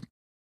like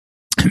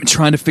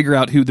trying to figure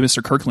out who the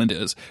Mr. Kirkland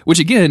is. Which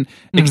again,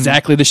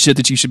 exactly the shit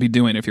that you should be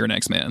doing if you're an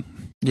X-Man.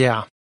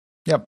 Yeah.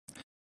 Yep.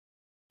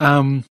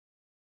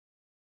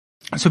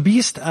 So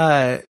Beast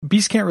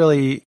can't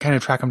really kind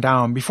of track him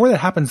down. Before that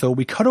happens, though,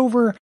 we cut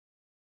over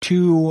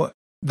to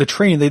the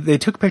train. They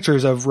took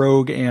pictures of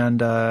Rogue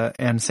and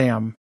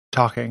Sam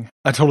talking.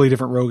 A totally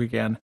different Rogue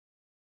again.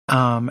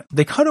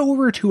 They cut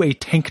over to a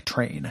tank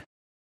train.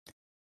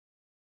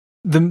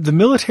 The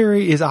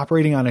military is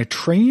operating on a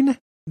train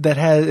that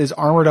is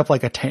armored up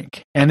like a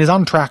tank and is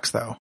on tracks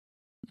though.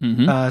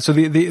 Mm-hmm. So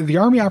the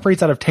army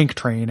operates out of tank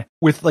train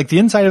with like the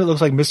inside of it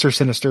looks like Mr.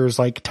 Sinister's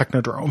like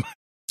Technodrome.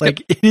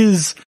 Like it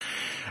is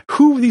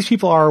who these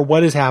people are,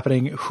 what is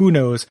happening, who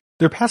knows.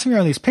 They're passing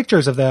around these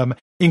pictures of them.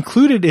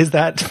 Included is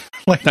that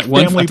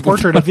family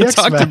portrait of the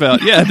X-Men. Talked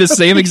about. Yeah, the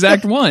same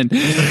exact one.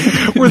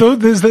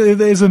 Is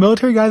the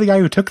military guy the guy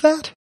who took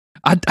that?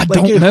 I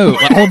don't know.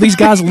 All these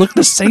guys look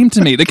the same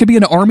to me. They could be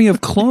an army of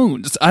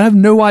clones. I have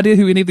no idea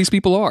who any of these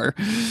people are.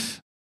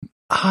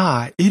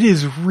 It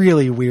is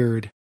really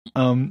weird.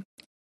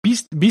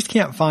 Beast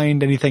can't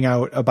find anything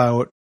out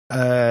about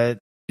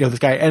this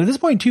guy. And at this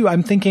point too,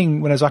 I'm thinking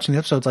when I was watching the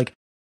episodes, like,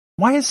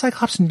 why is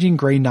Cyclops and Jean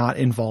Grey not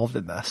involved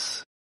in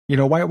this?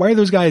 Why are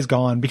those guys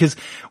gone? Because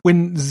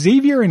when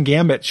Xavier and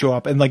Gambit show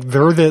up and like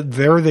they're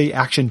the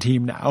action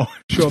team now,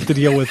 show up to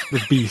deal with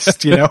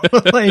Beast,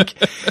 like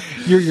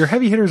your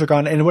heavy hitters are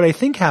gone. And what I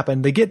think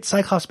happened, they get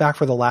Cyclops back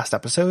for the last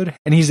episode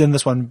and he's in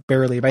this one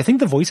barely, but I think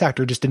the voice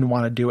actor just didn't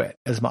want to do it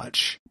as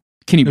much.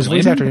 Can you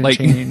blame him? Like,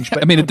 change,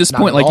 but at this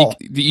point, like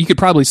you could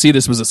probably see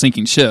this was a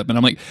sinking ship,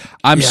 and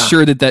I'm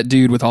sure that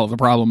dude with all of the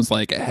problems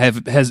like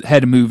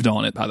had moved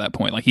on it by that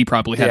point. Like he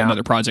probably had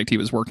another project he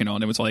was working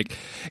on. It was like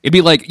it'd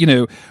be like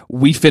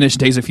we finished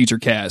Days of Future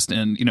Cast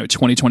in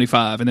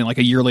 2025, and then like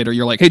a year later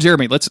you're like, hey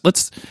Jeremy, let's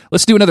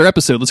do another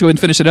episode. Let's go ahead and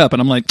finish it up.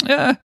 And I'm like,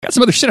 got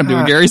some other shit I'm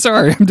doing, Gary.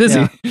 Sorry, I'm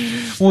busy.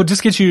 Yeah. We'll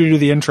just get you to do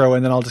the intro,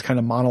 and then I'll just kind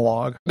of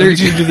monologue. You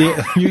do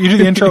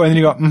the intro, and then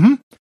you go, mm-hmm.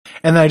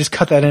 And then I just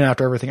cut that in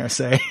after everything I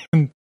say.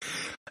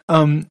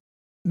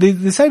 they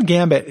decide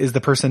Gambit is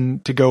the person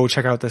to go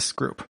check out this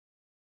group.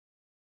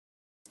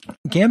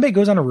 Gambit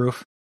goes on a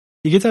roof.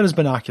 He gets out his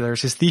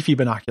binoculars, his thiefy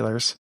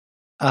binoculars,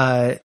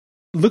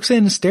 looks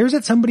in, stares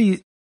at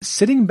somebody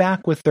sitting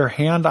back with their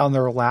hand on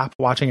their lap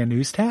watching a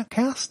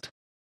newscast.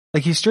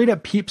 Like he straight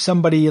up peeps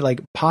somebody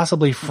like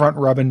possibly front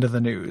rubbing to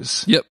the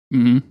news. Yep.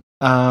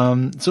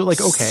 Mm-hmm. So like,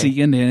 okay.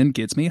 CNN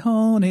gets me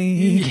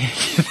horny.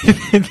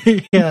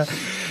 Yeah.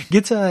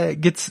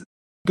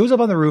 Goes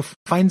up on the roof,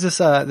 finds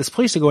this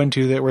place to go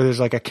into where there's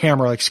like a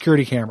camera, like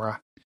security camera,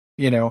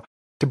 to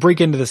break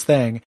into this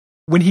thing.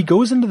 When he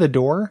goes into the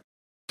door,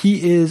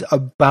 he is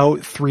about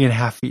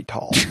 3.5 feet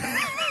tall.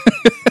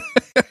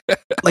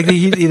 Like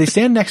they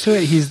stand next to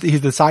it. He's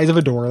the size of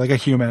a door, like a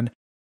human.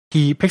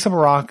 He picks up a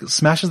rock,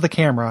 smashes the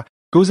camera,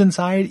 goes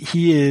inside.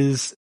 He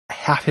is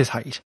half his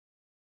height.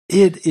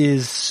 It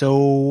is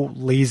so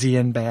lazy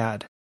and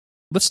bad.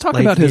 Let's talk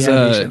about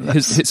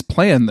his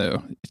plan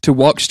though, to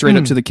walk straight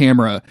up to the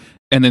camera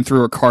and then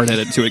throw a card at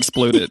it to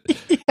explode it.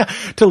 Yeah,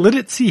 to let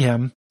it see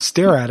him,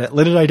 stare at it,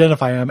 let it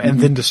identify him, and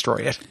then destroy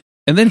it.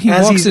 And then he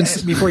walks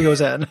in before he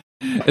goes in.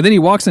 And then he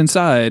walks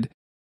inside.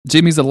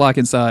 Jimmy's the lock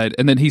inside,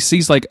 and then he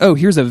sees like, oh,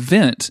 here's a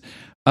vent.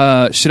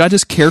 Should I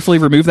just carefully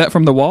remove that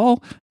from the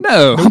wall?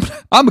 No, nope.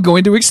 I'm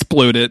going to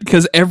explode it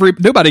because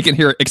nobody can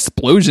hear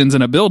explosions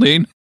in a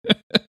building.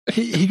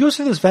 He goes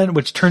through this vent,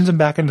 which turns him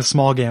back into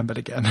Small Gambit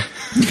again.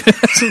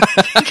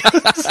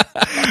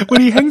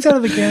 When he hangs out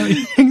of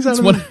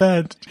the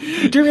vent.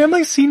 Jeremy, I'm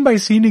like scene by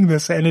scening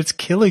this, and it's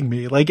killing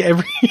me. Like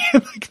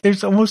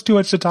there's almost too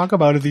much to talk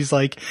about of these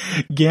like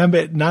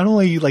Gambit, not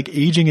only like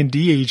aging and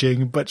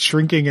de-aging, but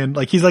shrinking, and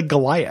like he's like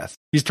Goliath.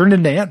 He's turned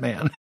into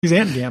Ant-Man. He's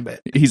Ant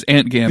Gambit. He's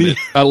Ant Gambit.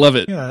 I love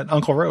it. Yeah,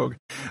 Uncle Rogue.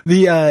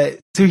 So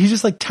he's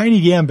just like tiny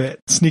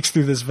Gambit sneaks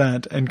through this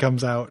vent and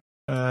comes out.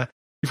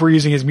 Before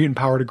using his mutant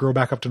power to grow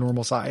back up to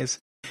normal size.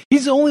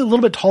 He's only a little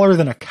bit taller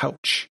than a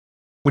couch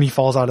when he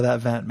falls out of that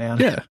vent, man.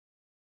 Yeah.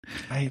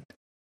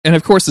 And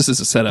of course this is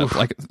a setup. Oof.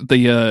 Like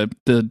the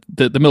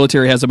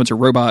military has a bunch of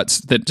robots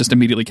that just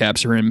immediately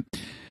capture him.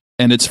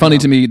 And it's funny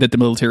to me that the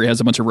military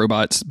has a bunch of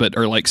robots, but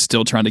are like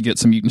still trying to get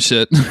some mutant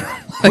shit.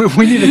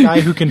 We need a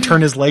guy who can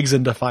turn his legs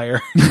into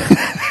fire.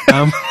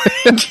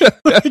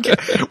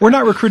 We're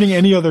not recruiting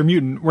any other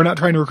mutant. We're not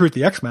trying to recruit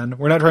the X-Men.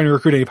 We're not trying to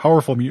recruit any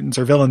powerful mutants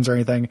or villains or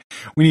anything.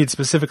 We need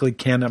specifically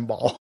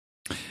Cannonball.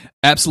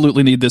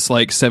 Absolutely need this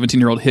like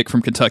 17-year-old hick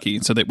from Kentucky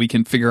so that we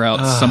can figure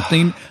out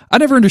something. I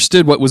never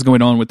understood what was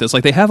going on with this.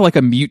 Like they have like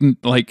a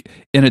mutant like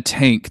in a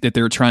tank that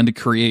they're trying to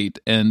create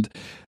and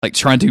like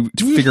trying to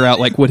figure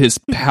out like what his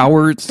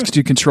power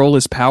to control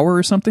his power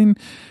or something.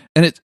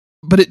 And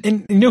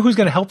you know who's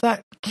going to help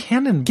that?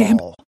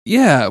 Cannonball.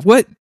 Yeah.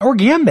 What? Or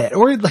Gambit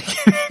or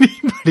like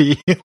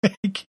anybody.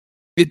 Like,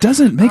 it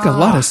doesn't make a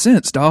lot of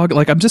sense, dog.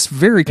 Like I'm just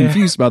very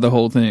confused by the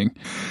whole thing.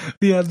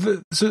 Yeah.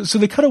 So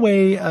they cut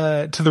away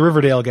to the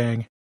Riverdale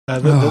gang,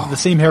 the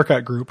same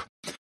haircut group.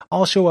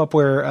 All show up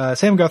where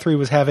Sam Guthrie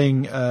was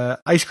having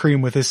ice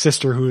cream with his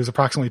sister, who is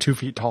approximately 2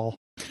 feet tall,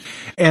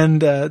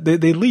 and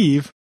they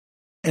leave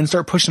and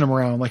start pushing him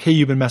around like, "Hey,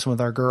 you've been messing with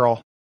our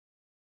girl."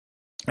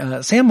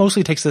 Sam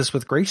mostly takes this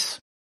with grace,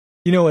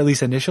 at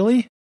least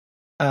initially.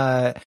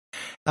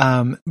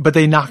 But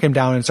they knock him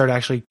down and start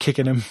actually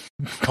kicking him,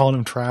 calling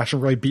him trash,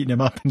 and really beating him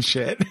up and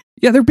shit.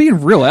 Yeah, they're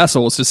being real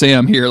assholes to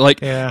Sam here.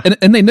 Like, yeah.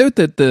 And they note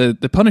that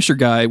the Punisher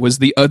guy was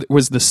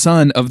the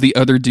son of the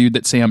other dude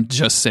that Sam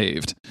just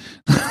saved.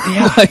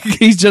 Yeah, like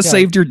he's just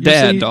saved your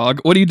dad, dog.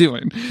 What are you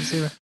doing?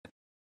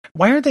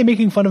 Why aren't they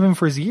making fun of him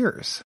for his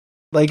ears?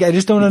 Like, I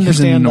just don't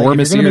understand. Like,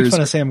 if you're going to make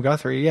fun of Sam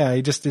Guthrie, yeah,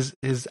 he just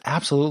is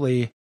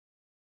absolutely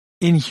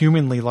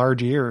inhumanly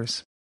large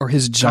ears. Or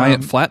his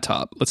giant flat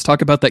top. Let's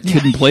talk about that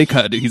kid and play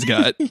cut he's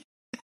got.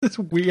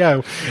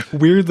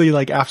 Weirdly,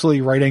 like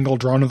absolutely right angle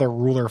drawn with a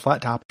ruler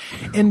flat top.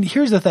 And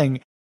here's the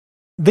thing.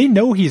 They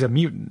know he's a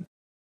mutant.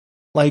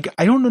 Like,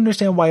 I don't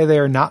understand why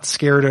they're not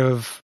scared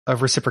of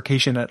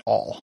reciprocation at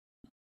all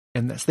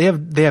in this. They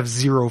have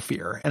zero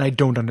fear, and I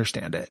don't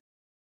understand it.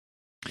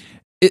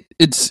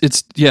 It's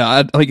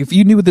like if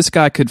you knew this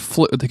guy could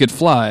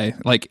fly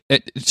like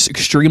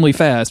extremely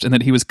fast and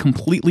that he was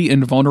completely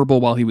invulnerable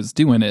while he was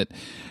doing it,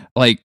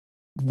 like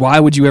why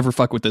would you ever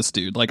fuck with this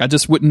dude? Like I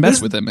just wouldn't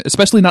mess with him,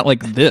 especially not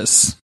like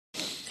this.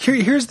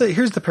 Here's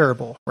the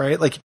parable, right?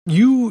 Like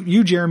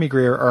you Jeremy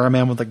Greer are a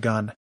man with a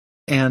gun,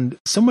 and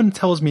someone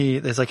tells me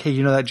it's like, hey,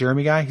 you know that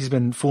Jeremy guy? He's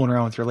been fooling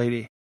around with your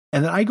lady,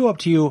 and then I go up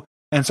to you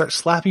and start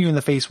slapping you in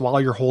the face while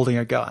you're holding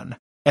a gun.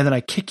 And then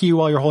I kick you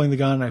while you're holding the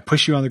gun, and I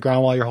push you on the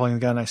ground while you're holding the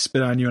gun, and I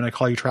spit on you, and I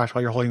call you trash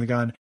while you're holding the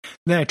gun. And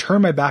then I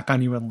turn my back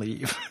on you and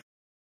leave.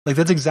 Like,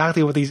 that's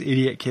exactly what these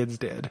idiot kids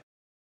did.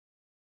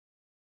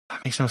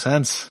 That makes no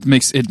sense. It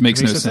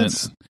makes no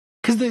sense.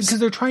 Because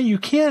they're trying, you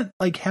can't,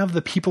 like, have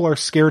the people are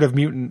scared of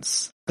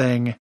mutants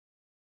thing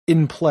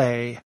in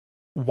play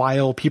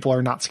while people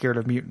are not scared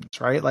of mutants,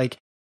 right? Like,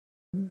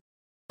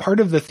 part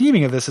of the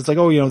theming of this is like,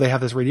 oh, they have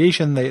this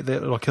radiation,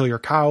 it'll kill your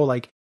cow.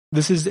 Like,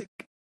 this is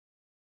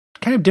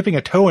kind of dipping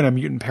a toe in a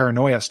mutant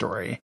paranoia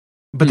story,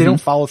 but they don't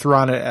follow through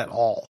on it at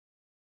all.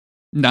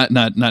 Not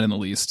in the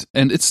least.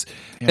 And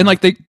and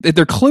like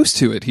they're close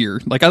to it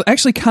here. Like I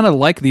actually kind of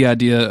like the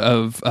idea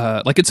of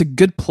like it's a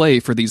good play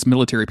for these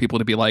military people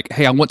to be like,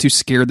 hey, I want to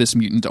scare this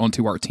mutant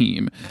onto our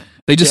team.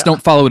 They just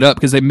don't follow it up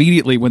because they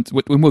immediately when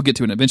we'll get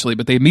to it eventually,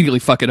 but they immediately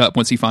fuck it up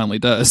once he finally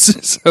does.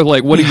 So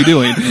like, what are you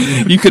doing?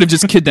 You could have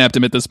just kidnapped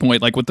him at this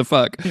point. Like, what the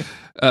fuck?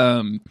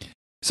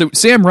 So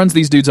Sam runs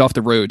these dudes off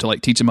the road to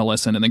like teach him a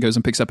lesson, and then goes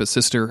and picks up his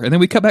sister, and then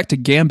we cut back to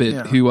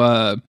Gambit, who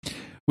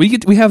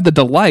we have the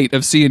delight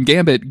of seeing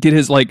Gambit get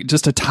his like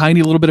just a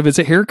tiny little bit of his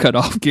hair cut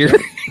off,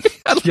 Gary.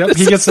 Yep,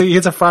 he gets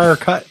a Friar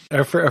Tuck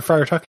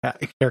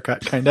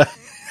haircut, kind of.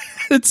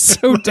 It's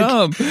so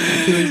dumb.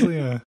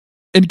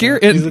 And Gary,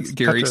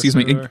 excuse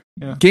me.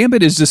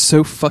 Gambit is just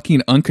so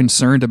fucking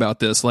unconcerned about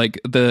this. Like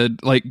the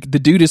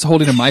dude is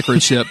holding a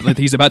microchip that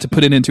he's about to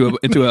put it into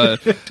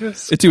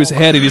his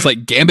head, and he's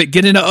like, "Gambit,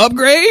 get an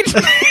upgrade."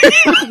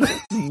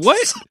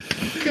 What?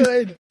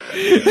 Good.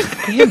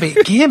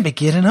 Gambit,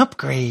 get an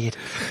upgrade.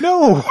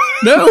 No,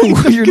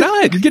 you're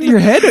not. You're getting your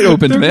head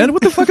opened, man.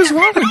 What the fuck is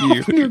wrong with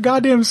you? Open your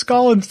goddamn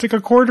skull and stick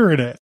a quarter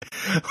in it.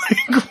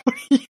 Like, what are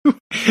you?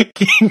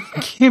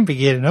 Gambit,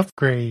 get an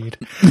upgrade.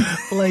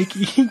 Like,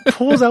 he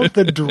pulls out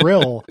the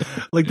drill,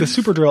 like the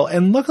super drill,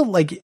 and look at,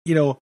 like,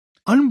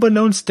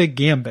 unbeknownst to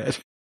Gambit,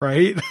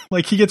 right?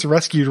 Like, he gets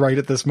rescued right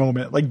at this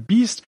moment. Like,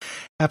 Beast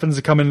happens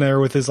to come in there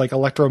with his like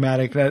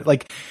electromagnetic,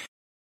 like,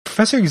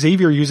 Professor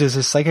Xavier uses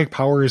his psychic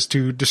powers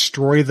to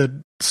destroy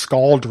the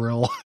skull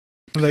drill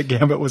that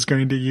Gambit was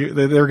going to use.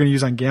 They were going to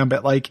use on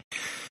Gambit. Like,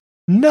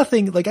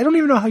 nothing. Like, I don't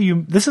even know how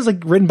this is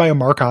like written by a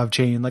Markov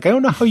chain. Like, I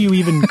don't know how you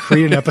even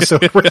create an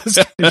episode where this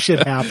kind of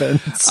shit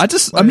happens.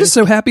 I'm just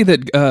so happy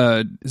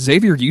that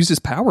Xavier used his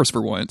powers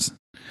for once.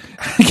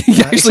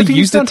 He actually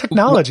used on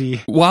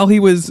technology while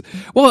he was.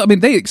 Well, I mean,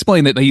 they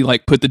explained that he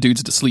like put the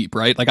dudes to sleep,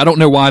 right? Like, I don't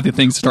know why the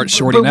things start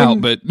shorting out,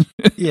 but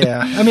yeah,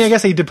 I mean, I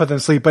guess he did put them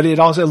to sleep, but it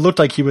looked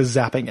like he was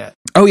zapping it.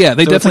 Oh yeah,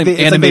 they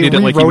definitely animated it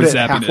like he was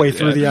zapping halfway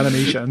through the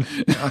animation.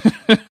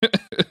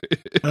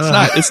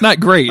 It's not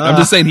great. I'm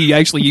just saying he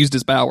actually used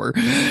his power.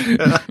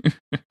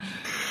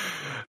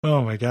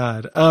 Oh my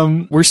god.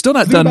 We're still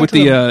not done with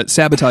the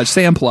sabotage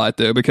Sam plot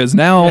though, because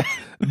now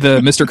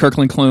the Mr.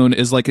 Kirkland clone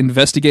is like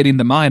investigating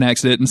the mine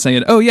accident and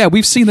saying, "Oh yeah,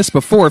 we've seen this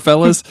before,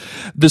 fellas.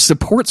 The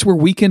supports were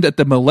weakened at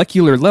the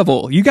molecular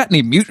level. You got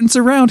any mutants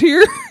around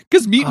here?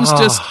 Because mutants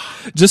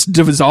just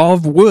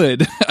dissolve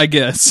wood, I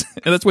guess,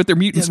 and that's what their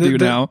mutants do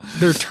now.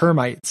 They're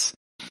termites."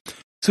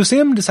 So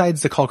Sam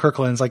decides to call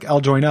Kirkland's like,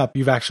 "I'll join up.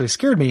 You've actually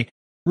scared me."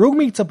 Rogue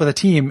meets up with a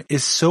team,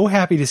 is so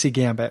happy to see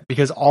Gambit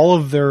because all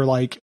of their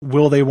like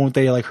will they won't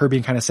they, like her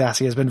being kind of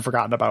sassy, has been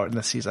forgotten about in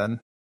this season.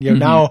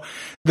 Now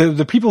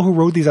the people who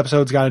wrote these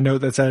episodes got a note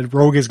that said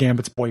Rogue is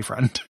Gambit's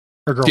boyfriend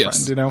or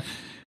girlfriend. Yes.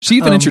 She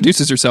even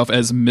introduces herself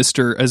as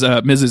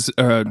Mrs.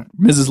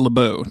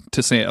 LeBeau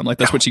to Sam. Like,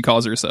 that's what she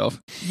calls herself.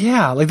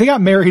 Yeah, like they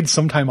got married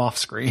sometime off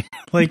screen.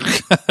 Like,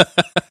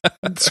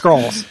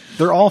 Skrulls.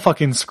 They're all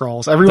fucking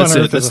Skrulls. Everyone on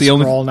Earth is a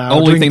Skrull now.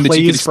 Only thing that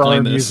you can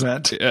explain this.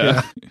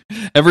 Yeah.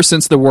 Ever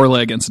since the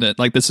Warleg incident,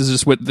 like this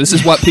is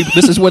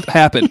what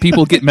happened.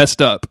 People get messed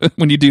up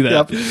when you do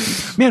that.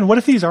 Yep. Man, what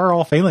if these are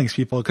all Phalanx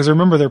people? Because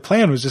remember, their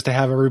plan was just to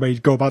have everybody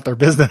go about their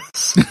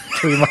business,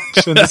 pretty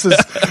much. And this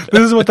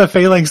is what the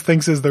Phalanx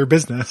thinks is their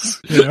business.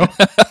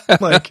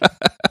 Like,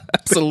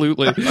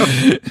 absolutely.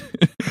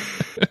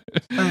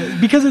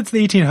 Because it's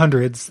the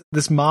 1800s,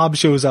 this mob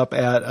shows up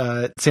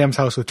at Sam's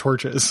house with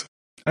torches.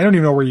 I don't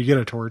even know where you get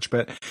a torch,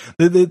 but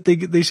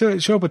they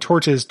show up with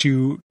torches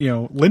to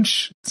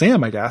lynch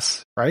Sam, I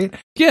guess, right?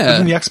 Yeah. And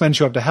then the X-Men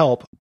show up to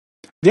help.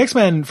 The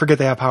X-Men forget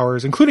they have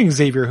powers, including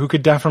Xavier, who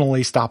could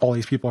definitely stop all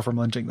these people from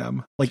lynching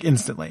them, like,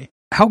 instantly.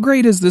 How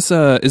great is this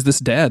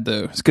dad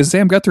though? Because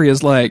Sam Guthrie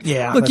is like,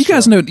 look, you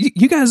guys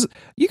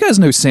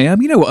know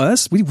Sam, you know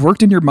us. We've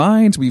worked in your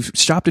mines, we've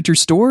shopped at your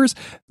stores.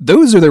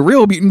 Those are the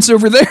real mutants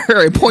over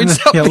there. It points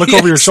out. Yeah, look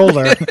over your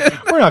shoulder.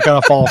 We're not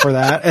gonna fall for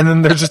that. And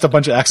then there's just a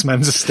bunch of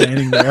X-Men just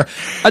standing there.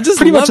 I just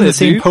pretty love much in the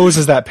same pose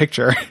as that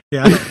picture.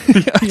 Yeah,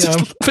 I just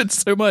love it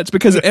so much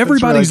because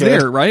everybody's really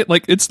there, right?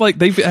 Like it's like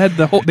they've had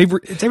the whole. They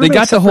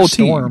got the whole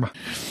team. Storm.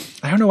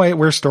 I don't know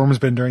where Storm's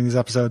been during these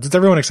episodes. It's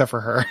everyone except for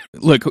her.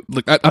 Look,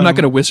 I'm not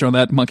going to wish her on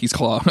that monkey's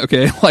claw,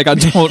 okay? Like, I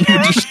don't,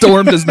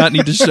 Storm does not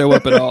need to show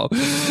up at all.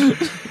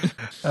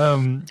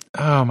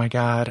 Oh my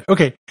god.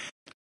 Okay.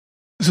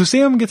 So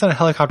Sam gets on a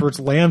helicopter, which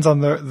lands on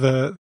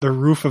the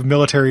roof of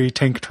military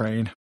tank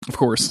train. Of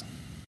course.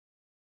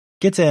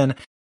 Gets in,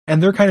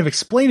 and they're kind of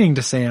explaining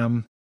to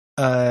Sam,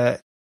 so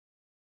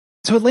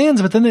it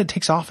lands, but then it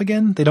takes off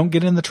again. They don't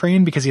get in the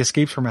train because he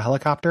escapes from a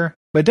helicopter,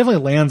 but it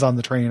definitely lands on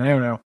the train. I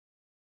don't know.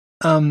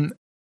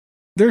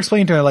 They're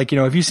explaining to her, like,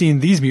 have you seen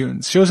these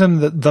mutants? Shows him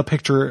the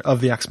picture of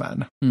the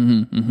X-Men.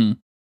 Mm-hmm, mm-hmm.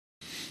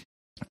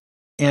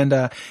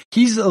 And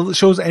he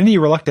shows any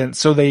reluctance,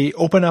 so they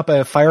open up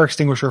a fire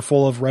extinguisher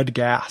full of red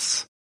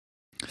gas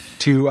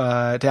to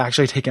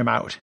actually take him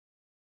out.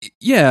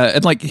 Yeah,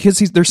 and like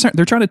they're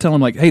trying to tell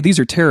him like, hey, these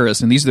are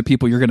terrorists, and these are the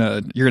people you're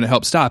gonna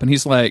help stop. And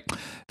he's like,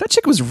 that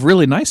chick was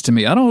really nice to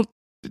me. I don't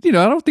I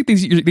don't think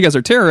you guys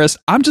are terrorists.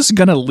 I'm just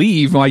gonna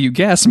leave while you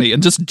gas me,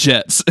 and just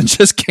jets and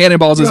just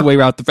cannonballs his way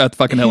out the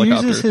fucking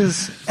helicopter. And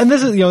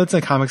this is, it's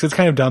in comics. It's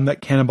kind of dumb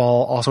that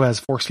Cannonball also has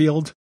force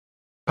field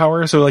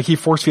power. So like he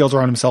force fields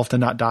around himself to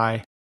not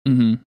die.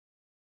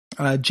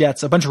 Mm-hmm.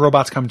 Jets, a bunch of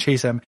robots come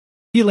chase him.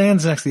 He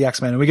lands next to the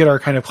X-Men, and we get our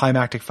kind of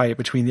climactic fight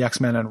between the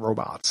X-Men and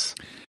robots.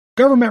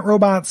 Government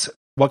robots.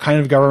 What kind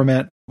of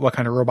government? What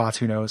kind of robots?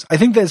 Who knows? I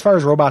think that as far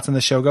as robots in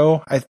the show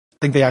go, I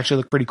think they actually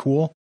look pretty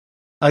cool.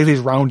 I like these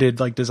rounded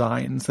like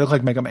designs. They look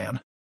like Mega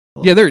Man.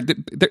 Yeah,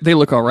 they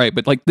look all right,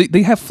 but like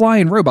they have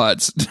flying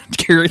robots.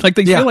 Like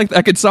they feel like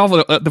that could solve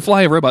the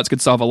flying robots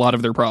could solve a lot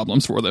of their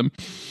problems for them.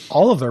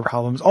 All of their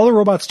problems. All the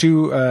robots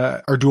too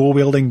are dual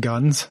wielding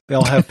guns. They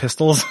all have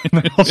pistols.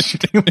 And they're all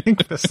shooting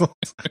like pistols.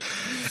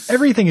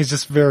 Everything is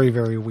just very,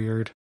 very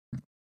weird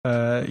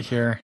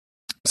here.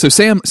 So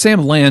Sam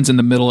lands in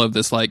the middle of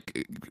this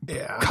like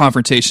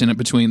confrontation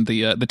between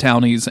the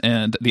townies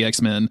and the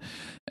X-Men,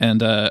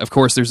 and of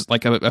course there's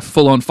like a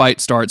full-on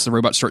fight starts. The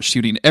robots start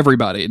shooting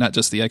everybody, not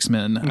just the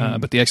X-Men,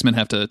 but the X-Men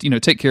have to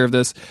take care of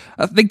this.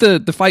 I think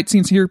the fight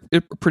scenes here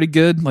are pretty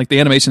good. Like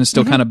the animation is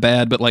still kind of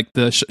bad, but like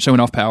the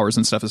showing off powers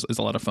and stuff is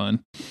a lot of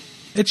fun.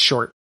 It's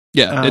short.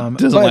 Yeah, it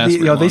doesn't last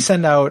very long. They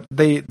send out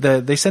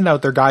they send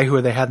out their guy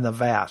who they had in the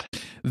vat.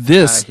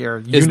 This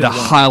is the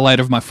highlight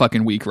of my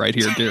fucking week right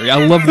here, Gary.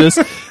 I love this.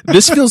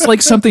 This feels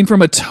like something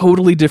from a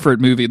totally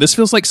different movie. This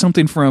feels like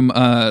something from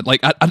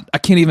like I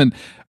can't even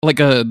like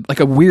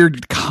a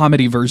weird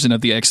comedy version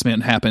of the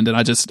X-Men happened, and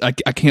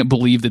I can't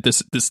believe that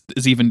this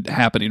is even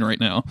happening right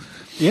now.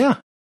 Yeah,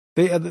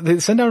 they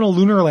send out a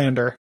lunar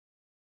lander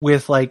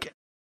with like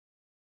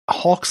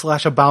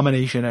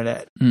Hulk/Abomination in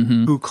it,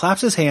 who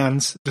claps his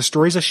hands,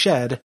 destroys a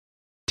shed,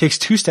 takes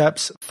 2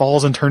 steps,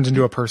 falls, and turns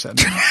into a person.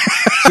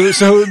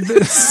 so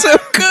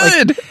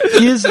good.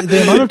 Like,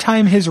 the amount of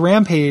time his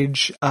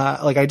rampage,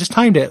 like I just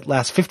timed it,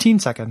 lasts 15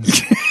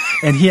 seconds,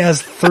 and he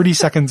has 30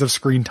 seconds of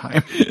screen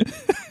time.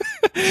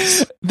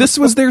 This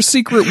was their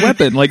secret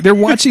weapon. Like they're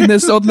watching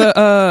this on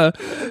they're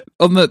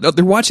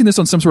watching this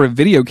on some sort of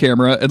video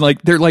camera, and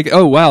like they're like,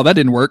 oh wow, that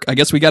didn't work. I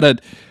guess we gotta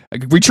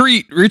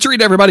retreat,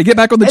 everybody, get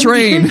back on the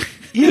train.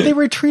 They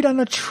retreat on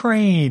a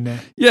train.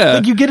 Yeah,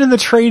 like you get in the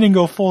train and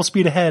go full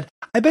speed ahead.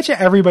 I bet you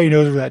everybody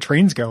knows where that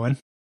train's going.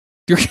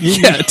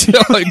 It's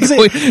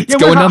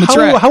going down the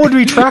track. How would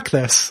we track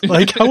this?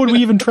 Like, how would we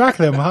even track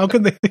them? How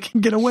can they can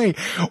get away?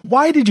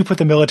 Why did you put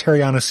the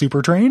military on a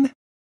super train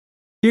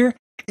here?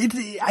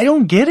 I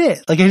don't get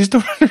it. Like, I just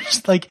don't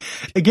understand. Like,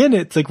 again,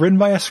 it's like written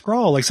by a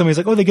Skrull. Like, somebody's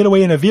like, oh, they get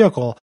away in a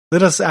vehicle.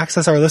 Let us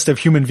access our list of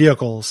human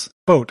vehicles.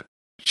 Boat,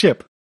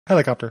 ship,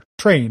 helicopter,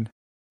 train,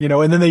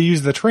 and then they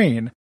use the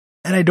train.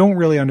 And I don't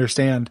really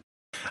understand.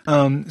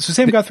 So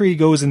Sam Guthrie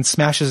goes and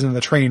smashes into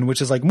the train,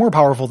 which is like more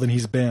powerful than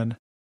he's been.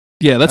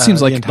 Yeah, that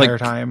seems like the entire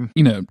time.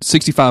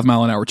 65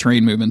 mile an hour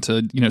train moving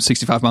to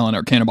 65 mile an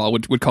hour cannonball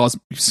would cause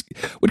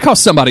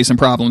somebody some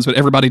problems, but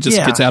everybody just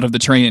gets out of the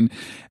train.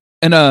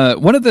 And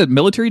one of the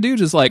military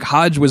dudes is like,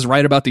 Hodge was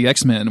right about the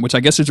X-Men, which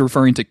I guess is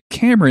referring to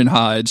Cameron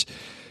Hodge,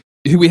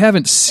 who we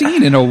haven't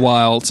seen in a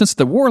while since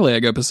the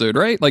Warlag episode,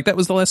 right? Like that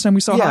was the last time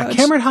we saw Hodge.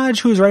 Cameron Hodge,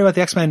 who was right about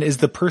the X-Men, is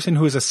the person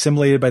who was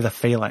assimilated by the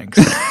Phalanx.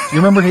 You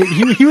remember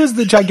he was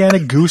the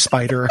gigantic goo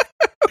spider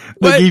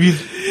that gave you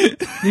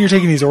you're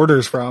taking these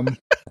orders from.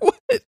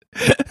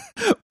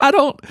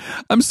 What?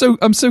 I'm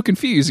so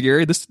confused,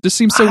 Gary. This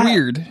seems so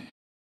weird.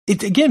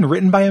 It's again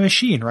written by a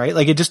machine, right?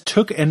 Like it just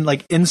took and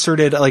like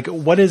inserted like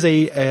what is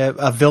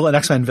a villain,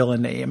 X-Men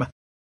villain name,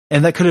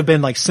 and that could have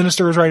been like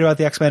Sinister was right about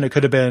the X-Men. It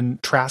could have been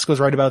Trask was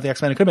right about the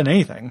X-Men. It could have been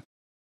anything,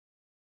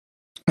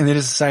 and they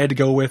just decided to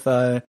go with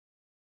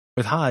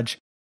Hodge.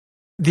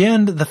 The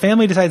end, the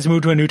family decides to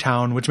move to a new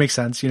town, which makes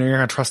sense. You're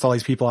gonna trust all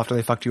these people after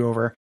they fucked you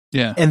over.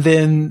 Yeah, and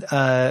then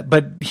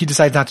but he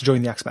decides not to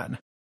join the X-Men.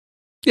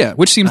 Yeah,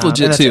 which seems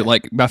legit too.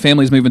 Like my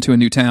family's moving to a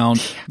new town.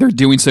 They're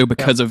doing so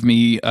because of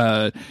me.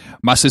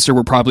 My sister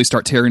will probably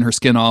start tearing her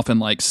skin off in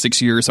like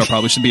 6 years. So I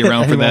probably should be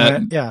around for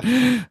that.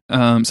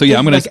 Yeah. So yeah,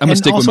 I'm gonna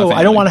stick with my family.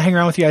 I don't want to hang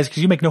around with you guys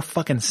because you make no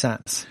fucking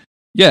sense.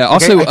 Yeah.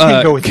 Also, I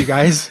can't go with you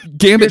guys.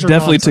 Gambit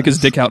definitely took his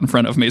dick out in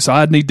front of me, so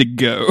I'd need to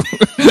go.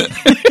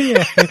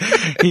 Yeah.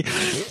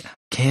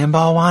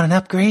 Cannonball want an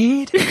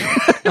upgrade?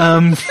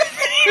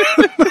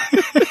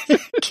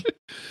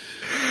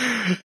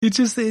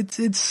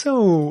 It's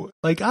so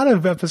like out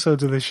of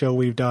episodes of the show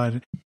we've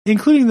done,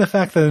 including the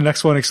fact that the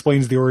next one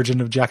explains the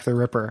origin of Jack the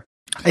Ripper.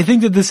 I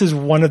think that this is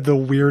one of the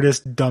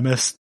weirdest,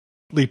 dumbestly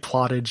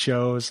plotted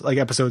shows, like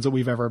episodes that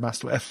we've ever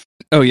messed with.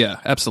 Oh yeah,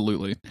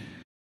 absolutely.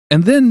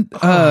 And then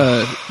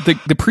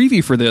the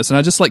preview for this, and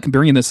I just like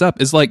bringing this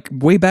up, is like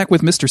way back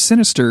with Mr.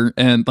 Sinister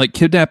and like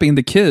kidnapping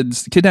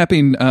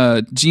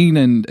Jean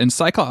and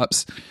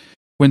Cyclops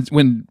when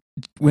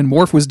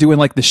Morph was doing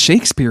like the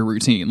Shakespeare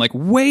routine, like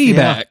way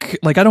back.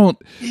 Like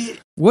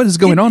what is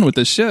going on with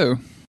this show?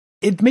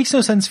 It makes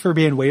no sense for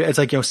being it's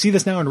like, see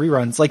this now in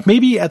reruns. Like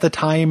maybe at the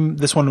time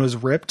this one was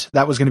ripped,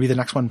 that was going to be the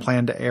next one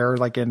planned to air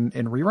like in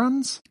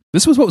reruns.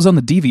 This was what was on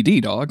the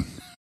DVD, dog.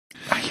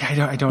 I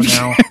I don't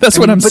know. That's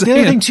what I'm saying. But the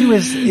other thing too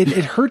is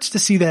it hurts to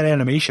see that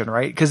animation,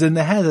 right? Because in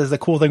the head is the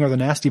cool thing where the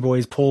Nasty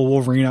Boys pull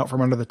Wolverine out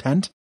from under the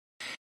tent,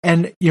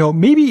 and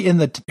maybe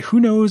who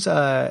knows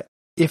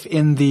if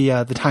in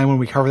the time when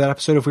we cover that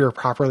episode, if we were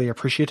properly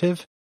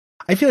appreciative.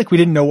 I feel like we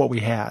didn't know what we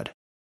had.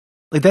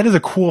 Like, that is a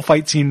cool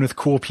fight scene with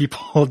cool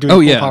people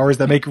doing cool powers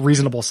that make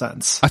reasonable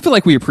sense. I feel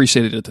like we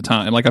appreciated it at the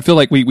time. Like, I feel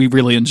like we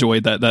really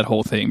enjoyed that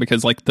whole thing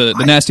because, like, the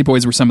Nasty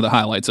Boys were some of the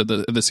highlights of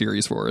the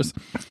series for us.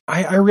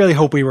 I really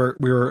hope we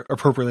were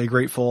appropriately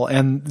grateful,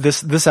 and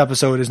this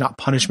episode is not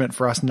punishment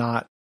for us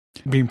not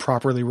being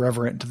properly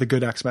reverent to the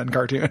good X-Men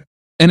cartoon.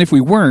 And if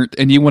we weren't,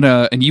 and you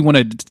wanna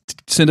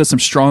send us some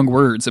strong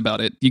words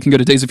about it, you can go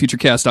to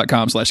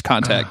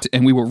daysoffuturecast.com/contact,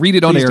 and we will read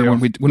it on air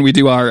when we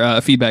do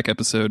our feedback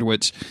episode.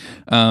 Which,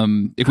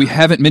 if we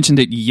haven't mentioned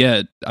it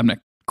yet, I'm not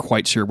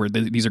quite sure where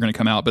these are going to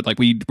come out. But like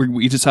we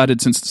decided,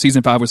 since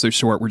season 5 was so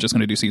short, we're just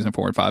going to do season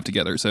 4 and 5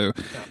 together. So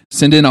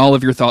send in all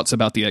of your thoughts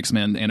about the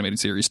X-Men animated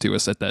series to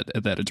us at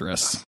that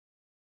address.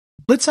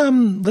 Let's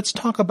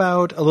talk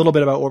about a little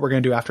bit about what we're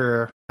going to do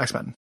after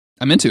X-Men.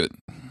 I'm into it.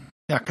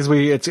 Yeah, because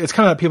it's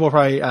kind of people are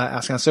probably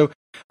asking us. So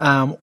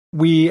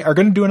we are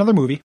going to do another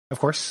movie, of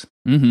course,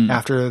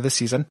 after this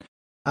season,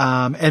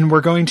 and we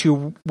were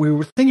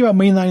thinking about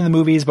mainlining the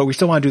movies, but we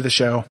still want to do the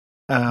show.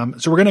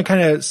 So we're going to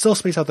kind of still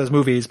space out those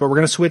movies, but we're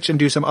going to switch and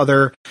do some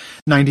other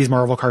 90s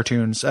Marvel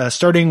cartoons,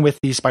 starting with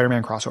the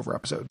Spider-Man crossover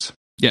episodes.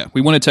 Yeah,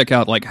 we want to check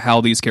out like how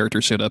these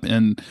characters showed up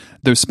in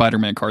those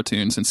Spider-Man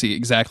cartoons and see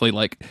exactly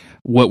like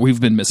what we've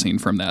been missing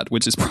from that,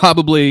 which is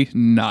probably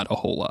not a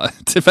whole lot.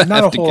 If I not have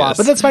a whole to guess. lot,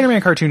 but that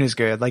Spider-Man cartoon is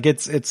good. Like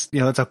it's it's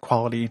a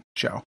quality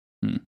show,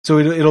 so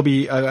it'll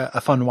be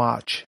a fun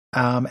watch.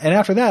 And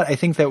after that, I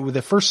think that with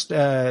the first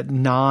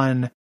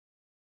this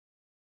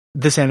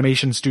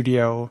animation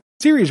studio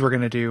series we're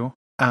going to do,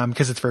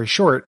 because it's very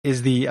short,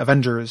 is the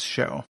Avengers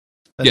show,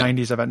 the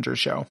 90s Avengers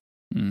show.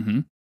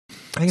 Mm-hmm.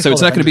 So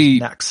it's not going to be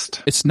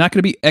next. It's not going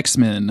to be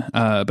X-Men,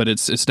 but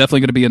it's definitely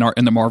going to be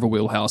in the Marvel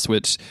wheelhouse.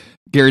 Which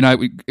Gary and I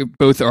we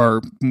both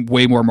are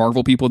way more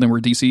Marvel people than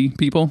we're DC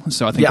people,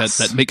 so I think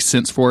that makes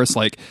sense for us.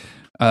 Like,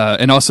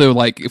 and also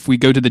like if we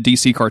go to the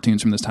DC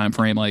cartoons from this time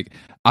frame, like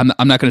I'm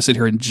not going to sit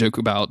here and joke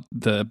about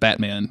the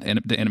Batman and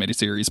the animated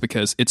series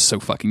because it's so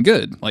fucking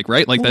good. Like,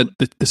 right? Like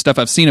the stuff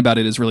I've seen about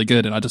it is really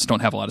good, and I just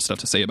don't have a lot of stuff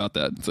to say about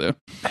that. So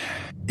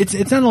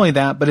it's not only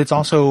that, but it's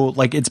also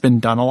like it's been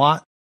done a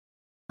lot.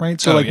 Right.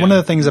 So one of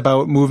the things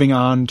about moving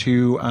on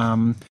to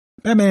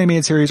Batman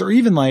animated series, or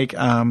even like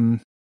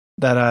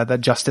that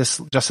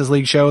Justice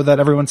League show that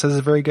everyone says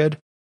is very good,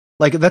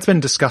 like that's been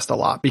discussed a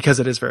lot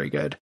because it is very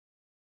good.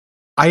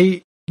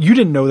 You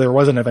didn't know there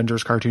was an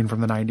Avengers cartoon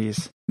from the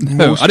 90s.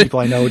 Most people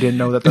I know didn't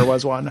know that there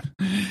was one.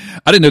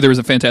 I didn't know there was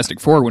a Fantastic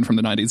Four one from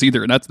the 90s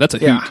either, and that's a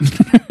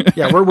hoot.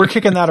 Yeah, we're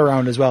kicking that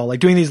around as well, like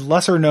doing these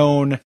lesser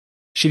known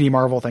shitty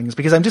Marvel things,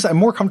 because I'm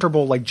more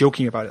comfortable like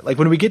joking about it. Like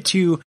when we get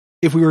to,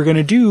 if we were going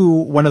to do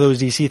one of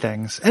those DC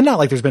things, and not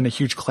like there's been a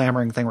huge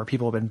clamoring thing where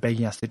people have been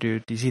begging us to do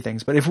DC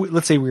things, but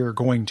let's say we were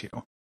going to,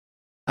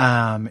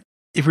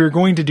 if we were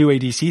going to do a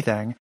DC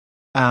thing,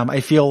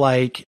 I feel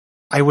like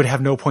I would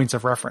have no points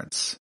of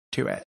reference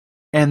to it.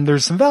 And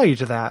there's some value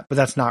to that, but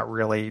that's not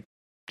really,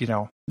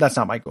 that's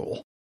not my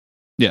goal.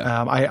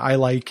 Yeah. I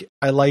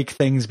like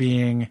things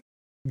being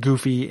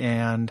goofy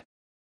and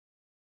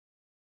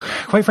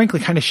quite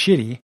frankly kind of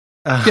shitty.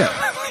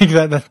 Like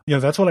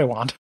that's what I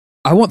want.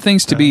 I want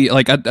things to be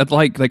like, I'd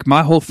like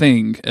my whole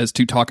thing is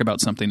to talk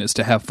about something is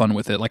to have fun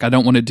with it. Like I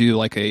don't want to do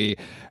like a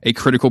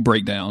critical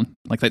breakdown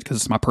like that because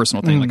it's my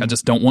personal thing. Like I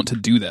just don't want to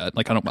do that.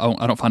 Like I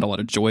don't find a lot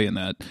of joy in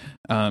that.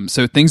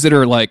 So things that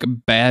are like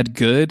bad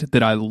good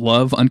that I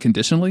love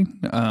unconditionally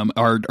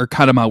are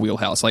kind of my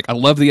wheelhouse. Like I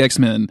love the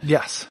X-Men.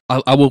 Yes,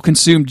 I will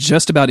consume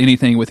just about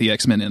anything with the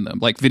X-Men in them,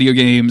 like video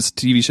games,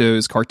 TV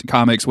shows,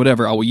 comics,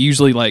 whatever. I will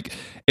usually like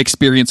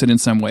experience it in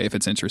some way if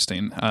it's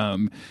interesting.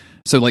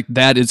 So like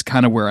that is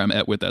kind of where I'm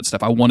at with that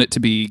stuff. I want it to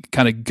be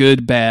kind of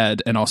good,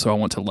 bad, and also I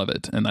want to love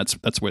it, and that's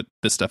what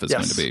this stuff is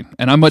going to be.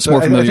 And I'm much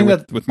more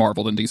familiar with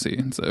Marvel than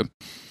DC. So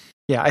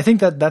yeah, I think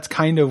that's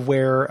kind of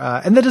where,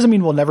 and that doesn't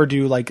mean we'll never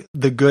do like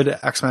the good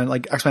X-Men,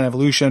 like X-Men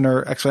Evolution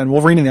or X-Men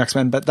Wolverine and the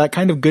X-Men, but that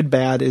kind of good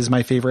bad is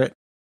my favorite.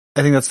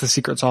 I think that's the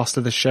secret sauce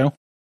to this show.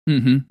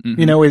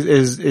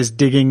 Is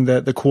digging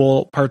the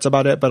cool parts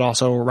about it, but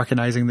also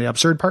recognizing the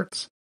absurd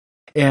parts,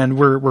 and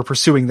we're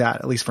pursuing that,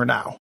 at least for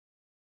now.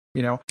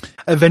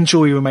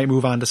 Eventually we might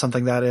move on to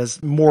something that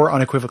is more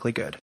unequivocally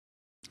good.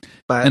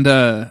 But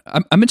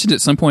I mentioned at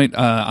some point,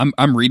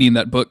 I'm reading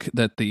that book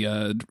that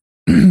the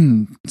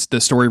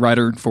story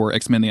writer for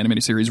X-Men the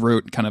animated series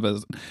wrote, kind of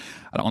as,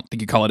 I don't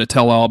think you call it a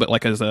tell-all, but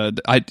like as a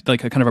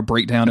kind of a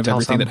breakdown of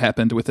everything that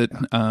happened with it.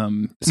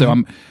 So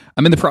I'm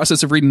in the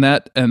process of reading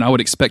that, and I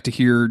would expect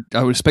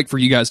for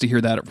you guys to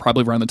hear that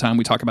probably around the time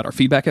we talk about our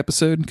feedback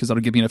episode, because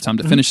that'll give me enough time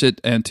to finish it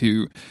and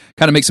to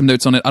kind of make some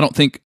notes on it. I don't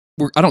think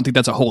I don't think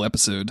that's a whole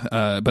episode,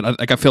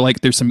 but I feel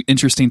like there's some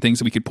interesting things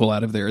that we could pull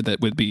out of there that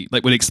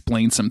would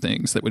explain some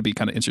things that would be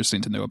kind of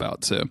interesting to know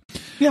about. So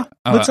yeah,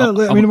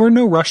 I mean, we're in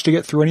no rush to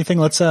get through anything.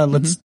 Let's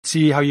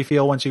see how you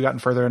feel once you've gotten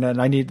further in it.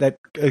 And I need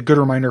a good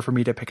reminder for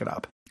me to pick it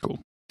up.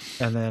 Cool.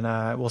 And then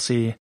we'll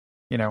see,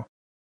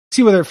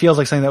 see whether it feels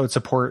like something that would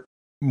support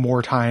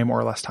more time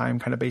or less time,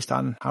 kind of based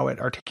on how it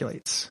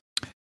articulates.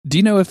 Do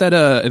you know if that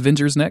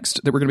Avengers Next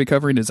that we're going to be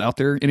covering is out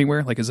there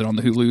anywhere? Like, is it on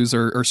the Hulus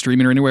or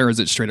streaming or anywhere? Or is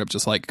it straight up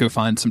just like go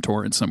find some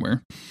torrents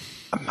somewhere?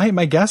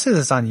 My guess is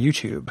it's on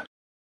YouTube.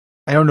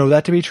 I don't know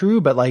that to be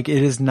true, but like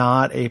it is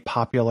not a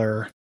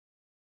popular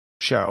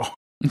show.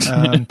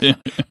 It's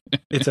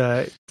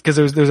because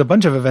there's a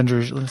bunch of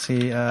Avengers. Let's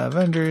see,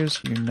 Avengers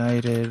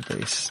United,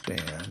 They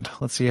Stand.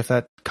 Let's see if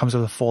that comes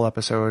with full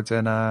episodes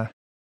in the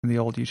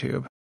old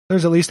YouTube.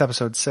 There's at least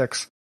episode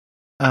 6.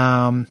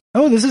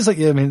 This is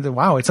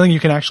wow, it's something you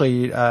can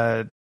actually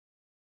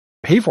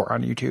pay for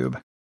on YouTube.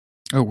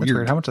 Oh,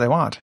 weird. How much do they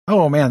want?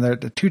 Oh man, they're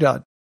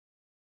 $2.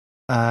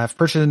 If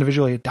purchased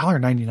individually,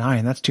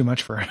 $1.99. That's too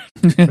much for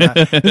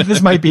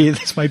this might be a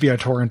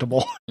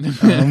torrentable.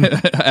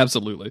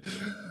 Absolutely.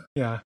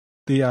 Yeah.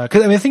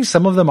 Because I think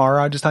some of them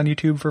are just on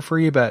YouTube for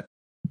free, but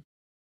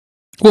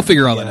we'll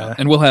figure all that out,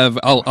 and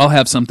I'll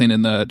have something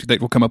that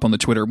will come up on the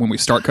Twitter when we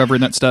start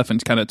covering that stuff,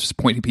 and kind of just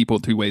pointing people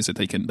to ways that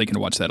they can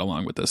watch that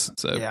along with us.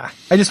 So yeah,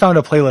 I just found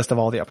a playlist of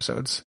all the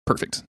episodes.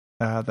 Perfect.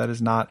 That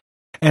is not,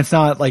 and it's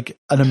not like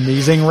an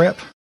amazing rip.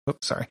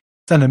 Oops, sorry,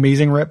 it's an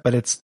amazing rip, but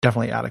it's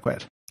definitely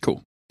adequate.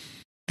 Cool.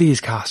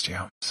 These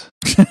costumes,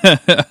 this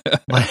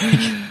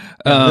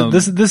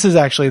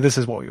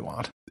is what we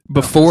want.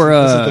 Before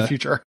this is the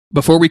future.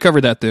 Before we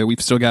cover that, though,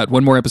 we've still got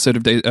one more episode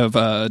of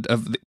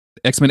the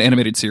X-Men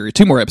animated series,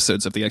 2 more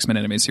episodes of the X-Men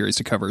animated series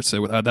to cover.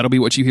 So that'll be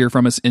what you hear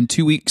from us in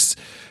 2 weeks.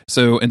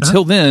 So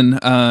until then,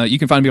 you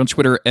can find me on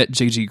Twitter at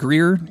JG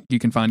Greer. You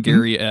can find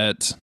Gary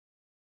at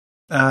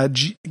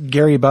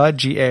Gary Budd,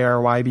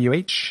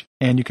 GARYBUH,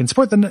 and you can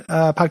support the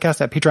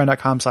podcast at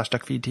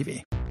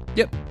patreon.com/duckfeedtv.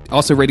 Yep.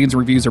 Also, ratings and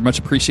reviews are much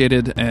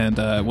appreciated, and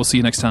we'll see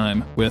you next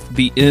time with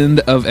the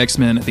end of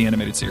X-Men, the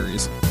animated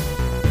series.